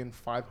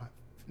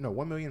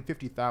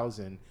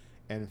 1,050,000,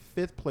 and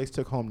fifth place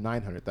took home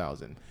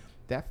 900,000.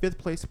 That fifth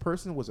place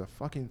person was a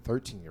fucking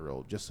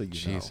 13-year-old. Just so you know.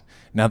 Jeez.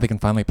 Now they can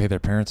finally pay their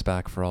parents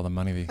back for all the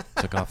money they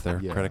took off their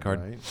Yeah, credit card.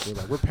 Right? They're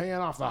like, we're paying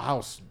off the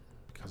house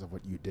because of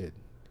what you did.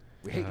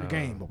 We hate your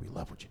game, but we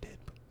love what you did.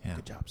 Yeah.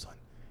 Good job, son.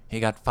 He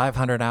got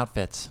 500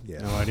 outfits.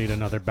 Yeah. No, I need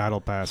another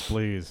battle pass,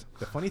 please.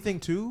 The funny thing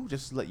too,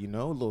 just to let you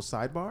know, a little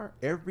sidebar: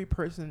 every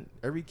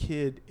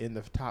kid in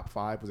the top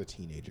 5 was a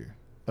teenager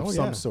of Oh,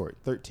 some yeah. sort,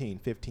 13,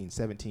 15,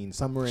 17,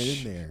 somewhere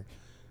in there.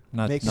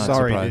 Not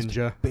Sorry, surprised.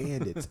 Ninja.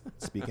 Bandits.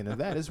 Speaking of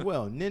that as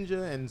well,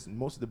 Ninja and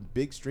most of the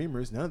big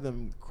streamers, none of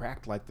them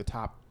cracked like the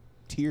top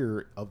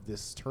tier of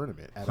this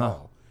tournament at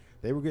all.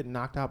 They were getting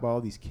knocked out by all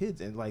these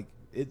kids, and like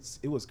it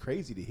was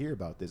crazy to hear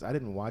about this. I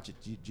didn't watch it.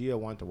 Gia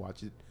wanted to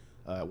watch it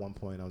at one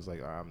point. I was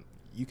like,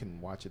 you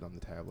can watch it on the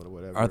tablet or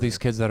whatever. Are these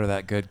kids that are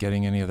that good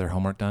getting any of their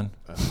homework done?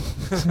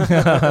 That's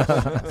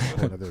a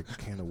whole other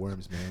can of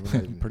worms, man. We're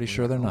not even- Pretty we're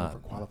sure they're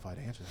qualified- not. qualified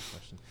to answer that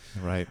question.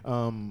 Right.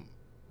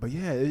 But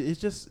yeah, it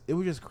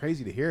was just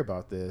crazy to hear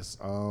about this.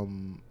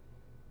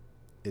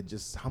 It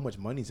just how much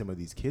money some of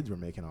these kids were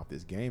making off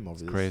this game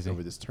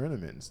over this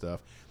tournament and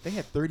stuff. They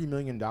had $30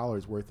 million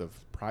worth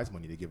of prize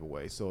money to give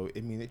away. So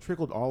I mean, it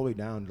trickled all the way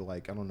down to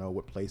like I don't know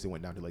what place it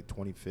went down to, like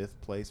 25th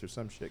place or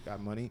some shit.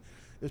 Got money.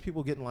 There's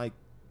people getting like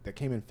that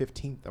came in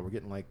 15th that were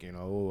getting like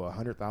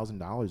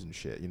 $100,000 and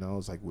shit. You know,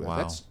 it's like Wow.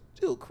 that's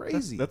still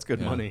crazy. That's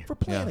good Yeah. money. for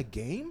playing Yeah. a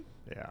game.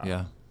 Yeah.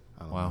 Yeah.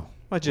 I don't Wow. know.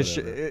 Well, just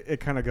Whatever. it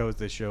kind of goes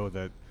to show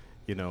that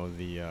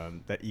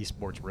that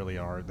esports really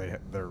are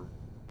they're.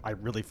 I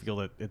really feel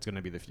that it's going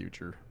to be the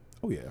future.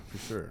 Oh yeah, for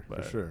sure,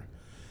 But- for sure.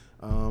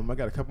 I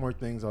got a couple more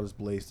things. I'll just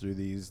blaze through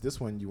these. This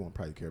one you won't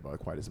probably care about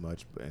quite as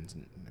much, but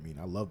I mean,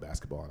 I love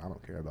basketball and I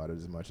don't care about it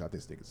as much. I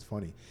just think it's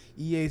funny.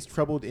 EA's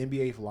troubled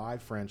NBA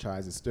Live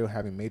franchise is still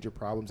having major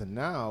problems, and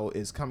now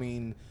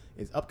upcoming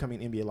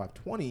NBA Live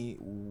 20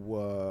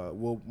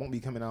 won't be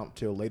coming out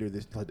till later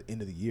like the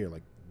end of the year,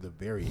 like the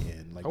very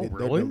end. Like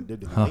really? They're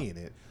delaying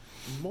it.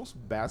 Most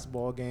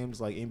basketball games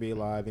like NBA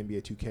Live,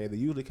 NBA 2K, they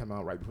usually come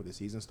out right before the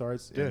season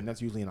starts, and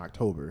that's usually in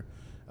October.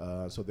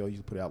 So they'll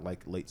usually put it out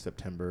like late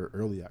September,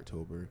 early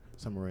October,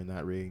 somewhere in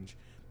that range.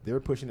 They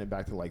were pushing it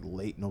back to like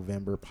late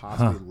November,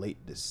 possibly late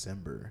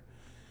December.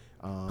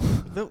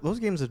 Those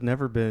games have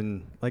never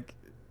been like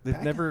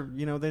they've never,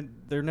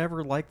 they're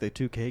never like the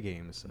 2K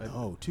games.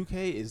 No,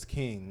 2K is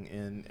king,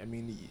 and I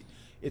mean,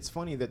 it's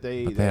funny that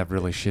they have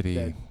really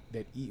shitty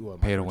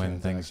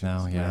pay-to-win things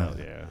now.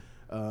 Yeah.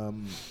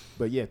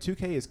 But yeah,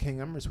 2K is king.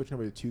 I remember switching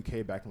over to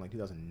 2K back in like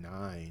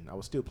 2009. I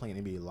was still playing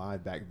NBA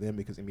Live back then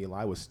because NBA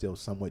Live was still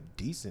somewhat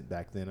decent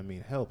back then. I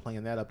mean, hell,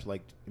 playing that up to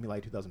like maybe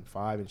like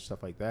 2005 and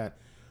stuff like that.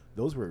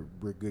 Those were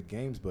good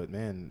games, but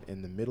man,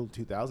 in the middle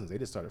 2000s, they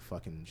just started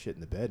fucking shit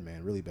in the bed,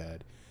 man, really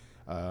bad.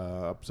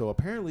 So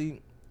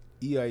apparently,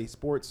 EA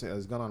Sports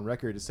has gone on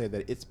record to say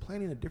that it's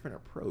planning a different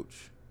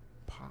approach.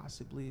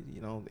 Possibly,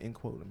 end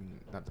quote. I mean,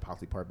 not the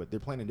possibly part, but they're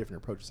planning a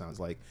different approach, it sounds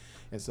like.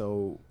 And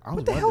so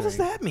what the hell does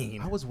that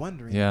mean? I was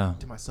wondering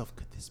to myself,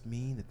 could this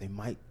mean that they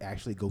might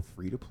actually go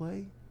free to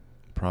play?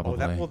 Probably.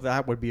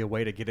 That would be a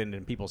way to get it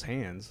in people's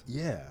hands.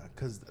 Yeah,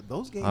 because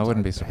those games I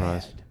wouldn't are be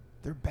surprised. Bad.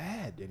 They're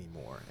bad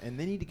anymore, and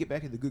they need to get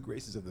back in the good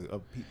graces of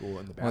people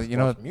in the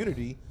basketball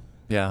community.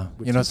 Yeah,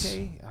 With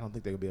 2K, I don't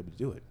think they'll be able to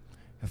do it.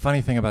 The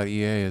funny thing about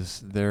EA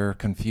is they're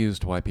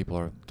confused why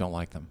people don't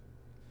like them.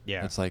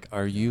 Yeah, it's like,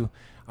 are you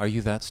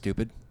that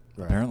stupid?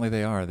 Right. Apparently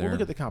they are. Well,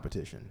 look at the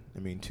competition. I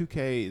mean,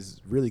 2K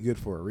is really good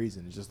for a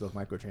reason. It's just those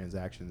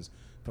microtransactions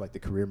for like the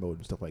career mode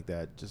and stuff like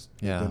that.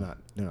 They're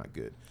not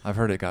good. I've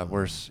heard it got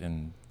worse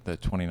in the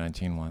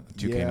 2019 one,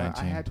 2K19. Yeah,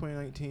 I had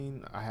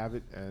 2019. I have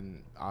it,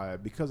 and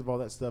because of all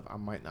that stuff, I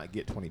might not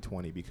get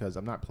 2020 because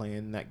I'm not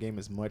playing that game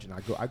as much. And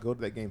I go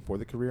to that game for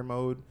the career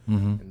mode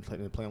and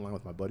play online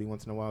with my buddy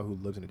once in a while who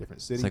lives in a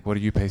different city. It's like, what do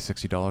you pay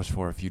 $60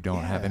 for if you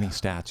don't have any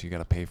stats you got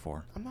to pay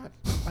for? I'm not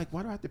like,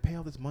 why do I have to pay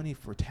all this money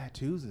for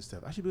tattoos and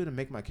stuff? I should be able to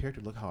make my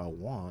character look how I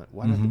want.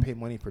 Why do I have to pay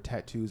money for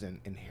tattoos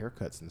and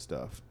haircuts and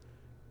stuff?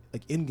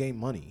 Like in-game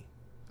money.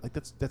 Like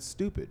that's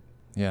stupid.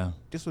 Yeah.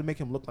 Just would make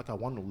him look like I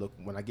want him to look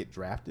when I get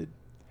drafted.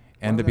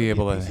 And to be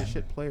able to... Piece of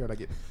shit player and I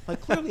get...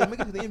 Like, clearly, I'm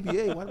making it to the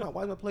NBA.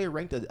 Why is my player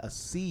ranked a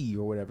C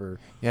or whatever?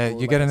 Yeah,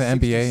 you like get in the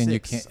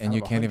NBA and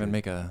you can't even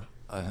make a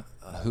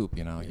hoop,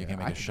 you can't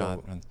make a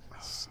shot.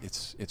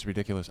 It's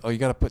ridiculous. Oh, you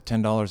got to put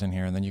 $10 in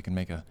here and then you can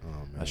make a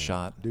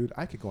shot. Dude,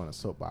 I could go on a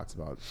soapbox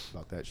about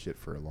that shit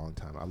for a long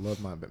time. I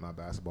love my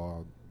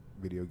basketball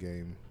video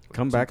game.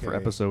 Come 2K. Back for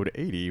episode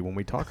 80 when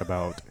we talk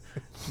about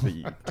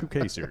the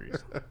 2K series.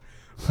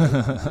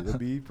 It'll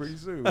be pretty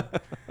soon.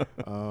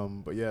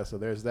 But yeah, so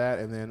there's that.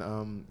 And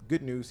then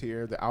good news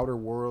here. The Outer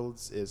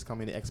Worlds is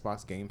coming to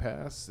Xbox Game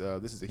Pass.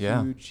 This is a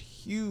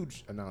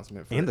huge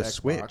announcement for the Xbox.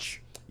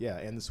 Switch. Yeah,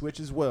 and the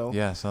Switch as well.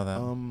 Yeah, I saw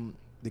that.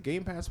 The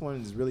Game Pass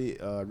one is really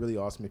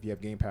awesome if you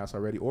have Game Pass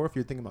already, or if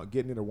you're thinking about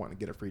getting it or wanting to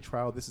get a free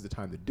trial. This is the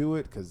time to do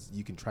it because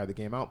you can try the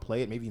game out,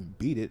 play it, maybe even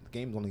beat it. The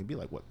game's only going to be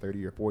like,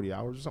 30 or 40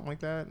 hours or something like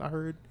that, I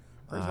heard.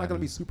 Or it's not going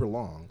to be super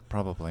long.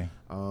 Probably.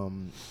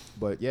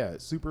 But yeah,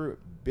 super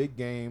big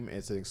game.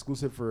 It's an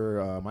exclusive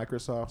for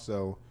Microsoft.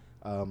 So,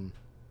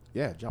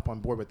 yeah, jump on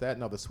board with that.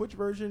 Now, the Switch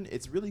version,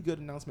 it's really good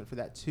announcement for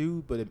that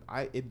too. But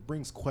it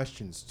brings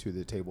questions to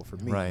the table for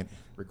me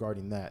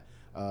regarding that.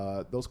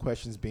 Those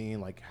questions being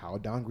like, how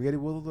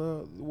downgraded will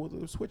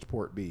the Switch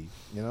port be?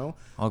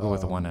 I'll go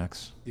with the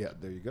 1X. Yeah,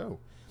 there you go.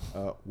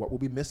 What will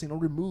be missing or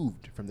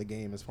removed from the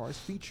game as far as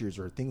features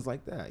or things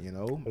like that?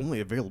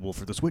 Only available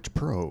for the Switch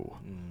Pro.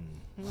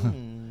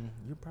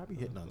 You're probably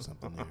hitting on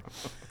something there.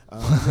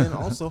 And then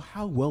also,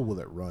 how well will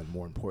it run?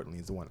 More importantly,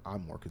 is the one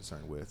I'm more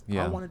concerned with.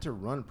 Yeah. I want it to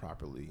run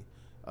properly.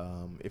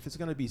 If it's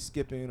going to be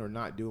skipping or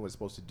not doing what it's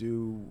supposed to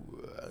do,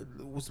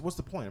 what's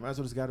the point? I might as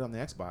well just got it on the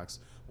Xbox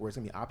where it's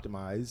going to be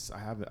optimized. I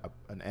have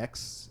an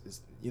X.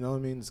 You know what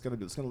I mean? It's going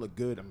to look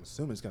good. I'm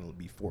assuming it's going to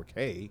be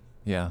 4K.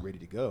 Yeah. Ready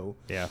to go.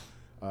 Yeah.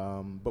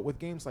 But with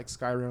games like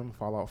Skyrim,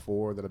 Fallout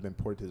 4 that have been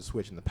ported to the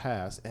Switch in the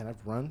past and have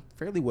run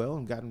fairly well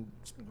and gotten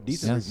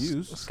decent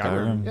reviews.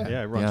 Skyrim,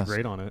 yeah, it runs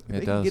great on it. If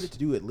they can get it to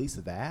do at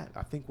least that,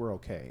 I think we're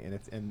okay.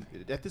 And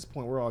at this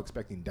point, we're all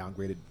expecting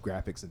downgraded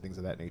graphics and things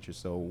of that nature.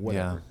 So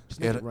whatever, just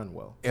make it run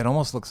well. It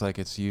almost looks like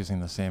it's using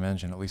the same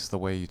engine, at least the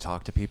way you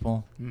talk to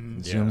people.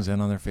 Mm-hmm. Zooms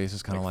in on their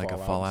faces, kind of like a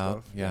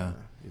Fallout. Yeah,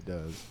 it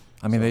does.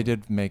 I mean, they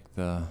did make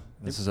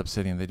this is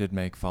Obsidian. They did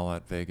make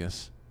Fallout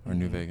Vegas. Or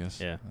New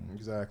Vegas. Yeah.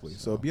 Exactly.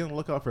 So be on the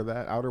lookout for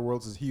that. Outer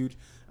Worlds is huge.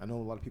 I know a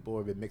lot of people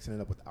have been mixing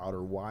it up with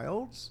Outer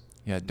Wilds.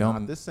 Yeah,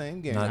 not the same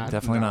game.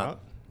 Definitely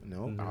not.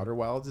 No, Outer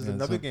Wilds is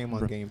another game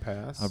on Game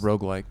Pass. A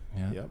roguelike.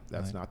 Yeah. Yep,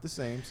 that's not the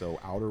same. So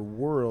Outer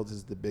Worlds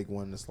is the big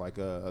one. It's like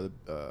a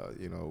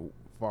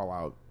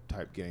Fallout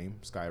type game,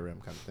 Skyrim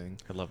kind of thing.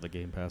 I love the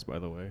Game Pass, by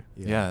the way.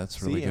 Yeah,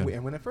 it's really and, good.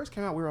 and when it first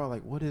came out, we were all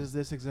like, "What is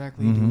this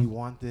exactly? Do Mhm. we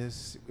want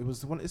this?"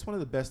 It's one of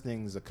the best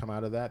things that come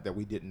out of that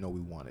we didn't know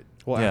we wanted.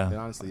 Well, Yeah. It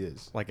honestly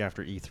is. like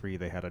after E3,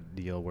 they had a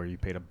deal where you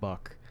paid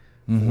 $1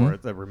 Mhm. for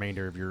the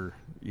remainder of your,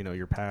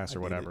 your pass I or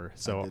did whatever. it.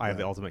 So did I have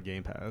the that. Ultimate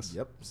Game Pass.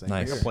 Yep. Same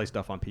Nice. I here. can play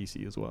stuff on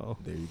PC as well.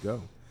 There you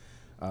go.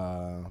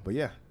 But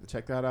yeah,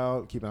 check that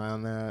out. Keep an eye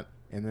on that.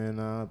 And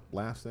then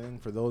last thing,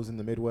 for those in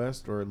the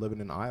Midwest or living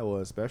in Iowa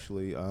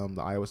especially,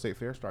 the Iowa State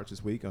Fair starts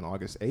this week on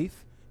August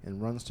 8th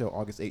and runs till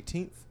August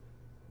 18th.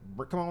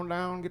 Come on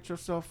down, get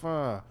yourself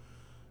a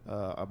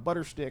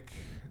butter stick,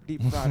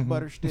 deep fried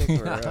butter stick,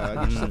 or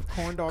get yourself a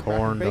corn dog wrapped in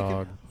Corn bacon.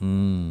 dog.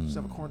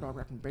 Yourself a corn dog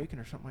wrapped in bacon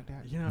or something like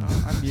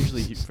that. I'm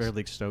usually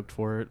fairly stoked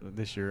for it.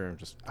 This year, I'm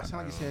just. I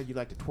sound like you said you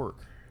like to twerk.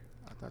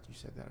 I thought you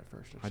said that at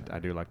first. Or something. I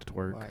do like to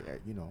twerk. Well,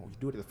 you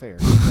do it at the fair.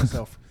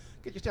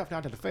 Get yourself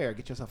down to the fair.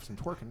 Get yourself some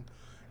twerking.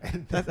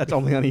 And That's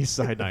only on East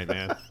Side night,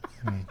 man.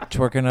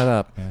 Twerking it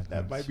up. Man.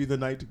 that might be the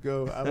night to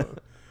go.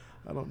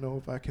 I don't know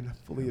if I can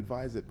fully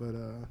advise it, but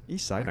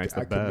East Side night's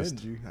I the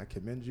best.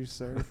 commend you,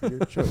 sir, for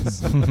your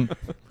choice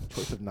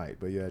choice of night.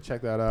 But yeah,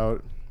 check that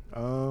out.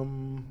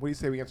 What do you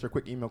say we answer a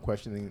quick email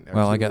question?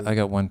 Well, I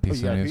got one piece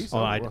you got of a news. piece? Oh,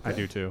 I okay.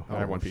 do too. I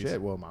have one piece.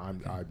 Shit. Well,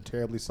 I'm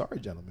terribly sorry,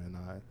 gentlemen.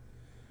 I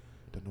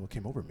don't know what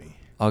came over me.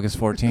 August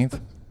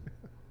 14th.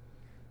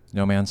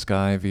 No Man's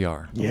Sky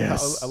VR.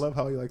 Yes. I love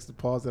how he likes to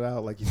pause it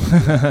out. Like,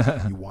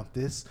 you want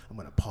this? I'm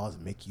going to pause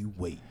and make you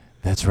wait.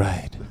 That's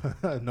right.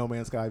 No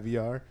Man's Sky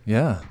VR.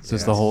 Yeah, it's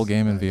just the whole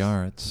game in Nice.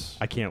 VR. It's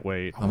I can't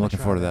wait. I'm wanna looking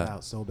try forward to that.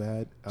 out so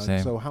bad.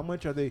 Same. So how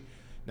much are they?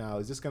 Now,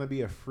 is this going to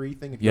be a free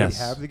thing if Yes. you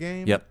already have the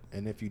game? Yep.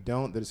 And if you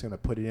don't, they're just going to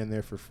put it in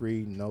there for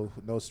free, no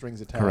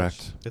strings attached.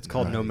 Correct. It's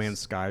called No Nice. Man's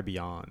Sky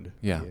Beyond.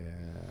 yeah.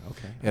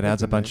 Okay. It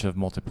adds a bunch of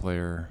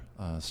multiplayer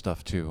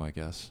stuff too, I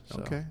guess. So.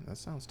 Okay, that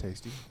sounds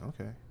tasty.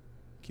 Okay.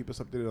 Keep us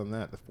updated on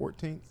that. The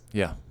 14th.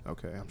 Yeah.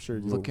 Okay, I'm sure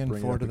you'll Looking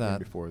bring forward it up to again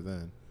that. before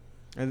then.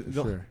 And For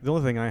the, sure. the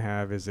only thing I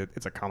have is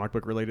it's a comic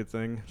book related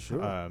thing.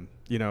 Sure.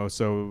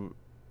 So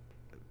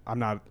I'm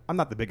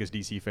not the biggest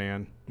DC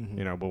fan,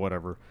 Mhm. but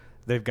whatever.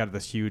 They've got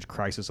this huge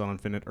Crisis on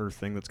Infinite Earth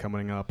thing that's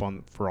coming up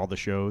for all the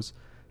shows.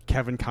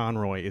 Kevin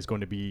Conroy is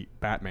going to be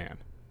Batman,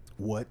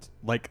 What?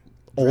 like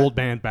old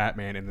man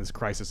Batman in this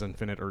Crisis on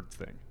Infinite Earth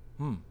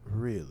thing.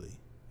 Really?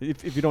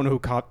 If you don't know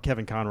who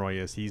Kevin Conroy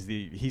is,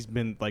 he's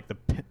been like the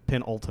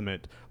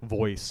penultimate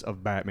voice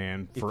of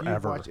Batman forever.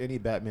 If you watch any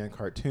Batman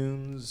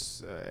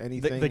cartoons,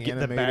 anything the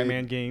animated,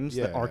 Batman games,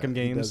 the Arkham He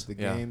games. does the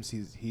Yeah. games.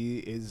 He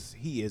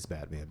is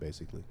Batman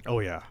basically.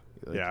 Oh yeah,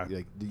 Like- yeah.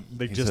 like,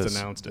 They he just says-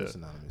 announced it. just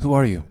announced it. Who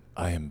are you?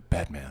 I am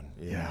Batman.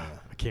 Yeah.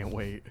 I can't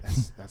wait.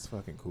 That's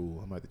fucking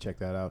cool. I might have to check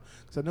that out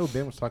because I know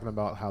Ben was talking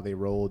about how they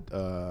rolled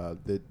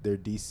their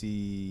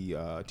DC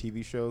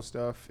TV show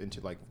stuff into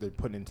like they're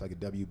putting into like a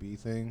WB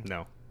thing.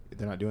 No,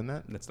 They're not doing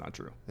that. that's not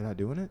true. They're not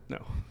doing it. No,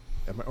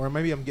 Or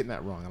maybe I'm getting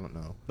that wrong. I don't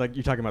know. like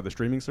you're talking about the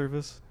streaming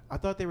service. I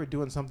thought they were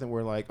doing something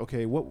where like,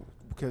 okay, what?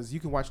 Because you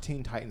can watch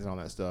Teen Titans and all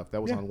that stuff.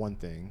 That was Yeah. on one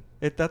thing.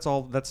 That's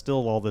all. That's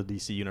still all the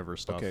DC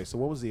universe stuff. Okay, so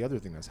what was the other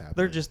thing that's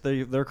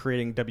happening? They're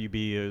creating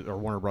WB or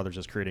Warner Brothers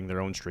is creating their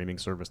own streaming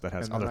service that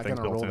has And they're other not things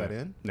gonna built roll in. that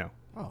it. in? No,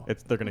 Oh,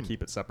 they're going to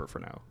keep it separate for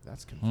now.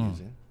 that's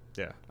confusing.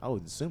 Yeah, I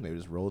would assume they would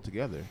just roll it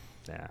together.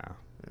 yeah.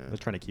 Yeah. They're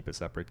trying to keep it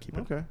separate. Keep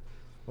it. Okay.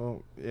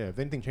 Well, yeah. If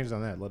anything changes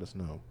on that, let us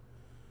know.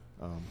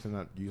 So I'm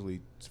not usually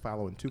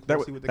following too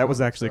closely with the That was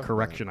comic actually a stuff,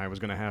 correction I was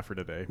going to have for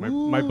today.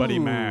 My buddy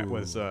Matt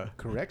was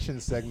correction he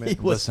segment.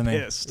 was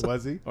Listening. pissed.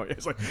 Was he? Oh, yeah,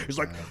 He's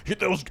like,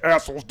 those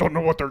assholes don't know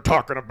what they're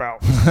talking about.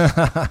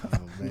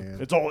 Oh man.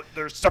 It's all,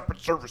 there's separate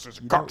services,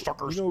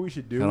 cocksuckers. You know what we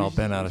should do? Got We all should-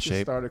 bent out we of should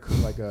shape. Start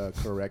like a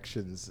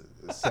corrections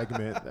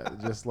segment,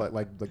 just like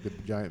the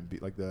giant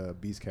like the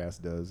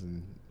Beastcast does,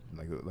 and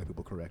like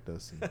people correct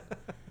us. And,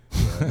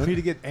 no need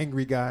to get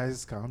angry,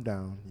 guys. Calm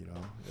down.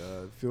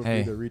 Feel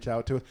Hey, free to reach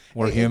out to us.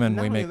 we're Hey, human.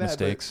 not We only make that, but-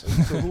 mistakes.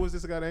 So who was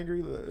this that got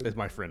angry? It's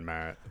my friend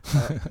Matt.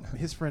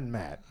 His friend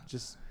Matt.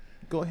 Just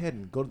go ahead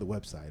and go to the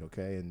website,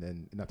 okay? And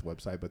then not the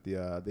website, but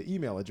the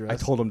email address. I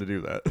told him to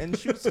do that. And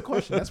shoot us a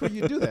question. That's where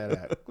you do that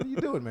at. What are you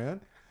doing, man?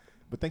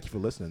 But thank you for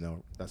listening,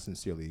 though. I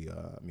sincerely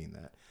mean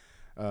that.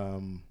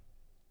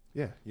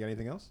 Yeah. You got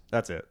anything else?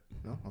 That's it.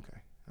 No. Okay.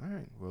 All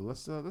right. Well,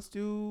 let's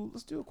do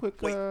a quick.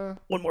 Wait.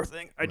 One more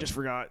thing. I just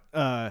forgot.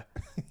 about-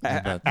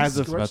 As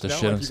of about to Stretch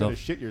shit down like himself. You're gonna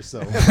shit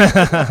yourself.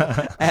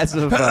 as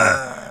of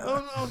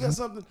Oh no! Got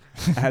something.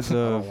 as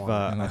of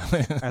want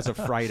as of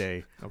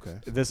Friday. Okay.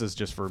 This is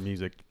just for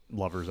music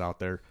lovers out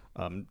there.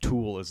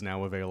 Tool is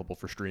now available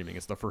for streaming.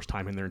 It's the first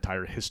time in their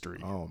entire history.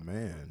 Oh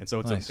man. And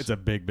so Nice. it's a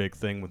big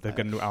thing. They've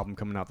got a new album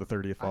coming out the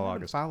 30th of I haven't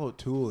August. followed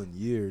Tool in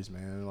years,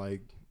 man.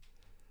 Like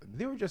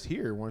they were just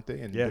here, weren't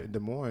they? In Yeah. Des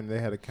Moines, they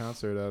had a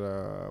concert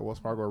at Wells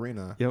Fargo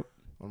Arena. Yep.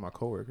 One of my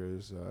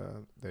coworkers,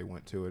 they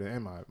went to it,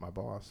 and my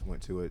boss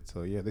went to it.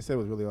 So yeah, they said it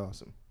was really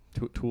awesome.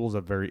 Tool's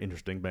a very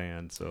interesting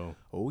band. So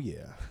Oh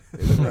yeah,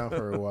 they've been around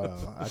for a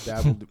while. I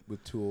dabbled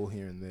with Tool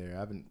here and there. I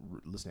haven't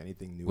listened to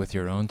anything new With from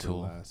your them own for the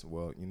Tool.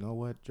 Well, you know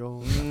what,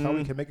 Joel? I thought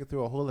we could make it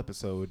through a whole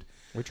episode.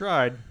 we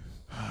tried.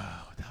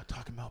 Without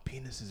talking about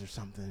penises or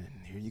something,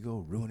 and here you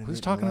go ruining. Who's it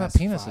in talking the about last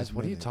penises? 5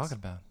 What are you minutes. talking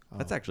about?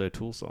 That's actually a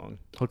Tool song.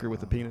 Hooker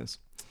with a penis.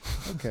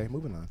 Okay,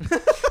 moving on.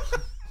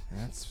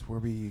 That's where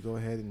we go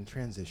ahead and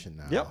transition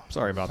now. Yep,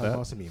 sorry about Talk that.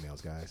 about some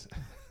emails, guys.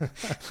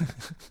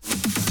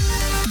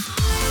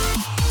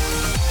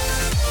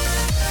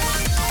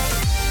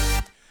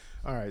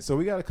 All right, so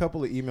we got a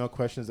couple of email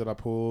questions that I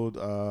pulled,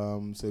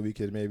 so we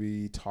could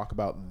maybe talk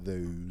about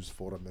those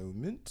for a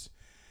moment.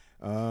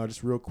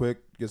 Just real quick,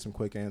 get some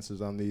quick answers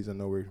on these. I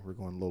know we're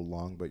going a little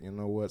long, but you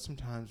know what?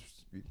 Sometimes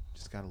you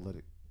just gotta let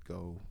it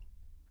go.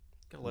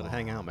 Gotta let it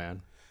hang out,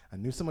 man. I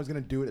knew someone was gonna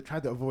do it. I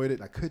tried to avoid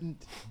it. I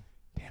couldn't.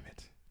 Damn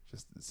it!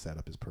 Just the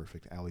setup is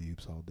perfect. Alley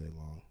oops all day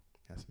long.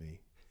 That's me.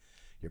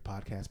 Your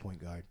podcast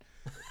point guard.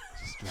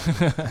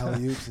 Just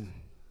alley oops and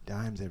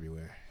dimes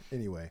everywhere.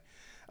 Anyway,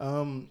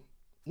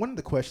 one of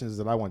the questions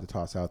that I wanted to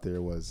toss out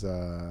there was,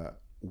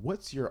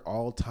 what's your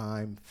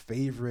all-time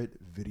favorite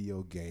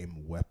video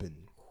game weapon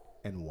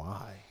and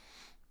why?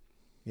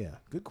 Yeah,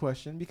 good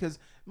question, because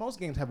most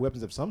games have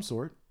weapons of some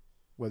sort,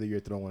 whether you're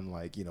throwing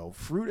like,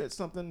 fruit at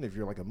something, if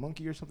you're like a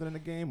monkey or something in the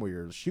game, or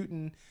you're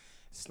shooting,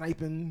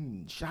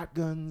 sniping,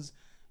 shotguns.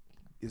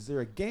 Is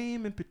there a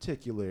game in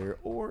particular,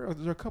 or are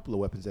there a couple of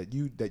weapons that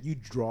you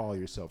draw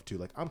yourself to?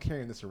 Like, I'm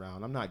carrying this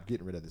around. I'm not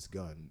getting rid of this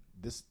gun.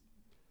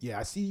 Yeah,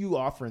 I see you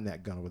offering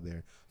that gun over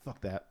there.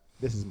 Fuck that.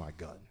 This is my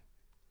gun.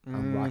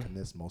 I'm rocking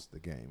this most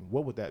of the game.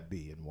 What would that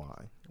be and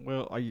why?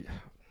 Well,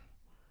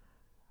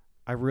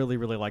 I really,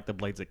 really like the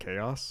Blades of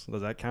Chaos.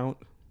 Does that count?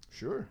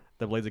 Sure.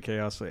 The Blades of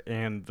Chaos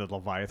and the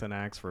Leviathan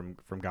axe from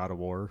God of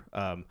War.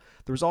 There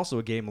was also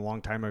a game a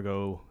long time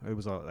ago. It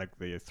was like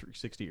the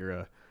 360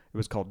 era. It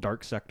was called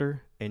Dark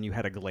Sector, and you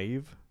had a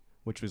glaive,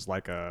 which was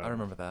like I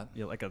remember that.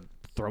 like a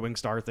throwing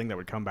star thing that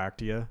would come back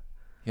to you.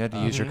 You had to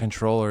use your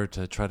controller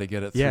to try to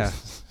get it through. Yeah.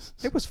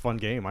 It was a fun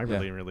game. I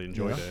really, really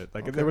enjoyed Yeah. it.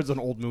 Like, Okay. there was an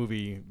old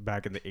movie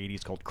back in the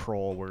 80s called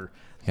Kroll where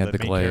He had the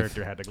main glaive.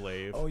 character had a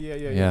glaive. Oh, yeah.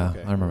 Yeah,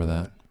 Okay. I remember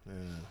that. Yeah.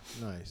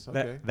 Nice.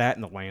 Okay. That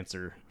and the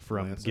Lancer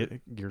from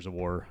Lancer. Gears of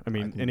War. I I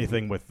mean, can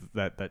anything with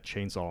that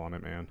chainsaw on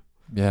it, man.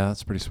 Yeah,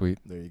 that's pretty sweet.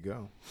 There you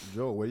go.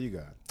 Joel, what do you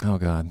got? Oh,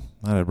 God.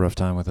 I had a rough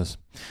time with this.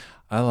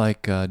 I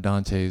like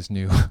Dante's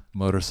new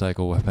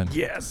motorcycle weapon.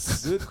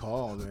 Yes. Good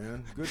call,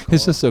 man. Good call.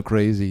 It's just so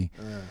crazy.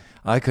 Yeah.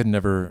 I could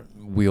never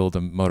wield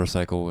a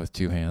motorcycle with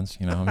two hands,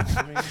 I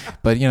mean,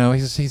 But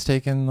he's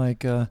taken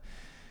like a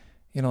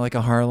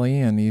Harley,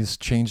 and he's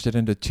changed it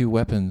into two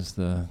weapons.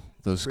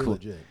 Those pretty cool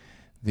legit.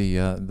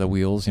 the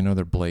wheels,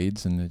 they're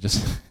blades, and it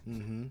just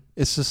Mm-hmm.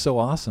 it's just so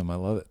awesome. I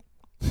love it.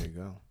 There you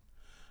go.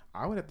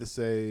 I would have to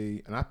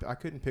say, and I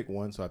couldn't pick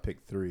one, so I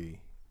picked three.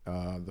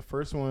 The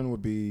first one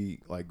would be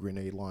like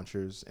grenade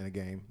launchers in a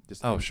game.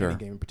 Just Oh, any sure.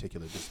 game in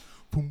particular. Just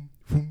boom,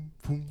 boom,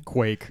 boom.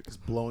 Quake.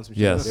 Just blowing some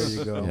Yes. shit. There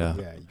you go. Yeah.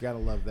 Yeah, you gotta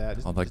love that.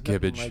 Just, All that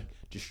there's nothing gibbage. like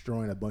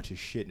destroying a bunch of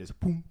shit and just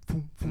boom,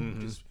 boom, boom,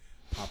 Mhm. just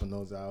popping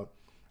those out.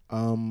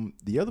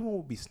 The other one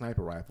would be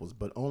sniper rifles,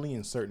 but only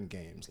in certain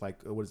games.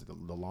 Like what is it,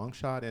 the long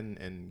shot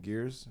and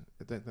Gears?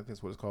 I think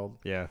that's what it's called.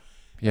 Yeah.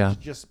 Yeah.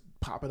 Just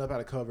popping up out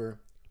of cover,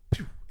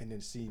 pew, and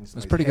then seeing.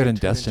 It's pretty good in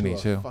Destiny,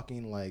 too.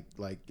 Fucking like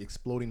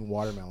exploding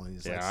watermelon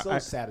is Yeah, like so I-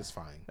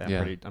 satisfying.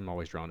 Yeah. I'm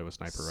always drawn to a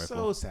sniper So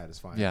rifle.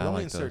 satisfying. Yeah, But I only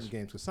like in certain those.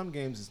 games, because some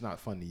games it's not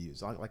fun to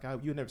use.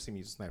 You'd never see me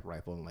use a sniper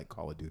rifle in like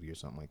Call of Duty or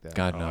something like that.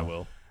 God Oh, no. I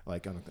will.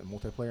 Like on a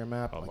multiplayer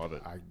map. I like, love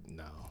it.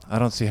 No. I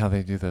don't see how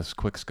they do those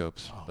quick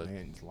scopes. Oh but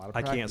man, it's a lot of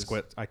I practice.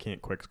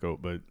 can't quick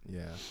scope, but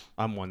Yeah.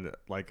 I'm one that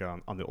like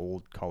on the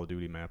old Call of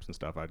Duty maps and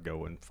stuff. I'd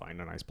go and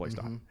find a nice place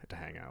Mhm. to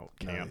hang out,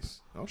 camp.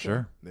 Nice. Okay.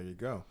 Sure. There you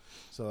go.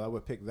 So I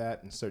would pick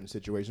that in certain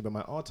situations, but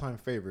my all-time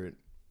favorite,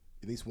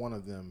 at least one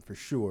of them for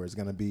sure, is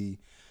going to be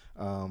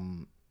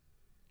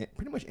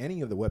pretty much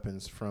any of the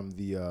weapons from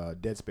the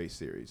Dead Space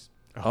series.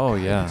 Oh,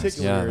 yeah. In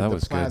particular, Yeah, that the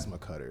was good. plasma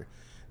cutter.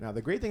 Now,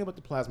 the great thing about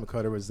the plasma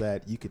cutter was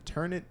that you could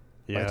turn it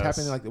by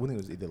tapping like I think it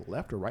was either the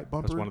left or right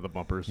bumper. That's one of the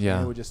bumpers. Yeah.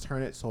 And it would just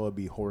turn it so it'd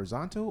be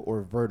horizontal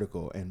or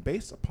vertical, and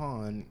based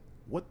upon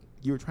what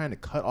you were trying to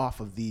cut off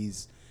of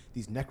these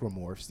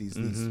necromorphs, these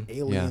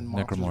alien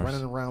monsters necromorphs.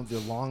 running around with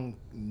their long,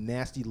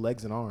 nasty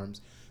legs and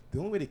arms. The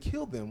only way to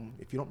kill them,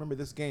 if you don't remember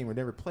this game or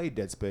never played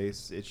Dead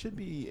Space, it should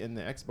be in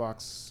the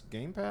Xbox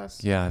Game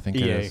Pass. Yeah, I think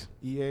it EA. is.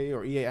 EA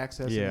or EA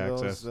Access. EA one of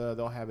those, Access.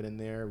 they'll have it in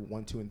there,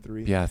 1, 2, and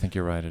 3. Yeah, I think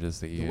you're right. It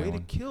is the The EA way one.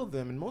 to kill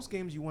them, in most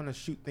games you want to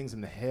shoot things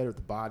in the head or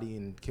the body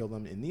and kill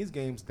them. In these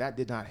games, that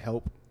did not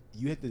help.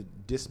 You had to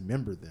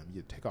dismember them.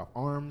 You had to take off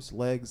arms,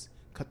 legs,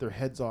 cut their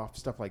heads off,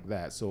 stuff like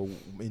that. So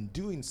in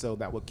doing so,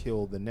 that would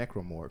kill the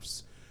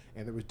necromorphs.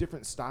 And there was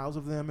different styles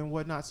of them and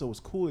whatnot, so it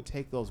was cool to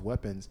take those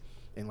weapons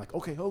and like,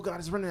 okay, oh God,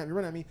 it's running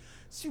at me.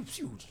 Shoo,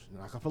 shoo,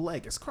 knock off a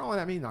leg. It's crawling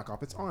at me, knock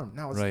off its arm.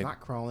 Now it's Right. not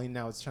crawling,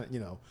 now it's trying,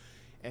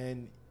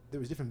 And there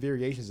was different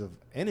variations of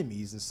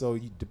enemies, and so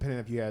depending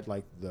if you had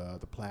like the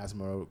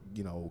plasma,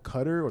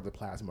 cutter or the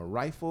plasma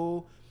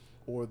rifle,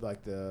 or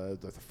like the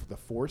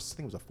force, I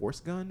think it was a force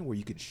gun where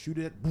you could shoot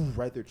it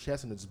right their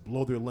chest and just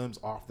blow their limbs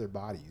off their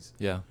bodies.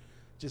 Yeah.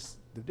 Just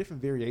the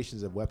different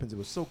variations of weapons. It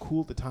was so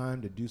cool at the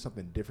time to do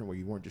something different where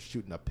you weren't just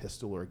shooting a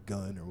pistol or a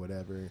gun or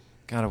whatever.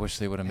 God, I wish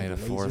they would have made a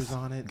And lasers fourth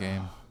on it.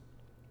 game.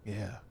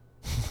 Yeah.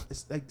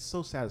 It's like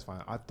so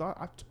satisfying. I've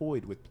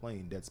toyed with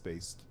playing Dead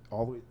Space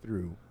all the way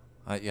through.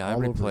 I all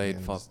over replayed.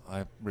 again.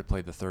 I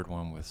replayed the third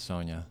one with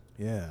Sonia.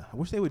 Yeah, I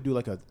wish they would do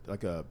like a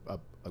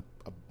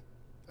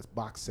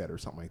box set or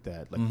something like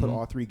that. Like put Mhm.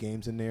 all 3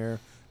 games in there,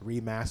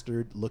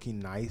 remastered, looking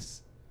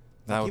nice.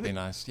 That Like, would give be it-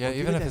 nice. or Yeah, give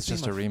even it if that it's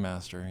just a same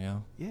remaster. Yeah.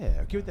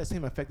 Yeah, give it that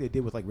same effect they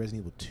did with like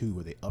Resident Evil 2,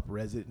 where they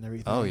up-res it and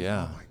everything. Oh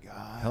yeah. Oh my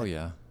god. Hell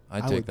yeah. I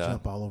I dig would that.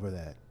 jump all over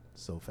that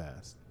so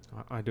fast.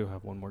 I do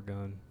have one more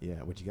gun.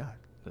 Yeah, what you got?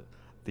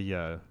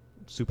 The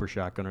super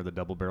shotgun or the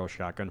double barrel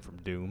shotgun from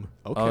Doom.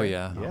 Okay. Oh,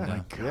 yeah.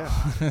 Yeah. Oh,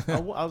 my Yeah.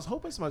 I was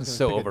hoping somebody was It's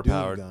going to so pick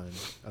overpowered. a Doom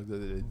gun.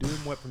 The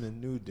Doom went from the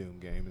new Doom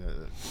game.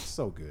 It's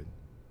so good.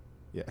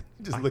 Yeah.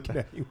 Just looking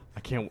at you. I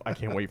can't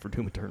wait for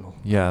Doom Eternal.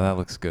 Yeah, that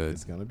looks good.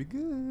 It's gonna be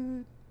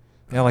good.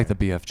 Yeah, I like the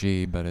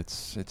BFG, but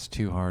it's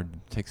too hard.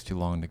 It takes too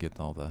long to get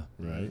all the.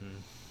 Right.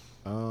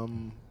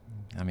 Mhm.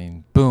 I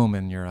mean, boom,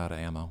 and you're out of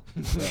ammo.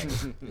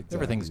 Right.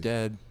 Everything's Exactly.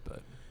 dead,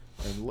 but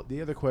And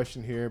the other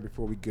question here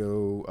before we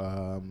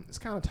go, this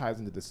kind of ties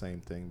into the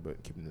same thing,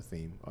 but keeping the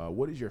theme.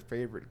 What is your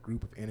favorite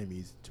group of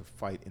enemies to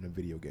fight in a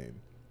video game?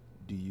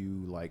 Do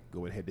you like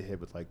going head to head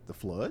with like the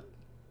Flood?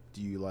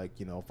 Do you like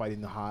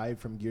fighting the Hive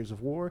from Gears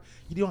of War?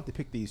 You don't have to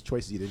pick these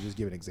choices either. Just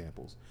giving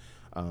examples.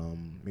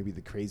 Maybe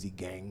the crazy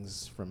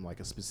gangs from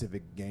like a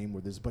specific game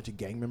where there's a bunch of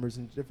gang members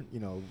and different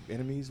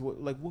enemies.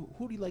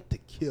 Who do you like to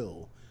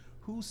kill?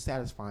 Who's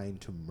satisfying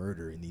to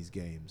murder in these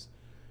games?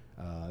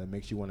 That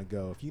makes you want to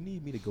go. If you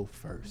need me to go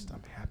first,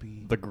 I'm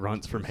happy. The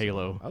grunts from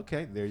Halo.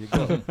 Okay, there you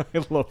go.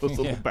 I love those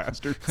little Yeah.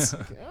 bastards.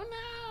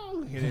 Oh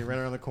no! And they run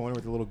around the corner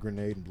with a little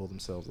grenade and blow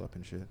themselves up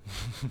and shit.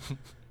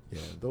 Yeah,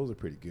 those are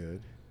pretty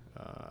good.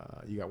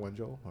 You got one,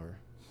 Joel, or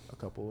a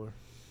couple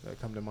that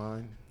come to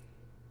mind?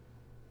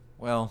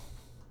 well,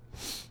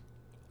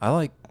 I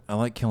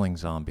like killing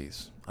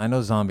zombies. I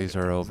know zombies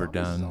are Zombies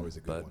overdone, is always a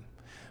good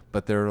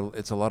but one.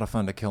 it's a lot of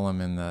fun to kill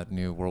them in that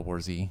new World War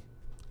Z.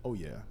 Oh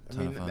yeah, I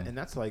Ton of mean, fun.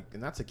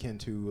 and that's akin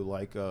to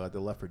like the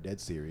Left 4 Dead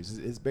series.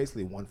 It's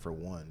basically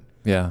 1-for-1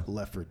 Yeah.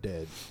 Left 4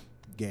 Dead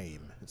game.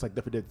 It's like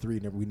Left 4 Dead 3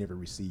 we never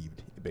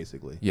received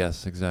basically.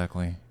 Yes,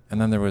 exactly. And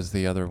then there was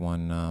the other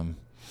one.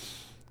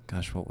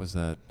 Gosh, what was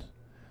that?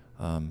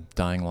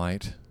 Dying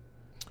Light.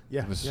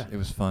 Yeah, It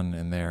was fun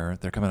in there.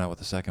 They're coming out with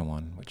the second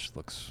one, which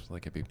looks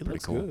like it'd be pretty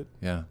looks cool. good.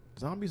 Yeah.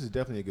 Zombies is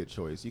definitely a good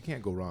choice. You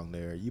can't go wrong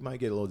there. You might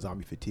get a little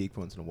zombie fatigue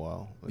once in a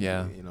while.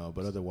 Yeah.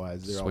 But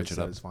otherwise they're Switch always it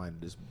up. satisfying to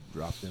just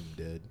drop them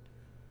dead.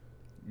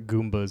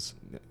 Goombas.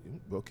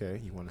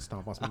 Okay, you want to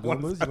stomp on some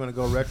Goombas? You want to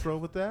go retro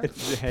with that?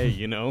 Hey,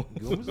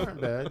 Goombas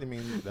aren't bad. I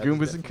mean, that's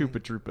Goombas and definitely-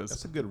 Koopa Troopas.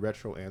 That's a good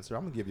retro answer.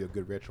 I'm gonna give you a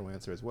good retro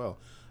answer as well.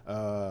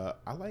 I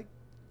like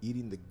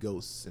eating the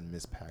ghosts in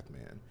Miss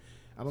Pac-Man.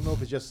 I don't know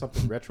if it's just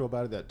something retro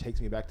about it that takes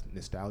me back to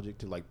nostalgic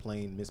to like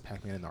playing Miss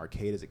Pac-Man in the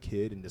arcade as a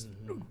kid and just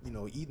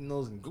eating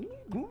those and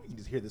you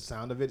just hear the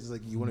sound of it. It's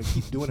like you want to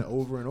keep doing it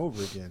over and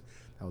over again.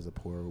 That was a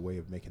poor way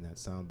of making that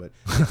sound, but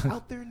it's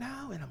out there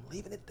now and I'm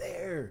leaving it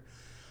there.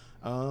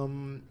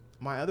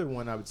 My other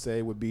one I would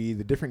say would be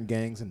the different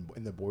gangs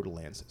in the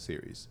Borderlands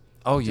series.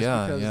 Oh Just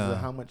yeah, because yeah. of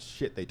how much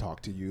shit they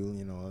talk to you, and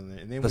then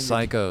The when you're-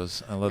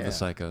 psychos. I love the yeah,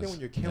 psychos. Then when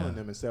you're killing Yeah.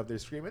 them and stuff, they're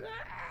screaming,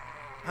 "Ah!"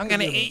 I'm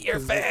gonna 'Cause eat your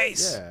 'cause they-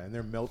 face. Yeah, and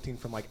they're melting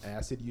from like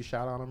acid you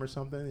shot on them or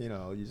something. You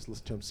just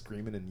listen to them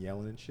screaming and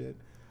yelling and shit.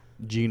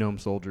 Genome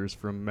soldiers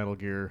from Metal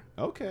Gear.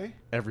 Okay,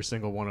 Every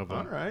single one of them.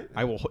 all right.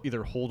 I will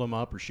either hold them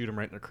up or shoot them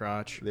right in the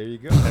crotch. There you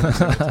go. Every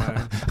single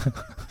time.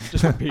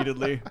 Just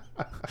repeatedly.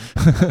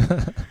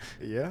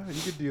 Yeah,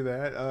 you could do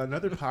that.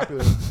 Another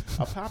popular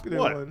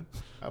What? one,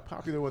 a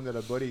popular one that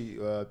a buddy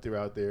threw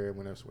out there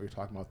when we were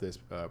talking about this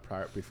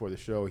before the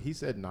show. He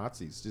said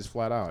Nazis, just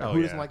flat out. Oh,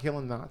 Who doesn't yeah. like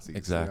killing Nazis?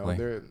 Exactly.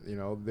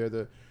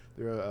 They're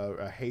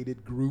a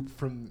hated group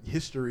from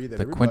history that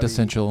The everybody-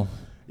 quintessential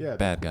yeah,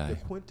 bad the guy.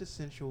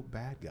 quintessential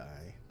bad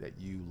guy that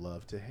you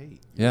love to hate.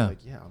 Yeah.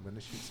 Like, yeah, I'm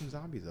gonna shoot some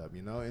zombies up,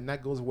 and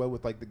that goes well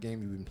with like the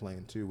game you've been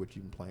playing too, which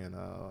you've been playing,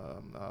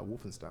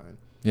 Wolfenstein.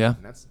 Yeah.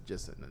 And that's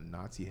just a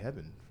Nazi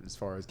heaven as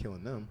far as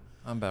killing them.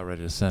 I'm about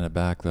ready to send it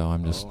back though.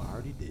 I'm just I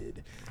already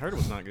did. I heard it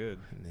was not good.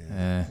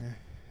 Yeah.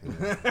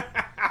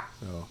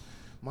 So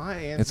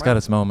it's got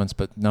its moments,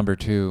 but number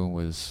 2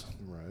 was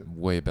right.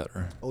 way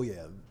better. Oh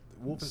yeah,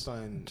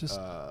 Wolfenstein. Just-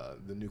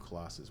 the new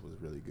Colossus was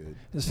really good.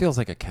 This feels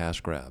like a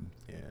cash grab.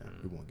 Yeah,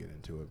 we won't get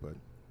into it, but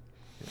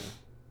yeah,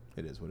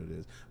 it is what it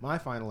is. My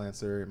final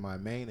answer, my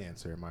main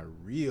answer, my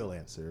real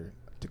answer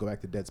to go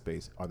back to Dead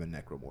Space are the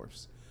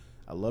necromorphs.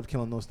 I love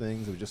killing those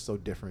things. It was just so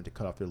different to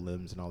cut off their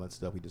limbs and all that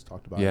stuff we just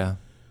talked about. Yeah.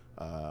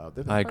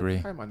 They're I agree.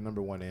 Probably my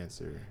number one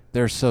answer.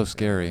 They're so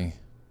scary.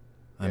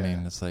 I Yeah.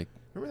 mean, it's like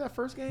Remember that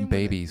first game?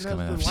 Babies when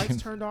coming the after lights you.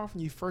 turned off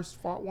when you first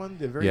fought one.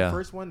 The very Yeah.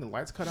 first one, the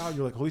lights cut out.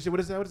 You're like, holy shit, what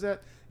is that? What is that?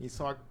 And you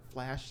saw it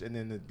flash, and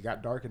then it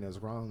got dark, and it was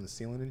around on the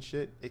ceiling and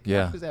shit. It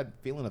Yeah. captures that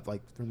feeling of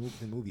like the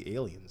movie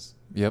Aliens.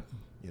 Yep.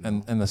 You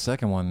know? And the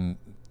second one,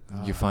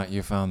 Ah.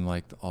 you found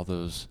like all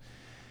those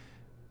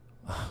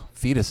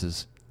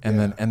fetuses And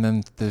Yeah.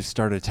 then they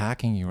started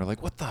attacking you. We're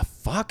like, what the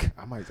fuck?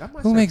 I might Who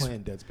start makes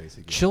playing Dead Space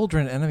again.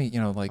 Children, enemy,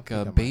 like think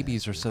I might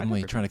babies are actually. suddenly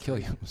never trying to beat kill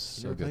 3. you. It was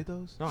You so ever played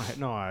good. those?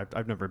 No,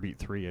 I've never beat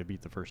 3. I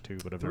beat the first 2,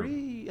 but I've never.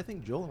 3, I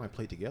think Joel and I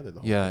played together. The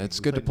whole Yeah, thing. it's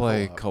We good to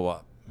played in play co-op.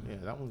 co-op. Yeah,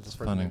 that one's It's the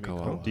first fun one in we made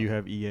co-op. co-op. Do you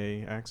have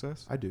EA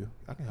access? I do.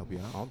 I can help you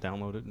out. I'll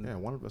download it. And Yeah,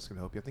 one of us can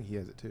help you. I think he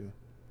has it too.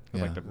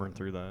 I'd like Yeah. to burn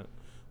through that.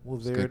 Well,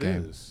 It's a there it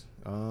good game. is.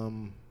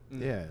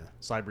 Yeah.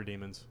 Cyber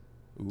Demons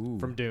Ooh.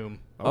 from Doom.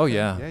 Oh, Okay.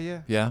 yeah.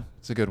 Yeah. Yeah,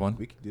 it's a good one.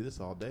 We could do this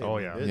all day. Oh,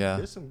 man. yeah. There- Yeah.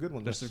 There's some good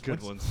ones. There's some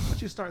good ones.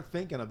 Once you start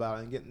thinking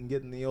about it and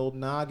getting the old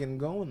noggin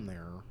going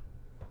there,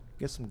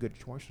 get some good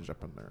choices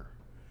up in there.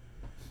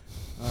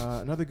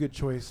 Another good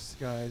choice,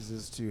 guys,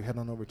 is to head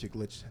on over to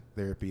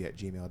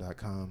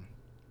glitchtherapy@gmail.com.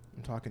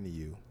 I'm talking to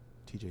you,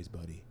 TJ's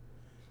buddy.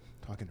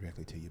 Talking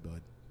directly to you,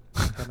 bud.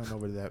 Head on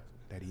over to that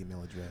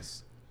email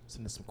address.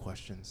 Send us some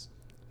questions.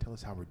 Tell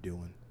us how we're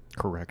doing.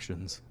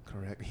 Corrections.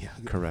 Correct. Yeah.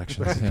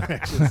 Corrections, yeah.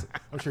 Corrections.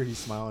 I'm sure he's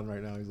smiling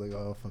right now. He's like,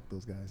 "Oh, fuck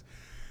those guys."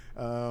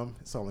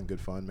 It's all in good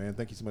fun, man.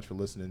 Thank you so much for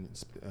listening,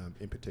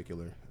 in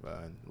particular,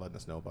 and letting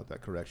us know about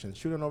that correction.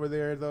 Shoot on over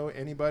there, though.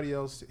 Anybody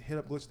else, hit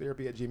up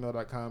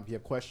glitchtherapy@gmail.com if you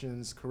have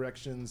questions,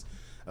 corrections.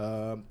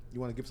 You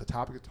want to give us a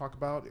topic to talk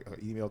about,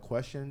 email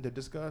question to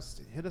discuss,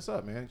 hit us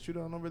up, man. Shoot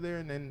on over there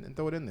and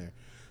throw it in there.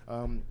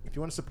 If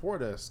you want to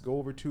support us, go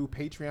over to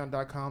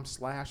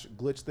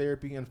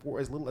patreon.com/glitchtherapy, and for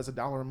as little as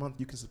 $1 a month,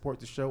 you can support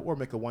the show or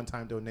make a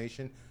one-time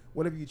donation.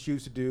 Whatever you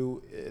choose to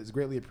do is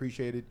greatly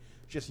appreciated.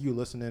 Just you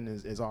listening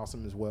is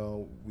awesome as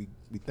well. We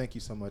thank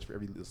you so much for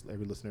every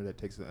listener that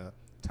takes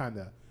time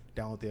to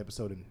download the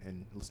episode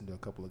and listen to a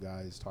couple of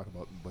guys talk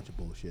about a bunch of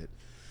bullshit.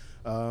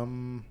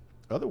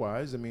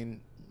 Otherwise, I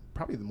mean,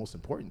 probably the most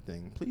important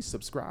thing, please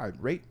subscribe,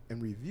 rate,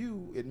 and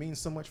review. It means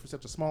so much for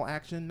such a small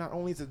action. Not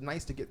only is it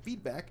nice to get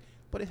feedback,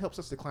 but it helps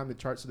us to climb the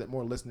charts so that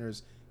more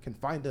listeners can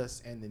find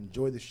us and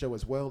enjoy the show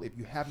as well. If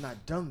you have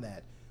not done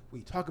that,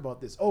 we talk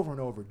about this over and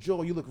over.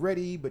 Joel, you look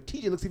ready, but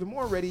TJ looks even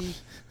more ready.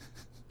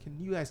 Can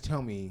you guys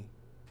tell me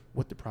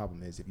what the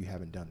problem is if you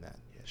haven't done that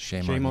yet?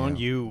 Shame on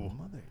you.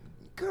 Mother,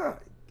 God,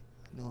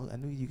 I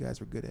knew you guys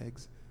were good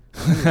eggs.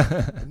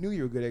 I knew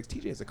you were good eggs.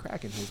 TJ has a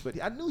crack in his,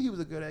 but I knew he was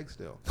a good egg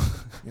still.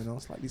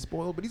 Slightly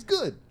spoiled, but he's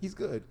good. He's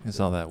good. It's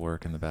all that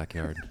work in the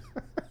backyard.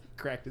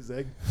 Cracked his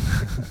egg.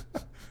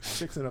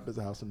 Fixing up his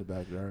house in the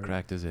backyard.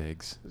 Cracked his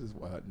eggs. This is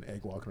an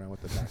egg walking around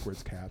with the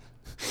backwards cap.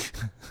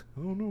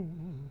 Oh no.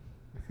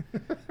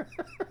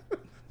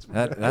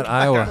 That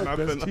Iowa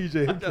That's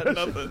TJ. I got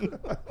nothing.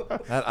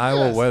 that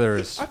Iowa weather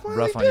is I finally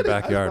rough on did your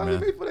it. backyard, I man.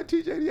 finally made fun of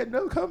TJ. He had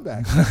no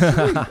comeback.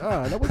 Sweet.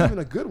 That wasn't even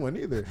a good one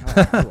either.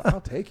 I'll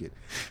take it.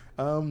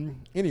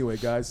 Anyway,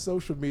 guys,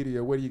 social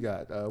media. What do you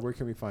got? Where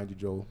can we find you,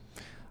 Joel?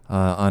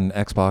 On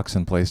Xbox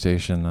and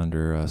PlayStation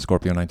under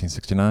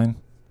Scorpio1969,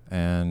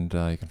 and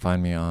you can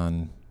find me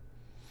on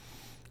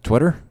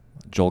Twitter,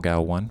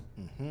 JoelGow1.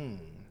 Mm-hmm.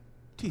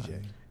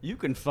 TJ. You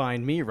can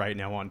find me right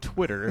now on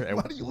Twitter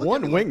Why at do you look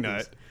One at me like Wingnut.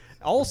 this?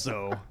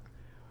 Also,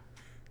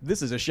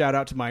 this is a shout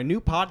out to my new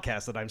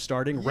podcast that I'm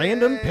starting,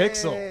 Random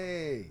Pixel.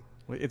 Yay!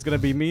 It's going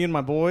to be me and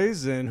my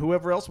boys and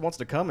whoever else wants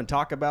to come and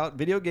talk about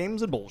video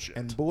games and bullshit.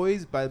 And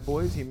boys, by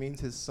boys, he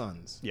means his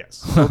sons.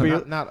 yes,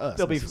 Not us.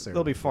 There'll be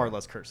necessarily. far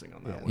less cursing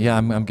on that one. Yeah,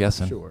 I'm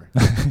guessing. Sure.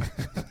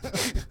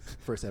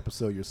 First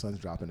episode, your son's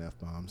dropping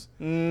F-bombs.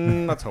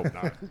 Let's hope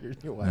not.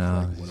 Your wife's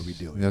No, like, what are we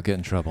doing? They'll get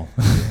in trouble.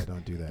 Yeah,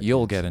 don't do that.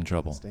 You'll kids. get in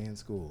trouble. Stay in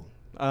school.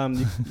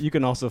 You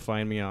can also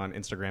find me on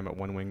Instagram at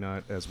One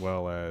Wingnut, as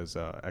well as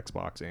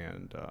Xbox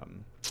and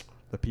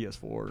the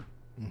PS4.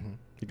 Mm-hmm.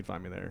 You can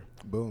find me there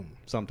Boom.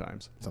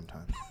 sometimes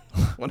Sometime.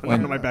 when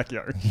I'm in my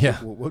backyard. Yeah.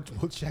 We'll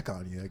check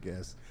on you, I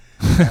guess.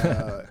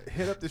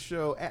 Hit up the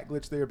show at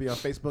Glitch Therapy on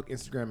Facebook,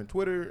 Instagram, and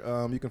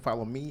Twitter. You can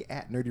follow me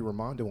at Nerdy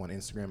Ramondo on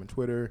Instagram and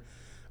Twitter.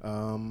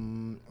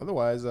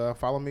 Otherwise,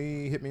 follow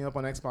me. Hit me up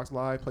on Xbox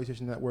Live,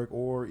 PlayStation Network,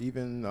 or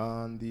even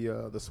on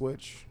the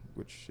Switch,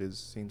 which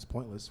seems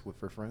pointless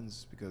for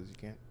friends because you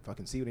can't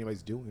fucking see what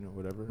anybody's doing or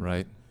whatever.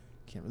 Right.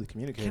 Can't really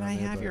communicate. on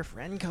there, but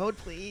friend code,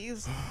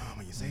 please?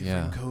 when you say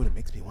Yeah. friend code, it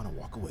makes me want to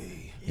walk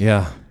away.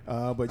 Yeah.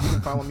 But you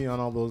can follow me on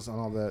all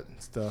that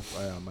stuff.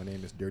 My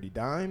name is Dirty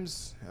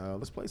Dimes.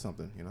 Let's play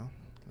something,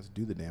 Let's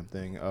do the damn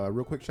thing.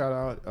 Real quick shout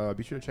out.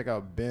 Be sure to check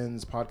out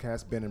Ben's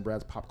podcast, Ben and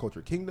Brad's Pop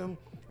Culture Kingdom,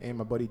 and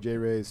my buddy J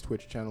Ray's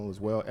Twitch channel as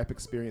well, Epic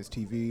Experience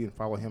TV, and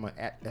follow him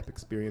at Epic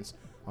Experience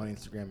on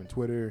Instagram and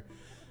Twitter.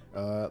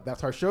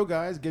 That's our show,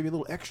 guys. Give you a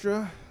little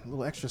extra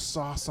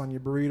sauce on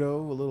your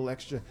burrito, a little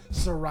extra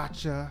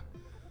sriracha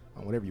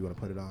on whatever you want to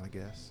put it on, I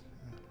guess.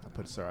 I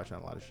put sriracha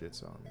on a lot of shit,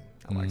 so I mean.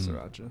 I like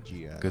sriracha.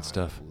 Yeah, Good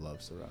stuff. I love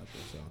sriracha.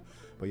 So,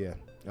 but yeah,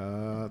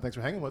 thanks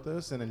for hanging with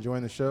us and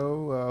enjoying the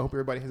show. Hope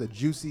everybody has a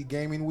juicy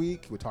gaming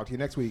week. We'll talk to you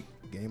next week.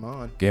 Game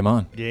on. Game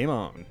on. Game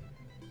on.